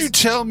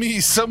tell me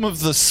some of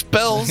the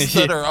spells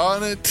that are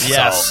on it?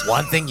 Yes. So,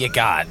 one thing you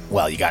got,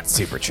 you got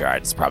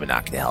supercharged. It's probably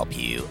not going to help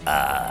you.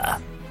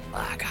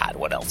 God,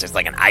 what else? There's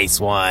like an ice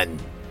one.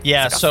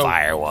 Yeah, There's like so a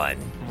fire one.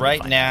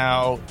 right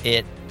now,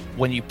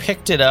 when you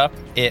picked it up,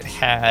 it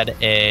had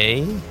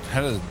a.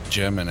 Had a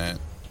gem in it.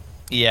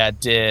 Yeah, it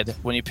did.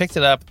 When you picked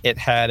it up, it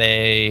had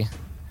a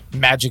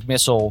magic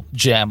missile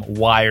gem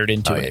wired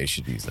into Oh, it. yeah, you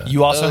should use that.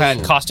 You also had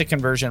Oh. caustic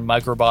conversion,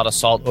 microbot,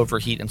 assault,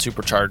 overheat, and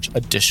supercharge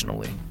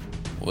additionally.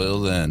 Well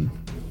then,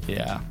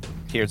 Yeah.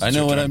 Here's I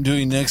know what I'm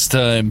doing next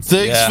time.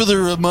 Thanks Yeah. for the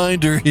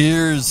reminder.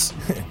 Here's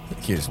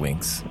Here's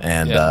winks.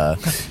 And, Yeah.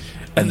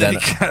 and then he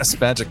casts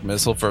magic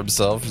missile for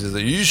himself. He's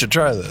like, you should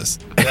try this.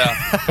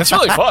 Yeah. It's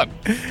really fun.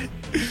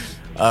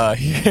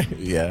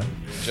 yeah.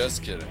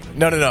 Just kidding.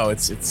 No.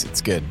 It's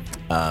good.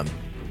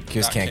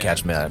 Gears Not can't kidding.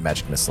 catch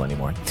magic missile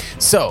anymore.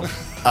 So,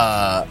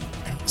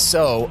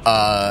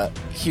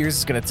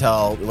 here's gonna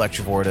tell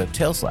Electrovore to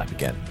tail slap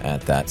again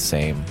at that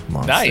same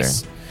monster.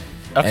 Nice.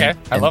 Okay. And-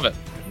 I love it.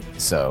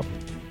 So,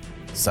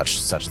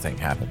 such a thing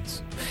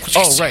happens.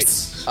 Oh right.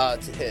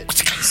 To hit.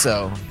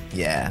 So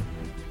yeah.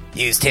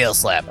 Use tail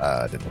slap.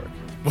 Didn't work.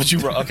 Would you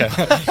roll? Okay.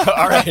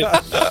 All right.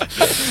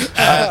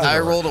 I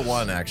rolled a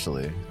 1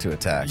 actually to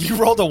attack. You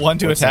rolled a 1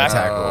 to What's the attack.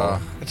 attack roll?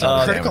 It's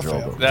a critical Damage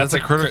roll. fail. That's a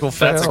critical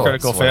fail. That's a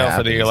critical That's what fail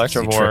for the happens.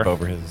 Does he trip Electrovore.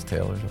 over his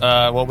tail or something?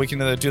 Well, we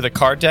can either do the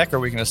card deck, or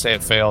we can just say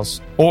it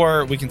fails,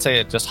 or we can say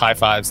it just high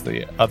fives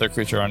the other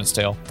creature on his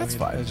tail. That's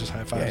fine. It's just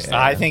high fives.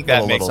 Yeah, I think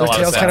that makes a The lot of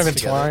tail's sense. kind of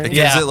together. entwined. It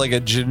Yeah. gives it like a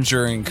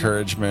ginger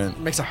encouragement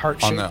Makes a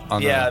heart on shape. the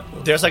Yeah,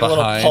 there's like a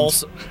little behind.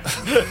 pulse.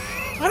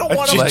 I don't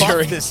want to ginger-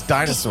 buff this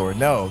dinosaur.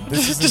 No,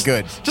 this isn't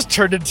good. Just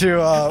turned into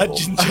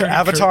ginger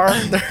Avatar.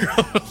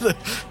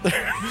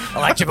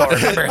 Electrovore,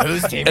 remember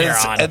whose team you're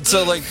on. And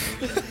so, like,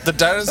 the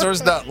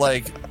dinosaur's not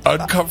like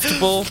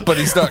uncomfortable, but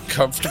he's not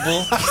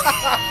comfortable.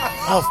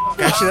 Oh,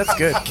 actually, that's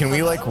good. Can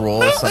we like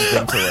roll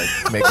something to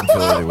like make him feel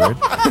really weird?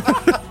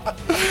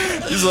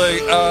 He's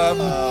like,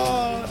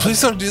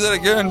 please don't do that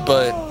again,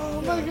 but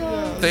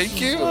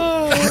thank you.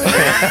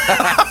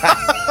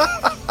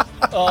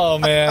 Oh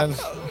man,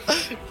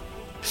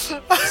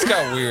 It's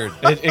got weird.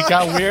 it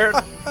got weird,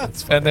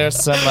 and there's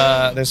some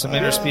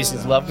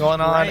interspecies love going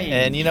on,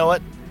 and you know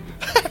what?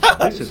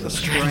 This is a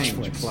strange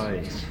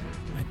place.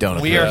 I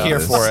don't. We are here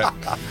for it.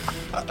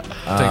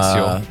 Thanks,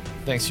 Yul.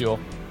 Thanks, Yul.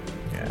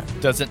 Yeah.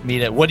 Doesn't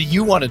mean it. What do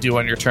you want to do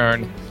on your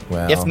turn?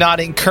 Well, If not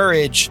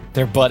encourage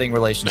their budding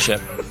relationship.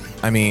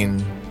 I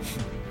mean,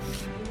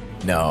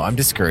 no, I'm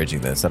discouraging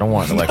this. I don't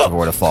want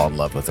Electrovore to fall in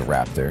love with a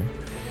raptor,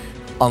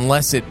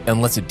 unless it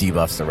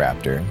debuffs the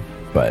raptor.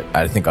 But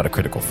I think on a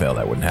critical fail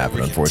that wouldn't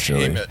happen,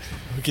 unfortunately.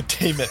 We could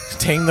tame it.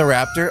 Tame the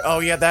raptor. Oh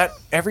yeah, that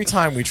every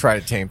time we try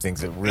to tame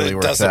things, it really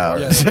works doesn't out.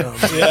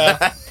 work.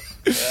 Yeah.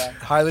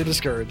 Highly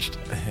discouraged.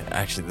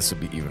 Actually, this would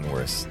be even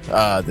worse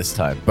this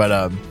time.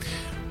 But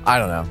I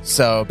don't know.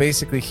 So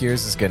basically,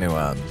 Here's is going to.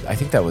 I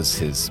think that was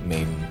his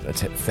main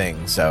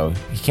thing. So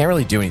he can't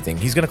really do anything.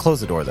 He's going to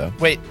close the door, though.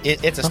 Wait,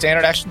 it's a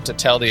standard action to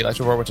tell the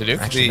Electivore what to do?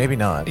 Actually, maybe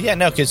not. Yeah,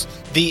 no, because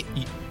the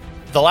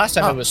last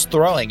time it was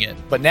throwing it,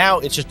 but now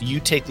it's just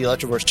you take the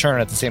Electivore's turn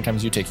at the same time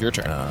as you take your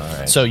turn. All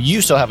right. So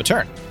you still have a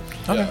turn.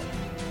 Okay.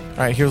 All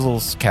right. Here's a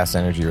little cast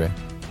energy ray.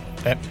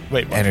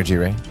 Wait, what? Energy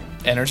ray.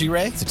 Energy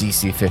ray? It's a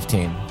DC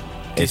 15.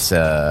 It's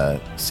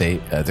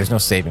there's no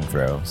saving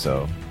throw,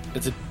 so.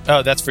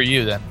 That's for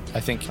you then. I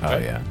think. Oh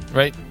right? yeah.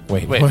 Right.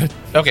 Wait. What?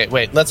 Okay.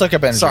 Wait. Let's look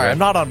up energy. Sorry, ray. I'm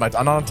not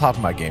on top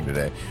of my game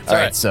today. All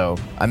right. So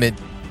I'm at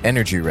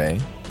energy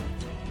ray.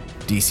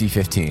 DC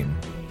 15.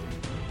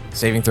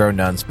 Saving throw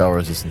none. Spell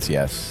resistance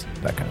yes.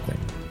 That kind of thing.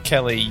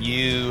 Kelly,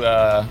 you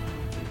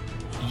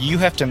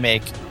have to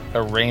make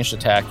a ranged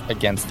attack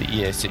against the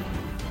EAC,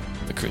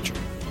 the creature,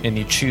 and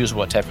you choose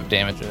what type of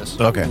damage it is.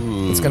 Okay.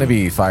 It's going to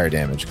be fire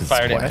damage.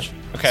 Fire damage.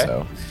 Okay.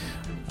 So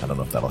I don't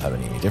know if that'll have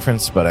any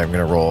difference, but I'm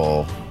going to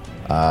roll.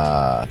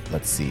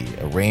 Let's see,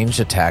 a ranged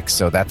attack.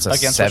 So that's a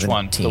Against 17. which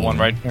one? The one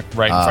right in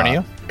front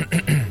of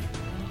you?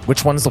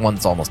 Which one's the one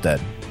that's almost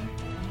dead?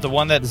 The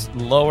one that is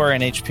lower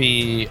in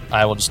HP,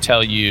 I will just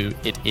tell you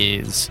it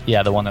is,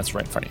 the one that's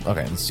right in front of you.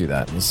 Okay, let's do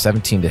that. It's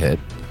 17 to hit.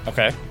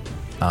 Okay.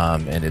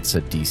 And it's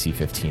a DC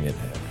 15 to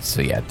hit.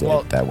 So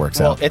that works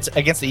Well, out. it's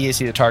against the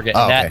EAC, the target.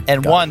 Oh, And,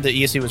 okay. Got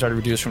the EAC was already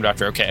reduced from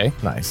Dr. OK.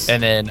 Nice.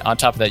 And then on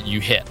top of that, you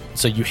hit.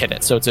 So you hit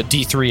it. So it's a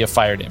D3 of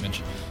fire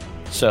damage.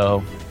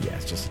 So, yeah,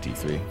 it's just a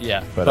D3.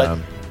 yeah. But,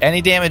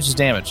 any damage is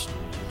damage.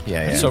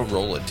 Yeah. So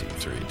roll a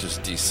d3,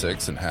 just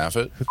d6 and half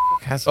it.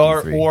 Has a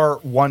D3. Or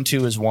 1,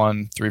 2 is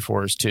 1, 3,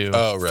 4 is 2,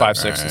 Oh, right, 5,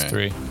 6 right, is right.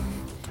 3.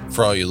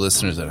 For all you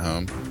listeners at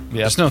home,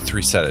 Yeah. there's no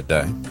 3-sided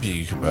die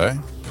you can buy.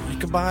 You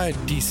can buy a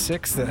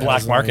D6 that Black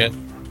has market. only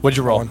What'd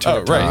you roll? 1, 2, Oh,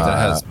 right. That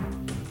has.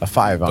 a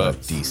 5 on a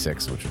But-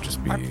 D6, which would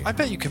just be. I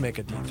bet you can make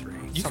a D3.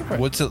 You can-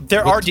 What's it?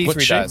 There what, are D3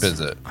 What shape dice. is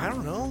it? I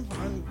don't know.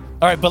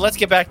 All right, but let's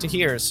get back to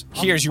Here's.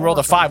 You rolled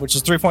a 5, which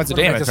is 3 points of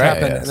Make damage, this right?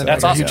 happen, Yeah, and then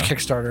that's make awesome. a huge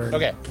Kickstarter. And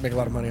Okay. make a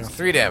lot of money off.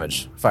 3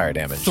 damage. Fire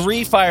damage.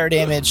 3 fire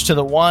damage to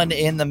the one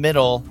in the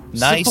middle.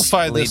 Nicely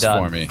Simplify this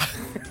done. for me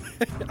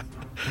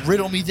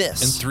Riddle me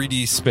this. in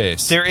 3D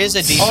space. There is a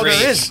D3. Oh,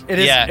 there is. It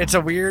is. Yeah. It's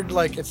a weird,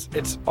 like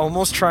it's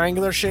almost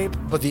triangular shape,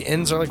 but the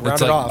ends are like It's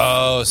rounded like, off.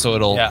 oh, so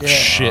it'll Yeah.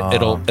 shit.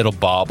 It'll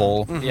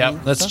bobble.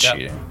 Yep. That's Yep.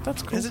 cheating.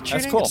 That's cool. Is it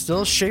cheating? cool. It's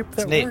still a shape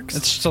that neat. works.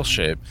 It's still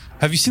shape.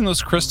 Have you seen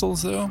those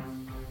crystals though?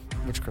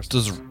 Which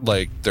crystal? Those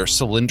they're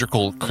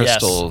cylindrical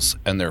crystals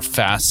and they're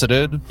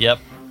faceted. Yep.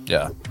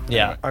 Yeah,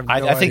 Yeah. I have no I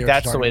idea think what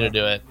that's you're the way to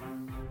talking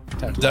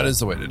do it. that is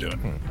the way to do it.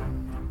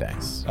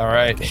 Thanks. All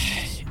right.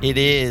 It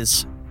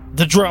is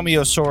the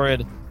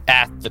Dromaeosaurid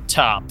at the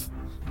top.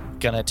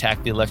 Gonna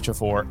attack the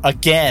Electivore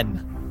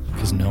again.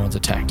 Because no one's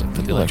attacked it,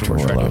 but the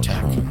Electivore tried to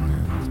attack.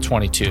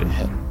 22 to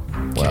hit.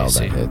 Well, KC.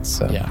 that hits.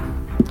 Yeah.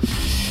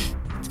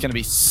 It's going to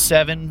be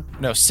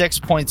 6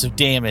 points of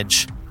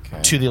damage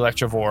Okay. to the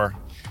Electivore.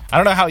 I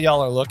don't know how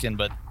y'all are looking,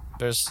 but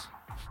there's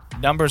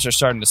numbers are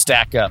starting to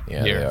stack up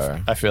Yeah, here. they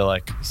are. I feel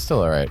like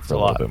Still all right for a a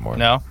little lot. bit more.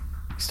 No?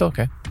 Still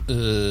okay.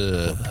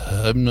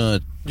 I'm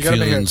not You gotta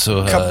make feeling a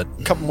so hot.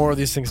 couple more of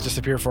these things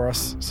disappear for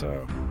us.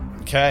 So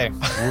Okay.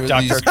 Where are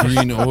Dr. these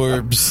green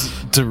orbs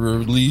to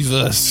relieve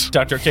us?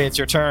 Dr. K, it's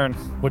your turn.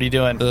 What are you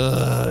doing?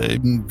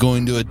 I'm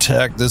going to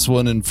attack this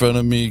one in front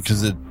of me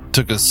because it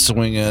took a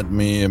swing at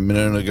me a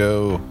minute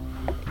ago.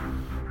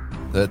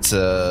 That's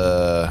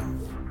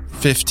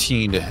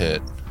 15 to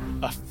hit.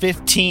 A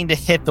 15 to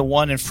hit the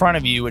one in front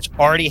of you, which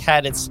already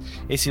had its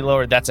AC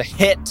lowered. That's a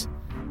hit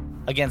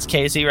against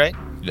Casey, right?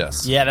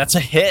 Yes. Yeah, that's a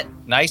hit.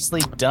 Nicely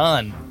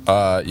done.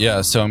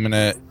 Yeah. So I'm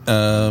gonna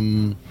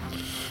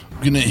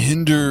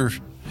hinder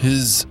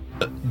his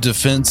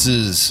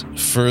defenses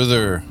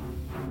further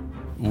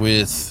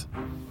with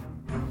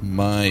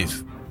my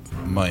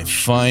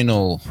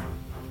final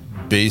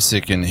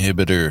basic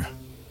inhibitor.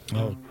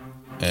 Oh.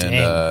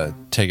 And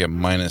take a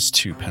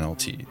 -2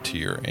 penalty to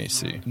your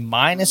AC.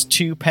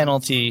 -2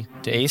 penalty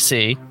to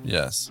AC.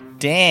 Yes.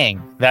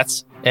 Dang.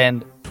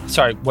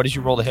 Sorry, what did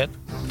you roll to hit?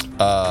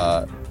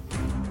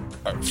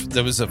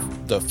 That was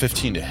the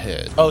 15 to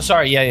hit. Oh,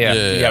 sorry.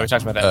 Yeah. We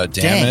talked about that.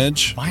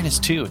 Damage. Dang.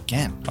 -2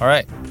 again. All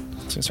right.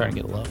 It's starting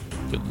to get low.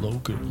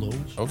 Good low.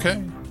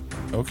 Okay.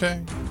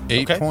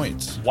 8 Okay.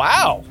 points.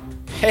 Wow.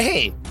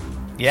 Hey.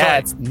 Yeah, Sorry,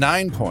 it's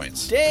 9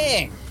 points.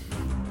 dang.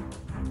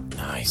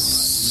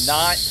 Nice.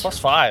 9 plus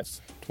 5.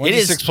 It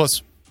 26 is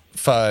plus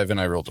 5, and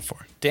I rolled a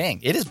 4. dang.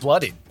 It is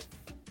bloodied.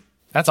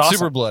 That's awesome.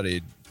 Super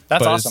bloodied.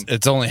 That's but awesome.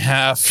 It's only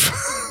half.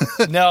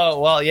 No,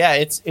 well, yeah,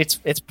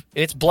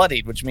 it's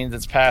bloodied, which means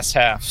it's past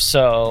half.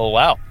 So,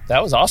 wow,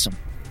 that was awesome.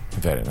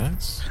 Very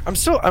nice. I'm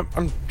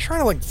trying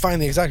to like find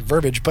the exact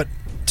verbiage, but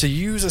to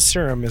use a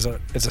serum is a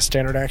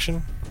standard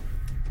action.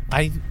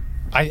 I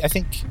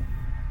think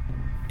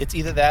it's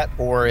either that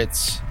or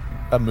it's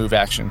a move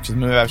action, because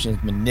move action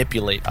is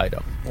manipulate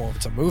item. Well, if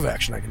it's a move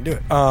action, I can do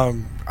it.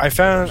 I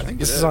found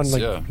this is on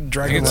like I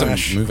think it's a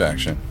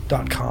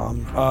DragonLash.com.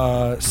 move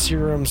action.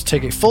 Serums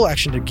take a full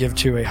action to give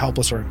to a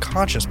helpless or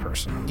unconscious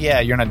person. Yeah,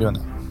 you're not doing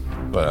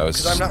that. But I was.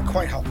 Because I'm not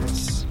quite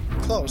helpless.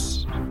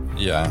 close.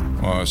 Yeah.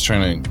 Well, I was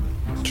trying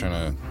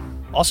to.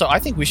 Also, I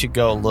think we should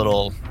go a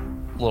little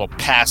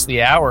past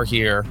the hour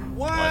here.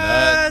 What?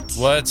 Why not?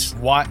 What?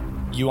 What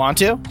you want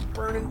to?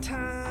 Burning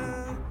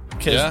time.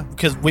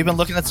 Because we've been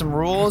looking at some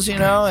rules,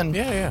 and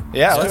Yeah.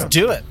 let's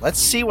do it. Let's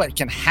see what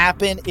can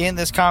happen in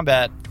this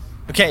combat.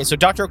 Okay, so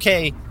Dr.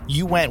 OK,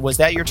 you went. Was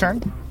that your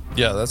turn?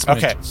 Yeah, that's my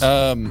Okay.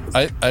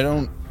 I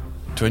don't.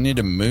 Do I need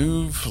to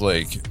move?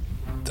 Like,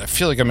 I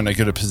feel like I'm in a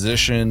good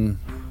position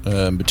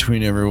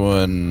between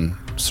everyone,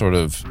 sort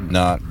of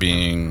not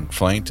being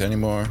flanked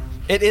anymore.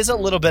 It is a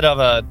little bit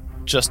of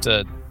just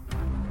a.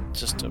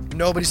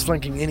 Nobody's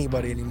flanking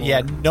anybody anymore.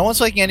 Yeah, no one's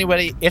flanking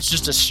anybody. It's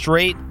just a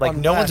straight, like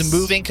no one's Unless-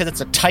 moving because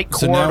it's a tight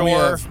So corridor. now we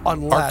have our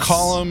Unless-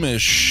 column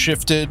is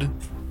shifted,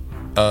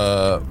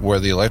 where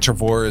the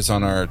Electrovore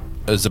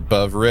is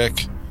above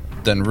Rick,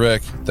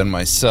 then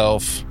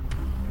myself.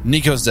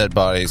 Nico's dead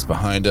body is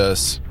behind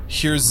us.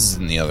 Here's is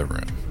in the other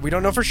room. We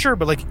don't know for sure,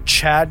 but like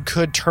Chad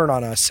could turn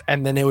on us,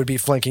 and then it would be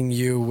flanking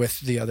you with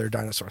the other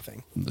dinosaur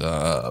thing.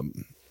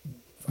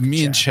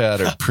 Me and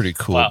Chad are pretty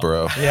cool, Wow.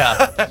 bro.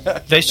 Yeah,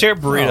 they share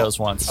burritos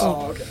once.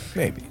 Oh, okay.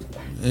 Maybe.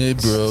 Hey,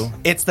 bro.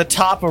 It's the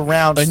top of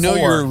round I know 4.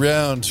 you're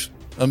around.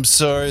 I'm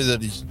sorry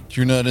that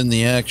you're not in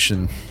the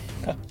action.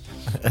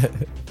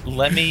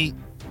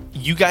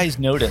 You guys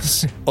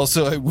notice.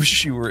 Also, I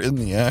wish you were in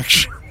the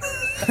action.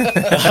 But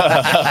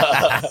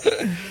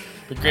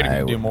great if you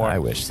could do more. I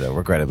wish so.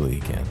 Regrettably,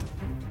 he can't.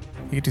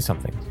 He could do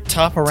something.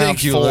 Top of round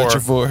Thank you, 4.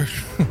 Electrovore.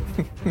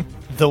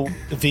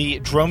 The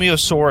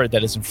Dromaeosaur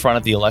that is in front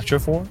of the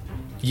Electrophore,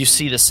 you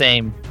see the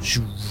same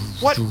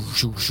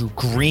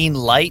green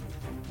light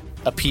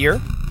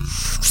appear,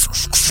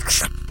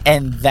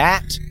 and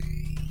that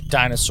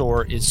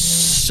dinosaur is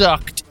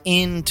sucked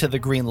into the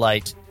green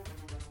light,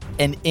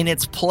 and in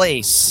its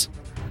place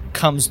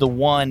comes the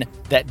one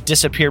that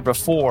disappeared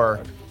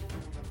before.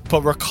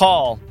 But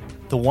recall,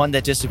 the one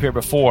that disappeared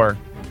before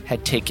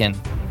had taken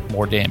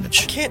more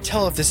damage. Can't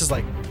tell if this is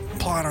like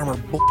plot armor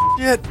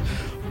bullshit,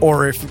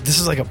 or if this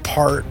is like a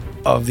part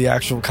of the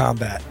actual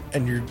combat,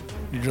 and you're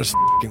just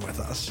f***ing with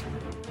us.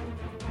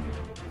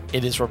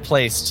 It is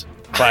replaced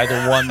by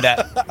the one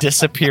that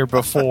disappeared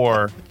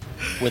before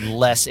with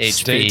less HP.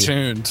 Stay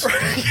tuned.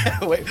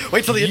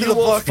 wait till the end You of the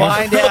will book.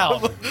 find out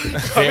I'm gonna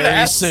very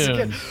ask this soon.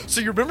 again.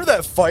 So you remember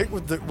that fight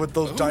with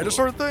those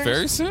dinosaur things?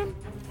 Very soon?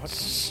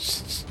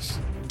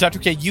 Dr.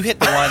 K, you hit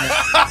the one.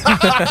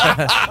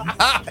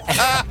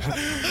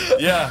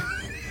 Yeah.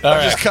 All I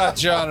right. just caught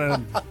John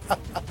and...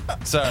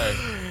 Sorry.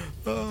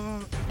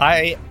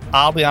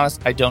 I'll be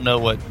honest, I don't know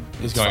what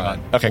is going Fine.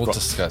 on. Okay, we'll cool.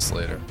 discuss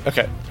later.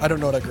 Okay. I don't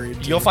know what I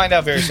agreed to. You'll find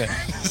out very soon.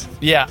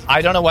 Yeah,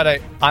 I don't know what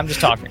I'm just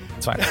talking.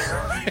 It's fine.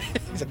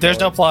 There's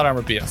no plot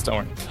armor BS,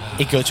 don't worry.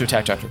 It goes to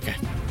attack Dr. K.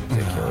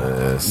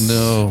 Ridiculous.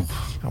 No.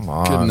 Come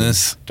on.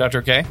 Goodness.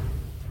 Dr. K,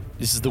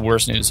 this is the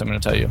worst news I'm going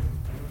to tell you.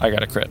 I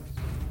got a crit.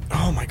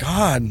 Oh my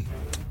god.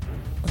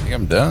 I think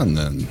I'm done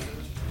then.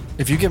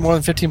 If you get more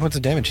than 15 points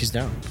of damage, he's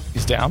down.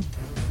 He's down.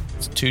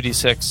 It's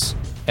 2d6.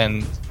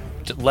 And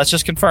let's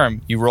just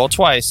confirm. You roll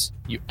twice.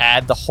 You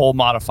add the whole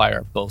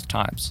modifier both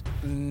times.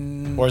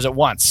 Or is it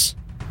once?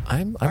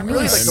 I'm really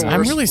really, like the I'm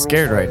worst really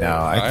scared right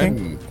now. I think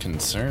I'm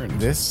concerned.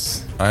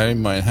 this. I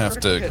might have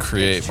to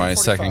create my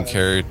second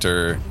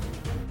character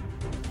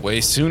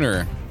way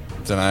sooner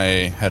than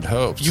I had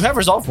hoped. You have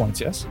resolve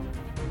points, yes?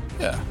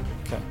 Yeah.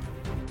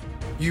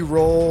 You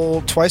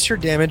roll twice your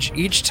damage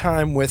each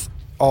time with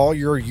all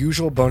your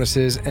usual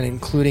bonuses and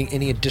including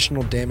any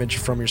additional damage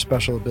from your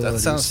special That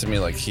abilities. sounds to me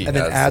like he and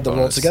then adds add the roll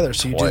bonus together,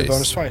 so you do the twice.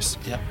 bonus twice.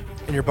 Yep.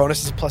 And your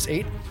bonus is plus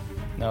 8.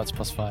 No, it's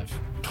plus 5.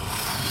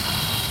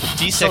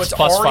 D6 So it's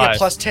plus already 5. a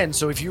plus 10.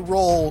 So if you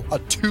roll a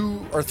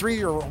 2 or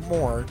 3 or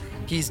more,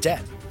 he's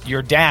dead.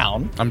 You're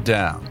down. I'm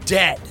down.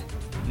 Dead.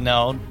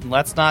 No,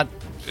 let's not.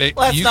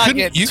 Let's you not couldn't-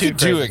 get You too could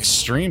do crazy.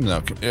 extreme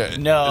though.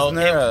 No, Isn't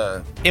there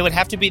a... It would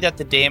have to be that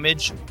the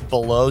damage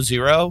below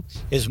 0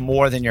 is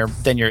more than your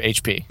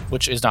HP,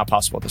 which is not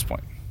possible at this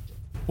point.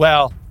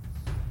 Well,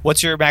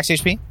 what's your max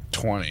HP?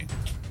 20?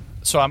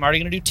 So I'm already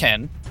going to do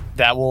 10.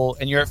 That will,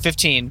 and you're at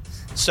 15.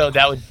 So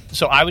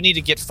I would need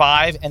to get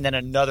 5 and then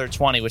another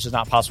 20, which is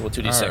not possible with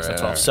 2d6 All right, at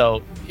 12. all right.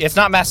 So it's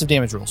not massive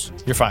damage rules.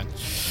 You're fine.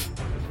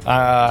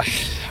 Well,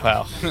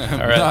 all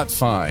right. Not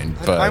fine,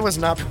 but I was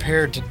not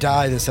prepared to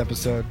die this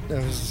episode.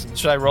 That was,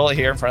 Should I roll it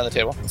here in front of the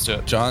table? Let's do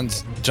it.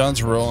 John's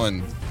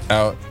rolling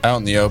out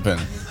in the open.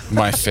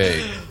 My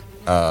fate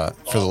for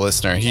the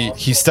listener.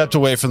 He stepped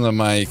away from the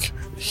mic.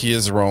 He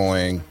is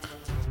rolling.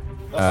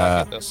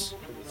 I'm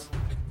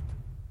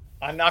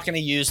not going to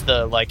use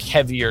the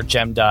heavier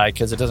gem die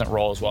because it doesn't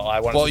roll as well. I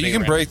want. Well, you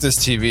can break this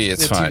TV.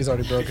 It's the fine. TV's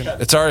already broken.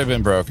 It's already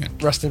been broken.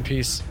 Rest in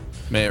peace.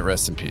 May it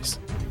rest in peace.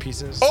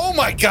 Pieces. Oh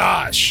my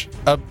gosh!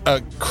 A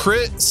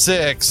crit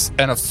 6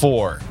 and a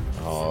 4.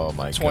 Oh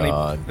my 20.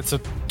 god. It's a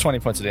 20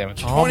 points of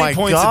damage. Oh my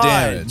points god. of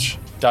damage.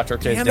 Dr.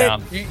 K's Damn it.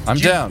 down. I'm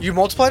down. You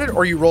multiplied it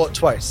or you roll it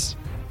twice?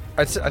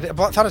 I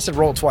thought I said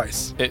roll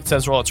twice. It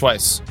says roll it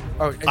twice.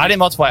 Oh, I didn't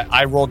multiply it.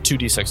 I rolled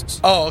 2d6s.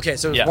 Oh, okay.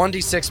 So it's Yeah.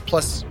 1d6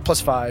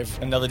 plus 5.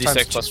 Another times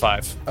d6 plus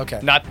 5. Okay.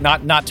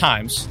 Not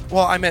times.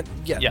 Well, I meant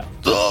Yeah.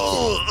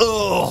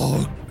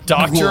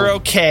 Dr.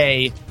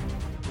 OK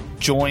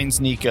joins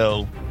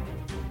Nico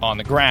on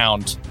the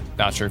ground.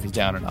 Not sure if he's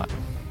down or not.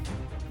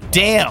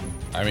 Damn.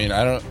 I mean,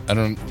 I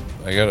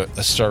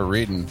gotta start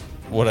reading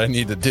what I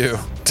need to do.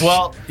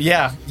 Well,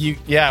 yeah,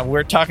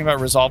 we're talking about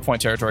resolve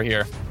point territory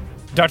here.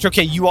 Dr.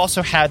 OK, you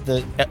also had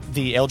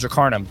the Eldritch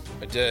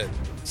I did.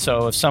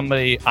 So if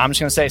somebody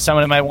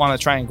might want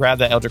to try and grab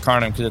that Eldritch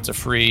because it's a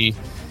free,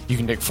 you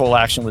can take full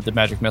action with the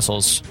magic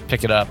missiles,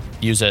 pick it up,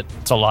 use it.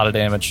 It's a lot of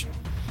damage.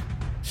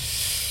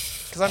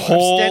 because I'm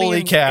Holy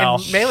standing cow.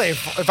 in melee.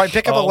 If I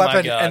pick up Oh a my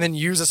weapon God. and then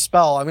use a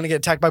spell, I'm going to get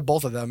attacked by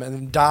both of them and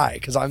then die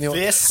because I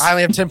This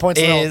only have 10 points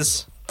of health.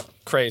 is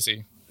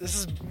crazy. This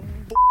is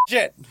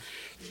shit.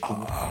 All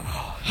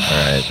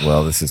right.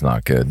 Well, this is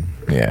not good.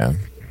 Yeah.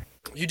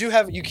 You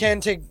have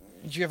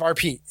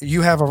RP.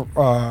 You have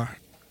a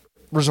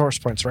resource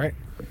points, right?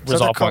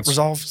 Resolve points.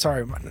 Resolve.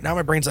 Sorry, now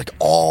my brain's like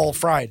all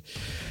fried.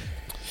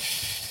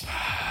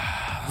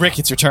 Rick,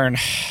 it's your turn.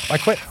 I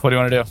quit. What do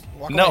you want to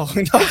do? No.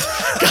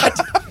 God,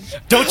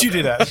 don't you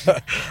do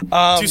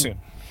that. Too soon.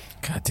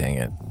 God dang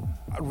it.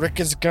 Rick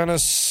is gonna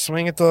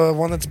swing at the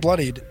one that's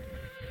bloodied.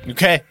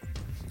 Okay.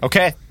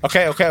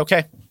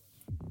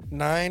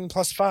 9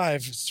 plus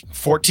 5. is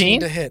 14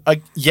 to hit.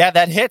 Yeah,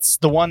 that hits.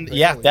 The one,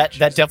 yeah, that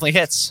definitely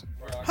hits.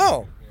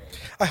 Oh,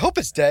 I hope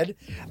it's dead.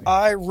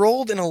 I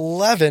rolled an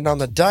 11 on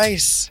the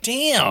dice,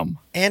 Damn.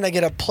 and I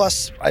get a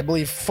plus, I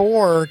believe,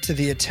 4 to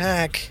the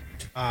attack.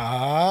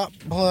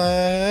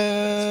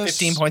 Plus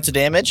 15 points of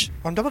damage.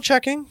 I'm double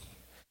checking.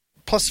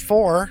 Plus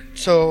 4,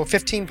 so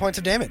 15 points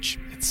of damage.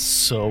 It's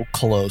so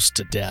close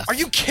to death. Are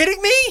you kidding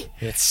me?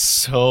 It's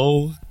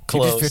so You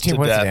close did 15 to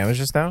points death. of damage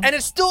just now? And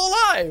it's still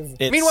alive.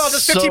 It's Meanwhile,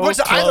 just 15 so points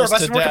to either of close us,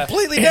 to and we're death.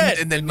 completely dead.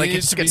 And then like it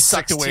needs just to be gets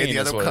sucked away, 16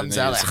 the is other what it comes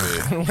out.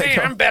 needs to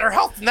Hey, I'm better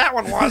health than that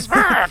one was.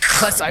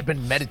 Plus, I've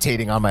been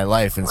meditating on my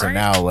life, and so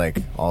now, like,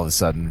 all of a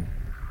sudden,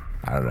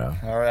 I don't know.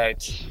 All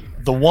right.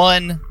 The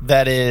one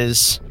that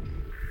is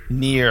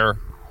near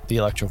the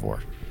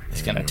Electrovore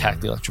is going to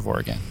attack the Electrovore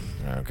again.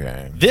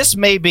 Okay. This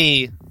may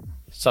be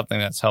something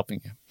that's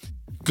helping you.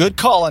 Good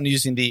call on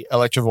using the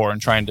Electrovore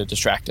and trying to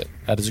distract it.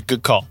 That is a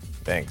good call.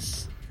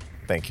 Thanks.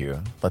 Thank you.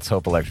 Let's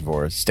hope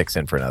Electrovore sticks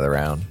in for another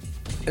round.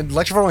 And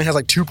Electrovore only has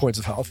like 2 points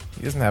of health.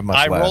 He doesn't have much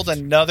I left. rolled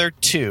another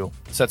 2,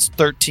 so that's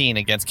 13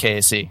 against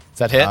KAC. Does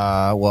that hit?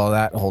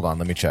 Hold on,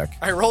 let me check.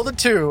 I rolled a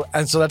 2,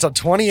 and so that's a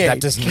 28. That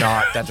does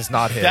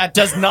not hit. That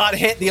does not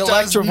hit the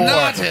Electrovore.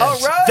 not hit. All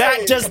right.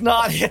 That does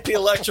not hit the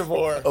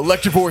Electrovore.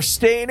 Electrovore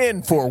staying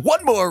in for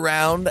one more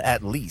round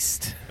at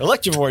least.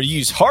 Electrovore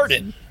used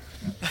Harden.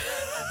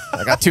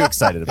 I got too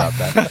excited about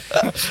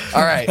that.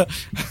 All right.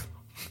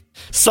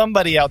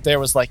 Somebody out there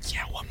was like,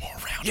 yeah, one more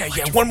round.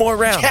 Yeah, one more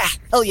round. Yeah,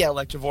 hell yeah,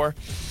 Electrovore.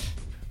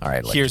 All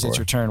right, Electrovore. Here's its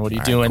return. What are you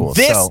All right, doing? cool.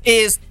 This So-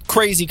 is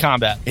crazy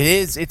combat. It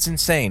is. It's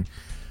insane.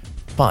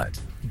 But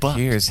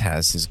Hears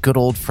has his good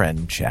old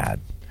friend Chad,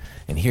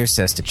 and Hears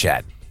says to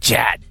Chad,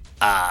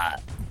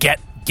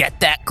 get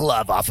that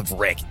glove off of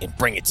Rick and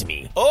bring it to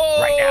me.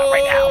 Oh!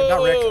 Right now.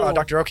 Not Rick,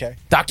 Dr. OK.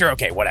 Dr.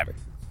 OK, whatever.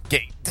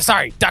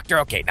 Sorry, Dr.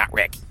 OK, not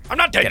Rick. I'm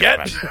not dead Get yet.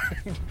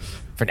 it.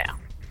 For now.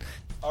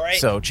 All right.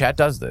 So Chad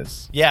does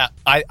this. Yeah,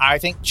 I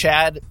think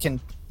Chad can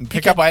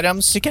pick up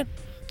items. He can.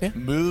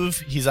 Move.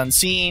 He's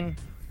unseen.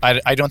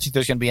 I don't think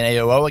there's going to be an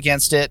AOO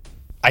against it.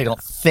 I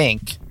don't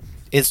think.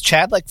 Is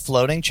Chad like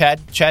floating?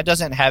 Chad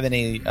doesn't have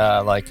any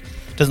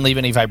doesn't leave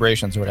any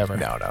vibrations or whatever.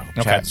 No.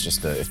 Okay. Chad's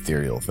just an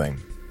ethereal thing.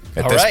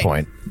 At All this right.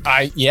 point,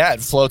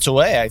 it floats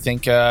away. I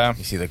think you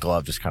see the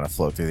glove just kind of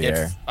float through the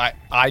air.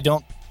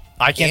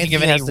 I can't And think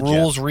of he any has the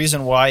rules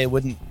reason why it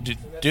wouldn't do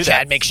Chad,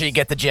 that. make sure you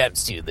get the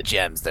gems too. The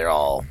gems, they're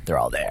all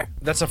there.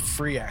 That's a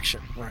free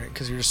action, right?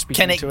 Because you're just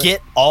speaking Can to it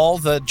get all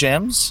the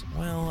gems?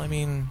 Well, I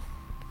mean,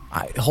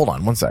 hold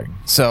on one second.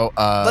 So,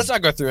 Let's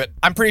not go through it.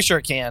 I'm pretty sure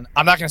it can.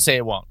 I'm not going to say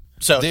it won't.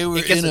 So They were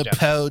it gets in the a gems.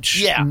 pouch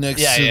Yeah,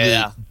 next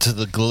yeah. to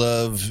the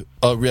glove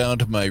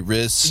around my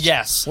wrist.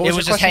 Yes, What it was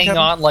was your just question, hanging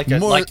Kevin? on like a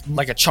More-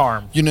 like a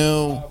charm. You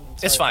know,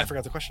 It's Sorry, fine. I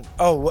forgot the question.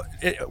 Oh,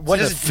 what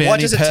Is does it a what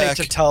does it fanny take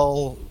to pack?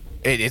 tell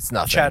it's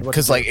nothing Chad, what to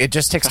because do? like it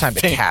just takes time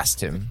to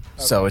cast him.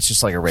 So it's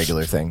just like a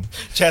regular thing.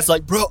 Chad's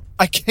like, bro,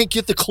 I can't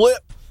get the clip.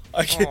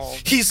 I can't. Oh.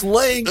 He's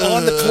laying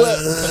on the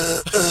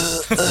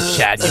clip.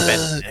 Chad, you've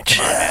been.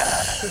 Come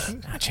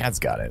on, man. Chad's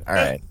got it. All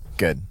right,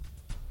 good.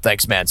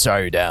 Thanks, man.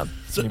 Sorry you're down.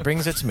 And he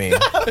brings it to me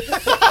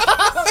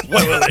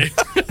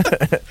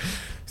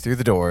through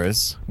the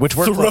doors, which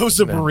work. Throws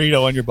a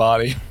burrito on your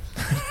body.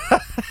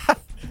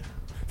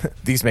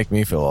 These make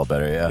me feel all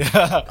better.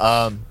 Yeah.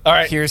 All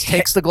right. Here's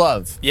takes the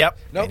glove. Yep.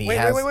 No, And he wait,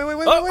 has- wait.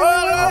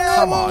 Oh,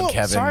 come on,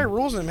 Kevin. Sorry,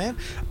 rules, man.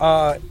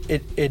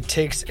 It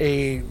takes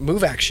a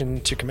move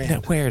action to command. Yeah,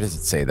 where does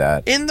it say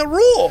that? In the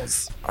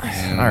rules. All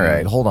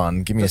right, hold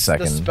on. Give me a The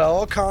second.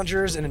 spell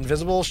conjures an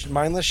invisible,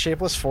 mindless,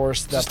 shapeless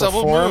force that Just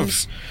double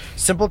performs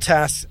simple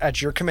tasks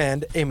at your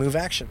command, a move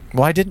action.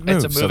 Well, I didn't move,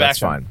 It's a move so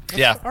that's action. fine.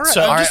 Yeah. All right.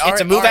 So All right,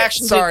 it's a move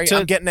action. Sorry, to,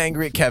 I'm getting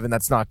angry at Kevin.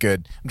 That's not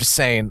good. I'm just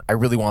saying, I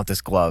really want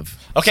this glove.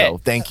 Okay. So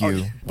thank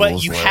you. but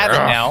rules you lawyer. have it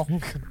now.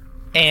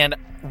 And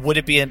would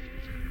it be an?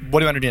 What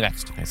do you want to do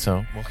next? Okay,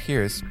 so, well,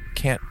 here's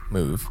can't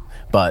move,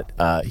 but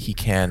he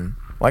can.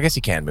 Well, I guess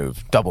he can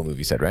move. Double move,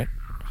 you said, right?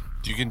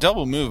 You can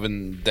double move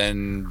and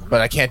then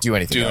But I can't do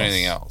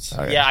anything. else.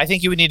 Okay. Yeah, I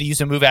think you would need to use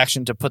a move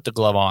action to put the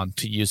glove on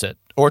to use it,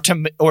 or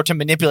to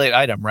manipulate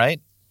item, right?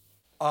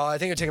 I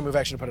think it'd take a move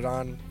action to put it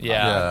on.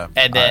 Yeah.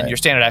 And then Alright. your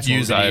standard action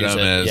Use would be to item use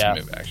it. as Yeah.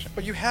 move action.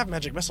 But you have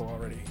magic missile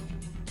already.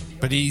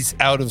 But he's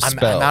out of I'm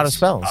spells. out of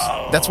spells.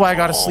 That's why I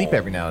got to sleep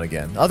every now and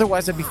again.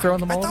 Otherwise, I'd be throwing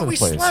them I all thought over we the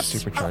place. slept.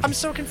 Supercharged. I'm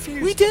so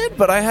confused. We did,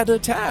 but I had to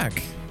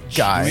attack.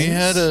 Guys, We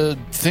had a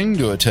thing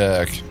to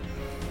attack.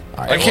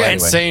 All right, I well, can't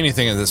anyway. say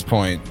anything at this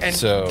point. And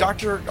so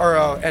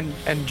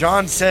and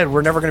John said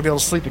we're never going to be able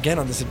to sleep again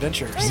on this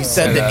adventure. He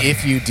said that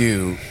if you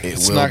do,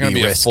 It's will not gonna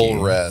be a risky.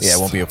 full rest. Yeah, it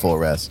won't be a full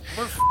rest.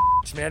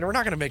 Man, we're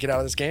not going to make it out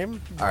of this game.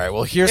 All right,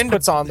 well, here's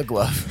puts on the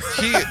glove.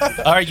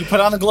 All right, you put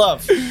on the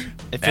glove.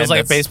 It feels And like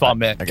a that's- baseball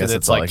mitt I guess because that's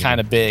it's all I like can kind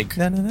of big.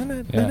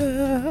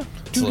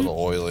 it's a little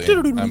oily.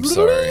 I'm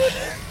sorry.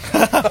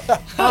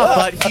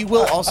 But he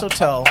will also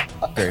tell,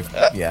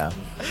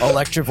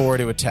 Electivore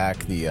to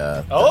attack the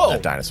that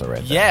dinosaur right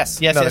there. Yes,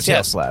 yes, Another yes, tail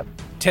yes. slap.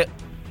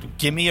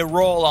 Give me a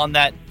roll on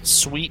that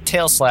sweet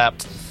tail slap.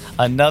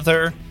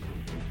 Another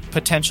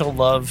potential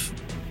love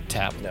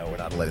tap. No, we're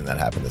not letting that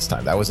happen this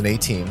time. That was an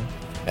 18.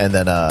 And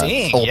then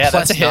Dang, yeah,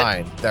 plus that's a hit.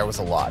 9. That was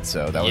a lot.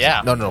 So that was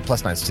Yeah. no,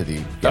 plus 9's to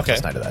the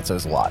plus 9 to that. So it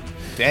was a lot.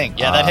 Dang,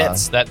 yeah, that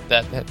hits.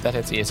 That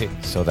hits easy.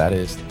 So that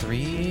is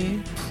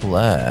 3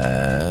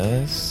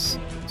 plus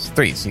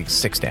 3, so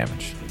 6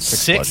 damage.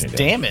 6 bludgeoning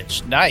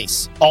damage.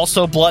 Nice.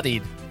 Also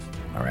bloodied.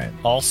 All right.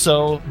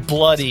 Also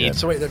bloodied.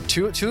 So wait, there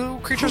are two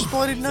creatures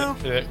bloodied now?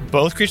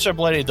 Both creatures are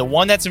bloodied. The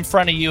one that's in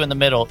front of you in the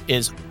middle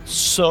is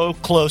so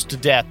close to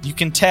death. You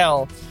can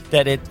tell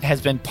that it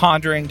has been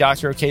pondering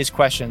Dr. Ok's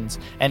questions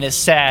and is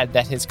sad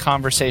that his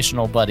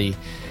conversational buddy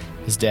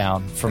is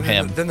down from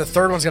him. Then the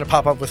third one's going to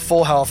pop up with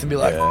full health and be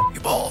like, Yeah. you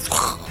both.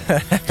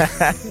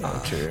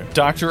 True.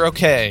 Dr.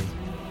 OK,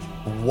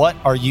 what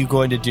are you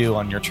going to do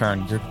on your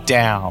turn? You're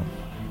down.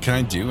 Can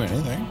I do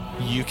anything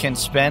You can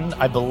spend,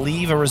 I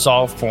believe, a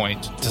resolve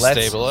point to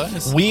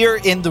stabilize? We are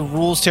in the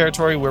rules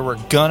territory where we're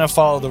gonna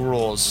follow the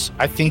rules.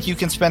 I think you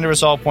can spend a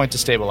resolve point to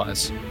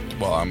stabilize.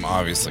 Well, I'm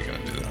obviously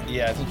going to do that.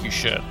 Yeah, I think you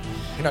should.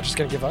 You're not just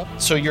going to give up?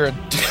 So you're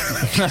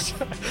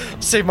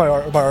Save my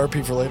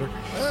RP for later.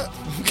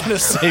 gonna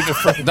save it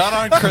for Not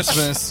on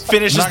Christmas.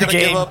 Finishes Not the gonna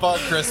game. Give up on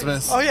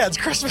Christmas. Oh, yeah, it's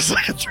Christmas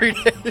like in 3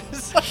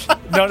 days.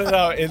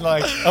 no. In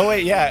like, oh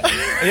wait, yeah,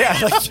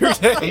 like 3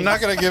 days. I'm not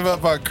gonna give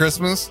up on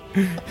Christmas.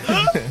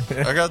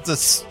 I got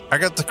this. I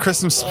got the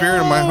Christmas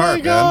spirit in my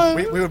heart, man.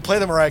 we would play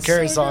the Mariah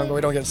Carey song, but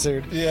we don't get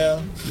sued.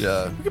 Yeah.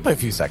 Yeah. We can play a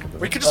few seconds.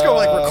 We could just go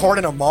like record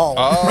in a mall.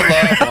 All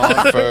I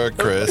want for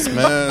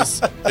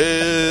Christmas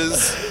is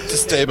to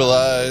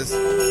stabilize.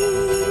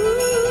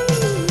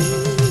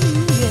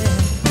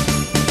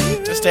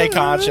 To stay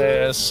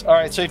conscious. All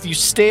right. So if you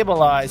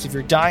stabilize, if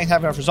you're dying,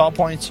 have enough resolve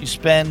points, you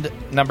spend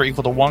number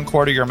equal to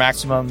 1/4 your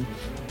maximum.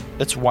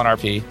 That's 1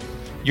 RP.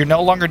 You're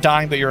no longer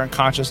dying, but you're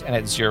unconscious and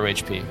at 0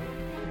 HP.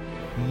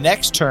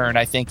 Next turn,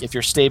 I think if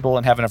you're stable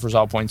and have enough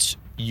resolve points,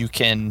 you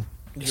can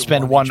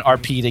spend 1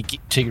 RP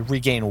to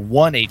regain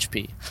 1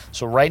 HP.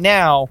 So right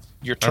now,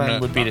 your turn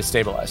would be to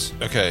stabilize.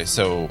 Okay,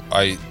 so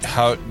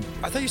how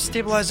I thought you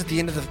stabilized at the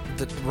end of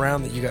the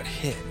round that you got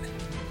hit.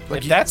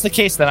 If that's the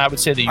case, then I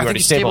would say that you I already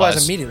think you stabilized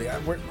stabilized.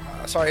 immediately.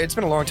 Sorry, it's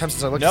been a long time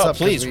since I looked this No, up.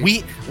 'cause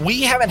please.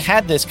 We haven't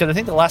had this because I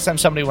think the last time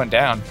somebody went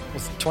down.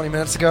 was 20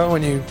 minutes ago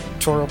when you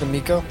tore open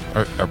Nico.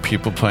 are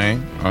people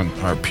playing on?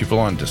 Are people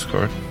on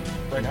Discord?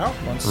 Right now?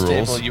 Once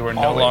Rules. stable, you are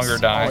no longer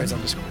dying. Always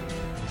on Discord.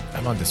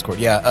 I'm on Discord.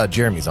 Yeah,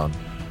 Jeremy's on.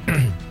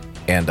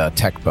 And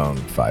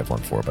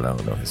TechBone514, but I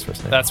don't know his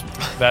first name.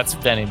 That's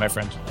Benny, my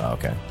friend. Oh,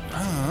 okay.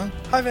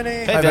 Hi, Vinny.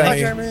 Hey, Hi, Vinny.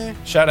 Jeremy.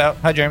 Shout out.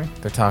 Hi, Jeremy.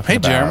 They're talking Hey,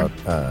 about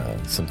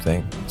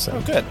something. So. Oh,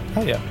 good.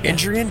 Oh, yeah.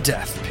 Injury and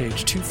death,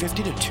 page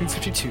 250 to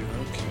 252.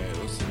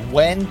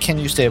 When can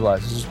you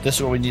stabilize? This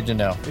is what we need to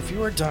know. If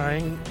you are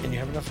dying and you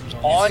have enough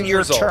resolve, On your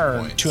resolve turn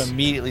points. to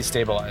immediately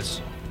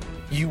stabilize.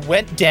 You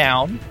went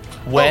down.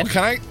 When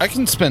Can I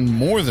can spend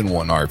more than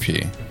 1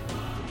 RP.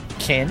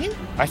 can you?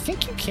 I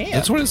think you can.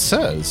 That's what it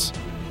says.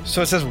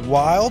 So it says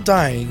while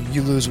dying,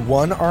 you lose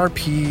 1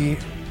 RP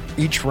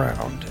each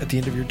round at the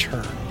end of your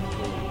turn.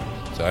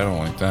 So I don't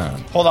like that.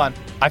 Hold on.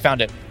 I found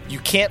it. You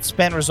can't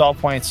spend resolve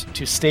points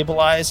to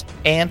stabilize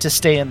and to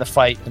stay in the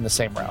fight in the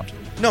same round.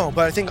 No,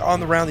 but I think on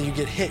the round that you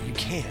get hit, you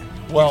can.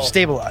 Well- you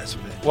stabilize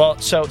with it. Well,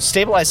 so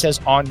stabilize says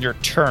on your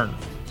turn,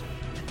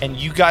 and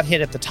you got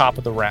hit at the top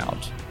of the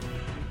round.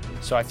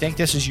 So I think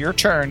this is your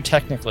turn,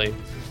 technically.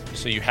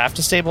 So you have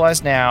to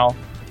stabilize now.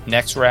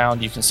 Next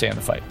round, you can stay in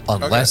the fight.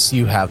 Unless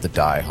you have the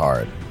die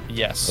hard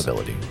Yes.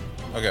 ability.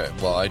 Okay,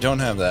 well, I don't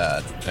have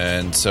that,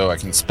 and so I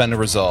can spend a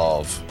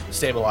resolve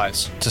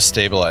Stabilize. to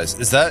stabilize.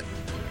 Is that...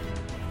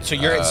 So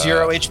you're at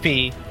 0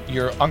 HP.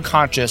 You're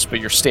unconscious, but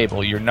you're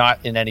stable. You're not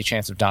in any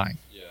chance of dying.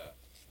 Yeah.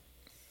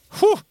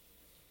 Whew.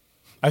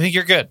 I think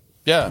you're good.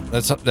 Yeah,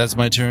 that's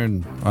my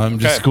turn. I'm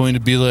just going to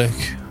be like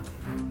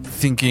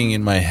thinking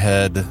in my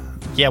head.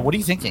 Yeah, what are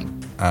you thinking?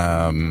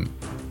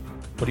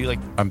 What do you like?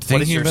 I'm what is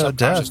thinking your about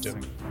subconscious death.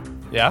 doing?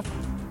 Yeah?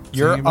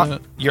 You're Thinking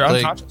about, you're like,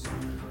 unconscious.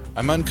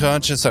 I'm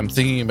unconscious. I'm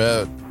thinking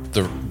about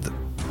the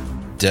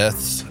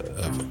death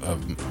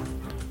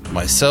of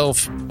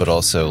myself, but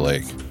also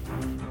like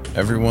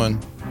everyone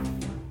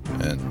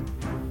and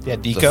Yeah,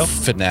 the Deco.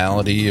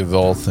 finality of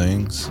all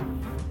things.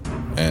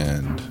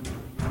 And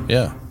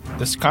yeah,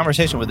 This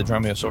conversation with the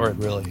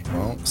Dromaeosaurus really.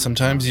 well,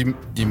 sometimes you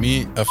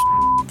meet a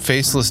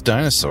faceless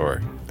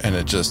dinosaur and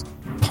it just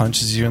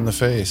punches you in the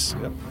face.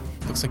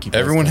 Looks like you.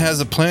 Everyone has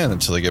a plan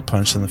until they get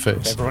punched in the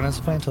face. Everyone has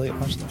a plan until they get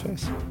punched in the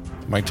face.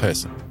 Mike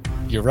Tyson,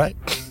 You're right.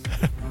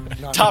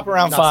 Not- Top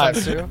around not 5.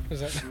 Sun Tzu? Is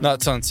that-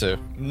 not Sun Tzu,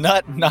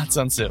 Not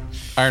Sun Tzu.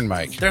 Iron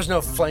Mike. There's no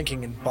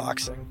flanking in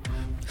boxing.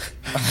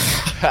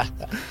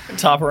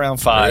 Top around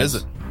 5. Where is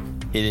it?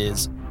 It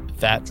is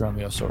that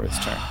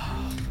Dromaeosaurus' turn.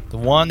 The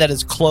one that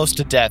is close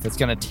to death. It's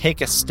going to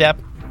take a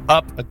step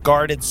up, a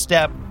guarded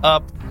step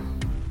up,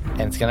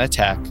 and it's going to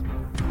attack.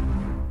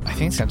 I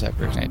think it's going to attack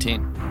Rick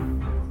 19.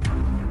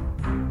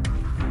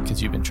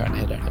 Because you've been trying to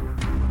hit at it.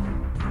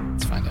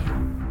 Let's find out.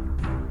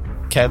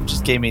 Kev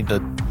just gave me the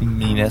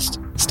meanest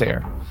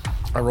stare.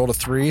 I rolled a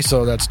 3,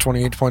 so that's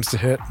 28 points to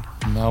hit.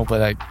 No,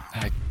 but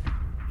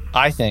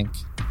I think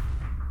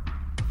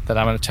that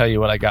I'm going to tell you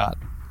what I got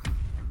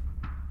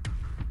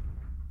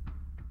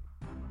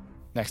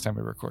next time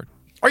we record.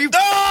 Are you?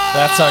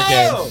 That's our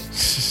game.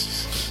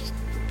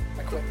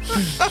 I quit.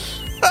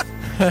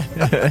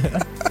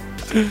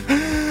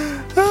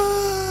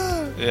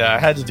 Yeah, I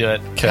had to do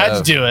it. Kev. Had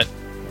to do it.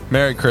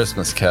 Merry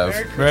Christmas, Kev.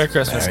 Merry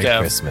Christmas, Merry Kev.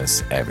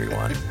 Christmas,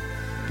 everyone.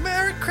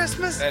 Merry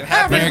Christmas, And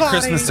happy Merry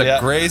Christmas to Yeah.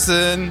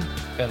 Grayson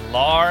And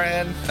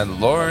Lauren, and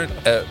Lauren,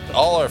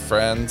 all our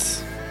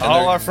friends. And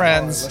all their- our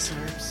friends,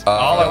 listeners.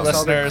 all our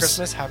Celebrate listeners.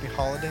 Christmas, happy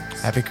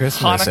holidays. Happy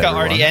Christmas, Hanukkah everyone.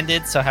 already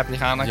ended, so happy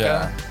Hanukkah.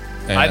 Yeah.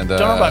 I And, don't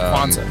know about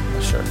Kwanzaa. I'm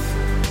not sure.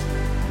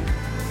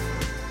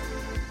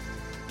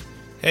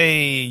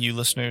 Hey, you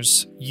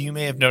listeners. You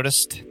may have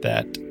noticed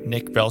that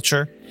Nick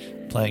Belcher,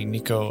 playing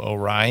Nico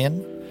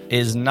Orion,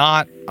 is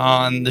not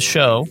on the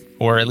show,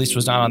 or at least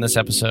was not on this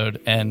episode,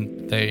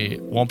 and they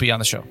won't be on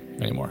the show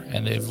anymore.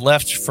 And they've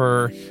left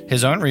for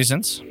his own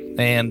reasons.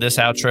 And this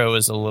outro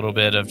is a little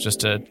bit of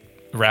just a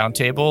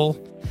roundtable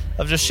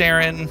of just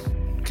sharing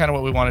kind of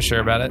what we want to share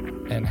about it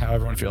and how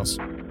everyone feels.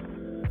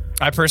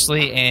 I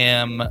personally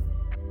am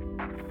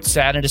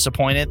sad and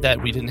disappointed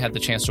that we didn't have the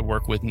chance to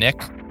work with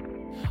Nick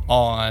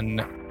on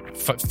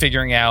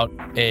figuring out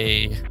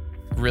a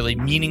really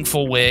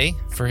meaningful way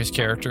for his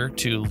character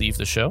to leave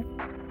the show.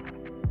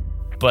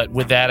 But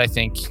with that, I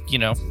think,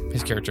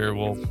 his character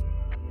will...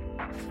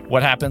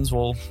 What happens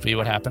will be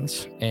what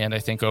happens. And I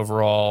think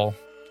overall,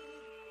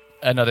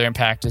 another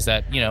impact is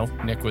that,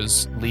 Nick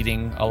was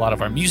leading a lot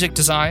of our music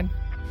design.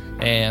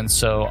 And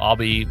so I'll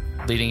be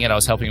leading it. I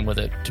was helping him with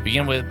it to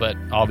begin with, but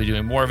I'll be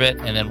doing more of it.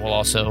 And then we'll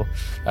also,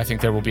 I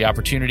think there will be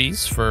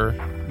opportunities for,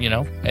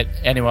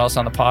 anyone else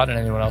on the pod and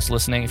anyone else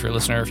listening. If you're a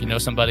listener, if you know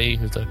somebody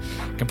who's a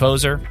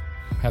composer,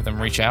 have them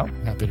reach out.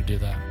 I'm happy to do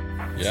that.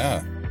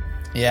 Yeah.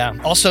 Yeah.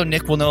 Also,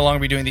 Nick will no longer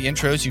be doing the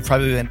intros.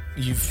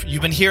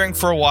 You've been hearing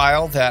for a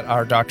while that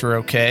our Dr.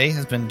 OK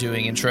has been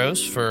doing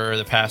intros for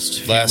the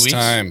past few Last weeks.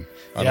 time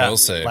on Will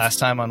Save. Last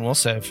time on Will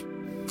Save.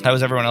 How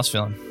was everyone else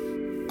feeling?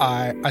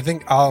 I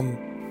think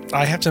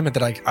I have to admit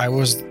that I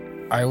was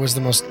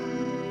the most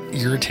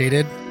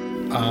irritated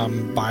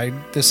by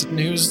this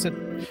news that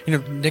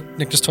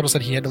Nick just told us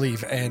that he had to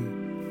leave, and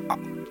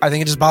I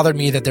think it just bothered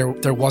me that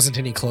there wasn't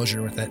any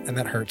closure with it, and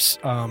that hurts.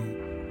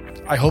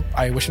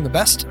 I wish him the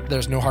best.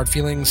 There's no hard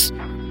feelings.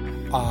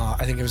 I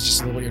think it was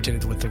just a little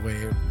irritated with the way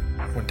it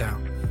went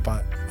down,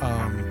 but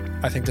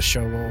I think the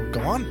show will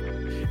go on,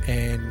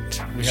 and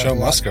we have Show a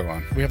lot. must go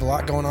on. We have a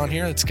lot going on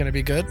here. It's going to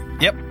be good.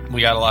 Yep.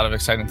 We got a lot of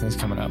exciting things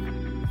coming up.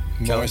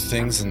 More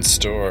things in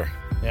store.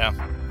 Yeah.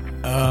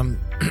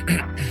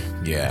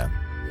 Yeah.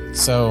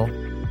 So,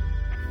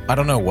 I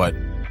don't know what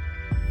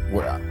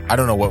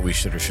we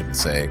should or shouldn't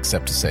say,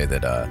 except to say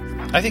that,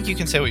 I think you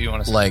can say what you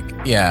want to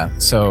say.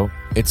 So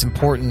it's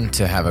important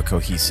to have a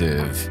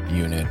cohesive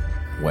unit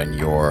when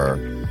you're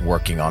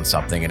working on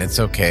something, and it's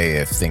okay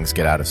if things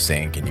get out of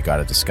sync and you got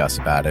to discuss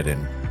about it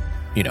and,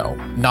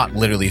 not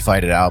literally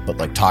fight it out, but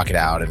like talk it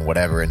out and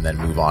whatever, and then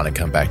move on and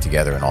come back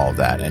together and all of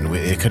that. And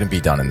it couldn't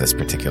be done in this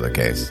particular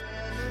case.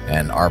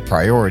 And our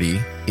priority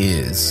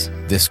is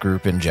this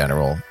group in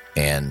general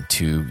and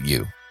to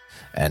you.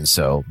 And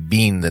so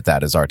being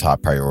that is our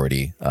top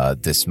priority,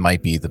 this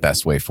might be the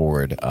best way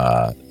forward.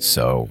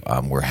 So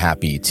we're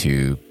happy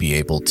to be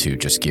able to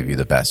just give you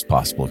the best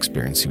possible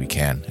experience we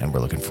can. And we're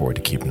looking forward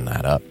to keeping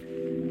that up.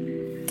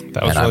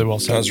 That was really well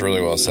said. That was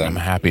really well said. I'm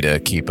happy to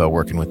keep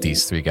working with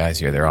these 3 guys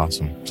here. They're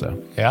awesome.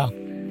 So Yeah.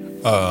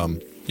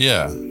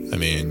 Yeah, I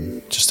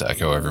mean, just to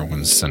echo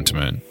everyone's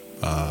sentiment,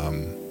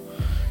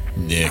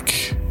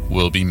 Nick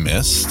will be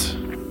missed.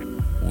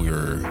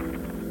 We're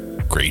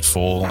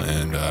grateful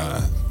and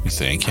we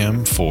thank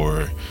him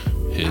for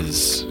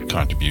his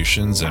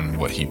contributions and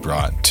what he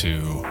brought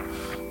to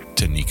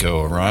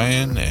Nico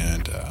Orion.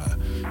 And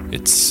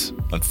it's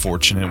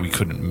unfortunate we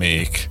couldn't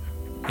make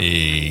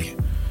a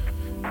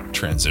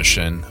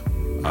transition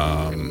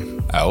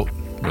out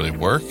really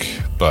work,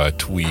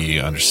 but we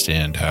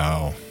understand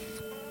how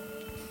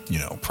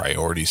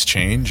priorities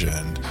change,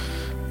 and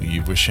we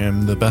wish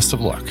him the best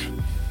of luck.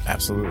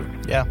 absolutely.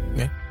 Yeah.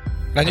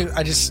 I think,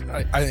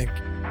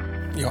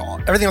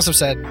 everything else I've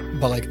said,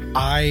 but like,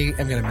 I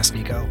am going to miss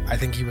Nico. I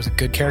think he was a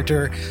good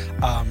character.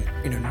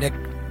 Nick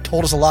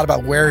told us a lot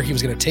about where he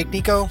was going to take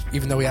Nico,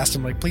 even though we asked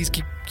him, like, please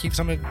keep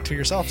some to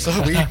yourself. So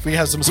we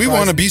have some We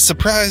want to be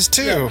surprised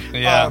too.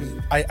 Yeah.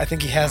 I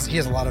think he has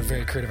a lot of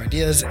very creative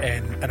ideas,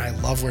 and I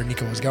love where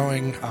Nico was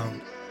going.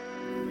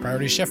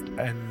 Priorities shift,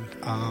 and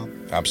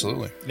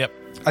Absolutely. Yep.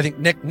 I think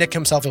Nick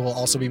himself will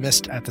also be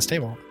missed at this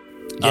table.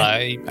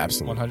 I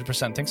absolutely.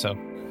 100% think so.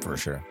 For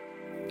sure.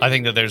 I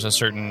think that there's a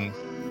certain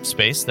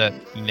space that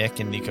Nick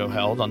and Nico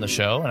held on the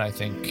show, and I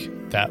think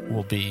that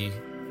will be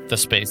the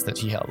space that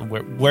he held.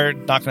 We're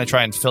not going to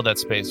try and fill that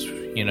space.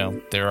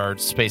 There are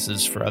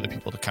spaces for other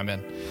people to come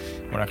in.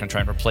 We're not going to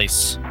try and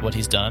replace what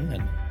he's done.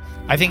 And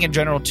I think in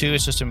general, too,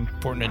 it's just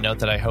important to note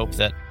that I hope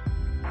that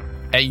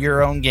at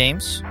your own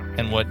games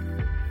and what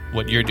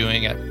you're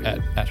doing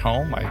at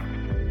home, I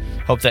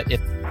hope that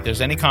if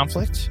there's any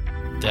conflict,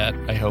 that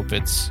I hope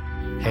it's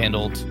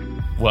handled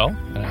well,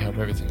 and I hope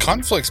everything.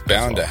 Conflict's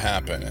bound to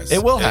happen.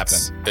 It will happen.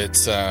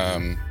 It's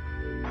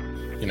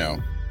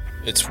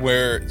it's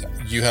where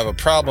you have a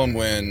problem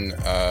when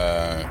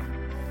I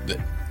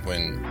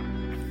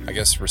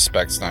guess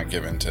respect's not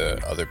given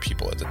to other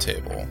people at the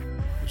table.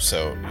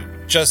 So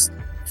just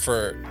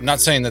for not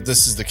saying that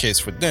this is the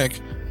case with Nick,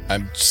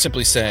 I'm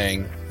simply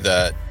saying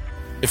that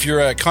if you're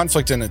at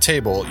conflict in a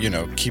table,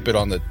 keep it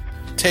on the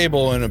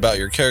table and about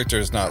your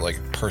characters, not like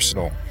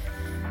personal.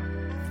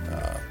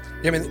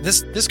 I mean,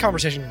 this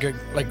conversation,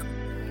 like,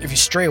 if you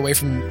stray away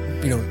from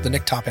the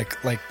Nick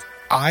topic, like,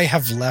 I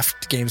have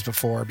left games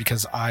before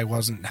because I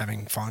wasn't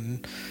having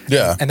fun.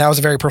 Yeah, and that was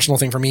a very personal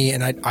thing for me,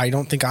 and I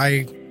don't think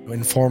I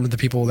informed the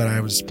people that I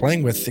was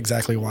playing with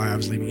exactly why I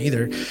was leaving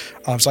either.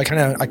 So I kind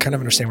of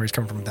understand where he's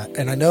coming from with that,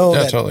 and I know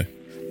that totally.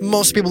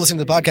 Most people listening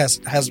to the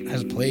podcast has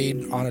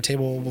played on a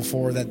table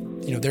before that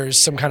there is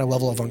some kind of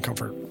level of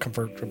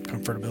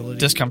comfortability,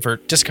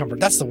 discomfort.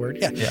 That's the word.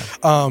 Yeah.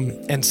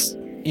 And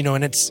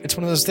it's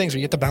one of those things where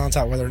you have to balance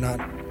out whether or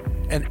not,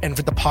 and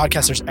for the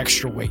podcast, there's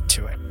extra weight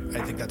to it. I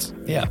think that's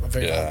a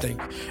very valid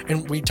thing.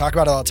 And we talk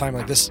about it all the time.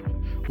 Like this,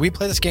 we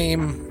play this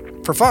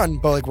game for fun,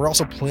 but like we're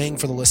also playing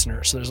for the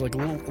listener. So there's like a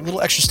little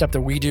extra step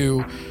that we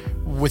do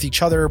with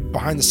each other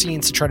behind the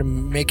scenes to try to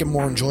make it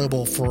more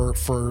enjoyable for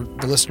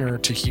the listener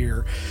to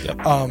hear.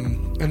 Yep.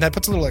 And that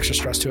puts a little extra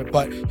stress to it.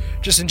 But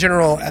just in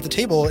general, at the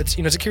table, it's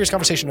it's a curious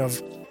conversation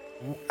of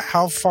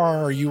how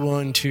far are you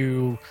willing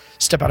to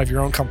step out of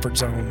your own comfort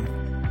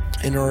zone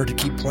in order to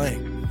keep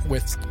playing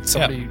with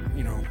somebody,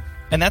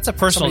 and that's a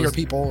personal, some of your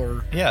people,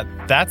 or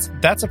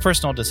that's a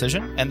personal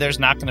decision, and there's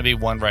not going to be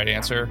one right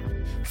answer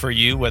for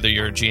you, whether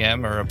you're a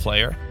GM or a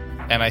player.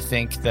 And I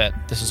think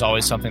that this is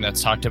always something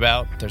that's talked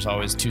about. There's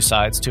always two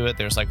sides to it.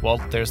 There's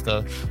there's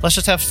the let's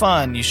just have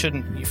fun. You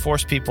shouldn't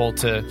force people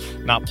to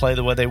not play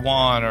the way they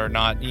want, or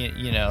not,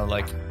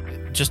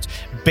 just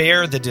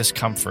bear the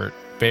discomfort,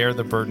 bear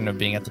the burden of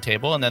being at the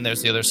table. And then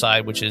there's the other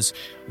side, which is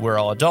we're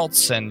all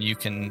adults, and you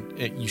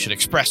should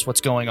express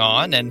what's going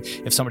on. And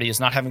if somebody is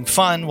not having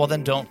fun, well,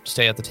 then don't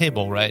stay at the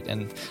table, right?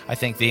 And I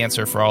think the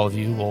answer for all of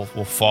you will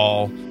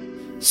fall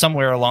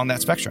somewhere along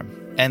that spectrum.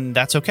 And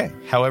that's okay.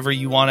 However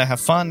you want to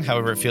have fun,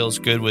 however it feels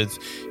good with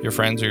your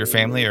friends or your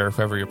family or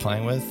whoever you're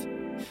playing with.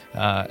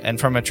 And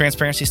from a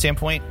transparency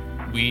standpoint,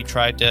 we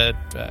tried to,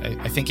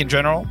 I think in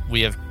general, we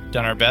have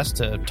done our best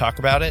to talk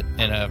about it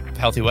in a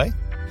healthy way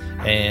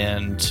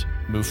and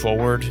move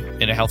forward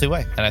in a healthy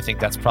way. And I think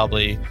that's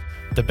probably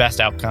the best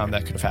outcome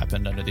that could have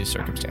happened under these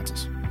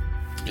circumstances.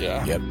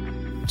 Yeah. Yep.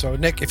 So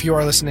Nick, if you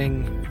are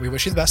listening, we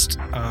wish you the best.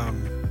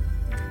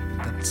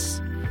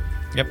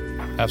 Yep,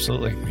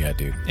 absolutely. Yeah,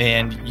 dude.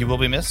 And you will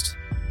be missed.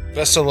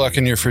 Best of luck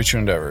in your future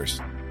endeavors.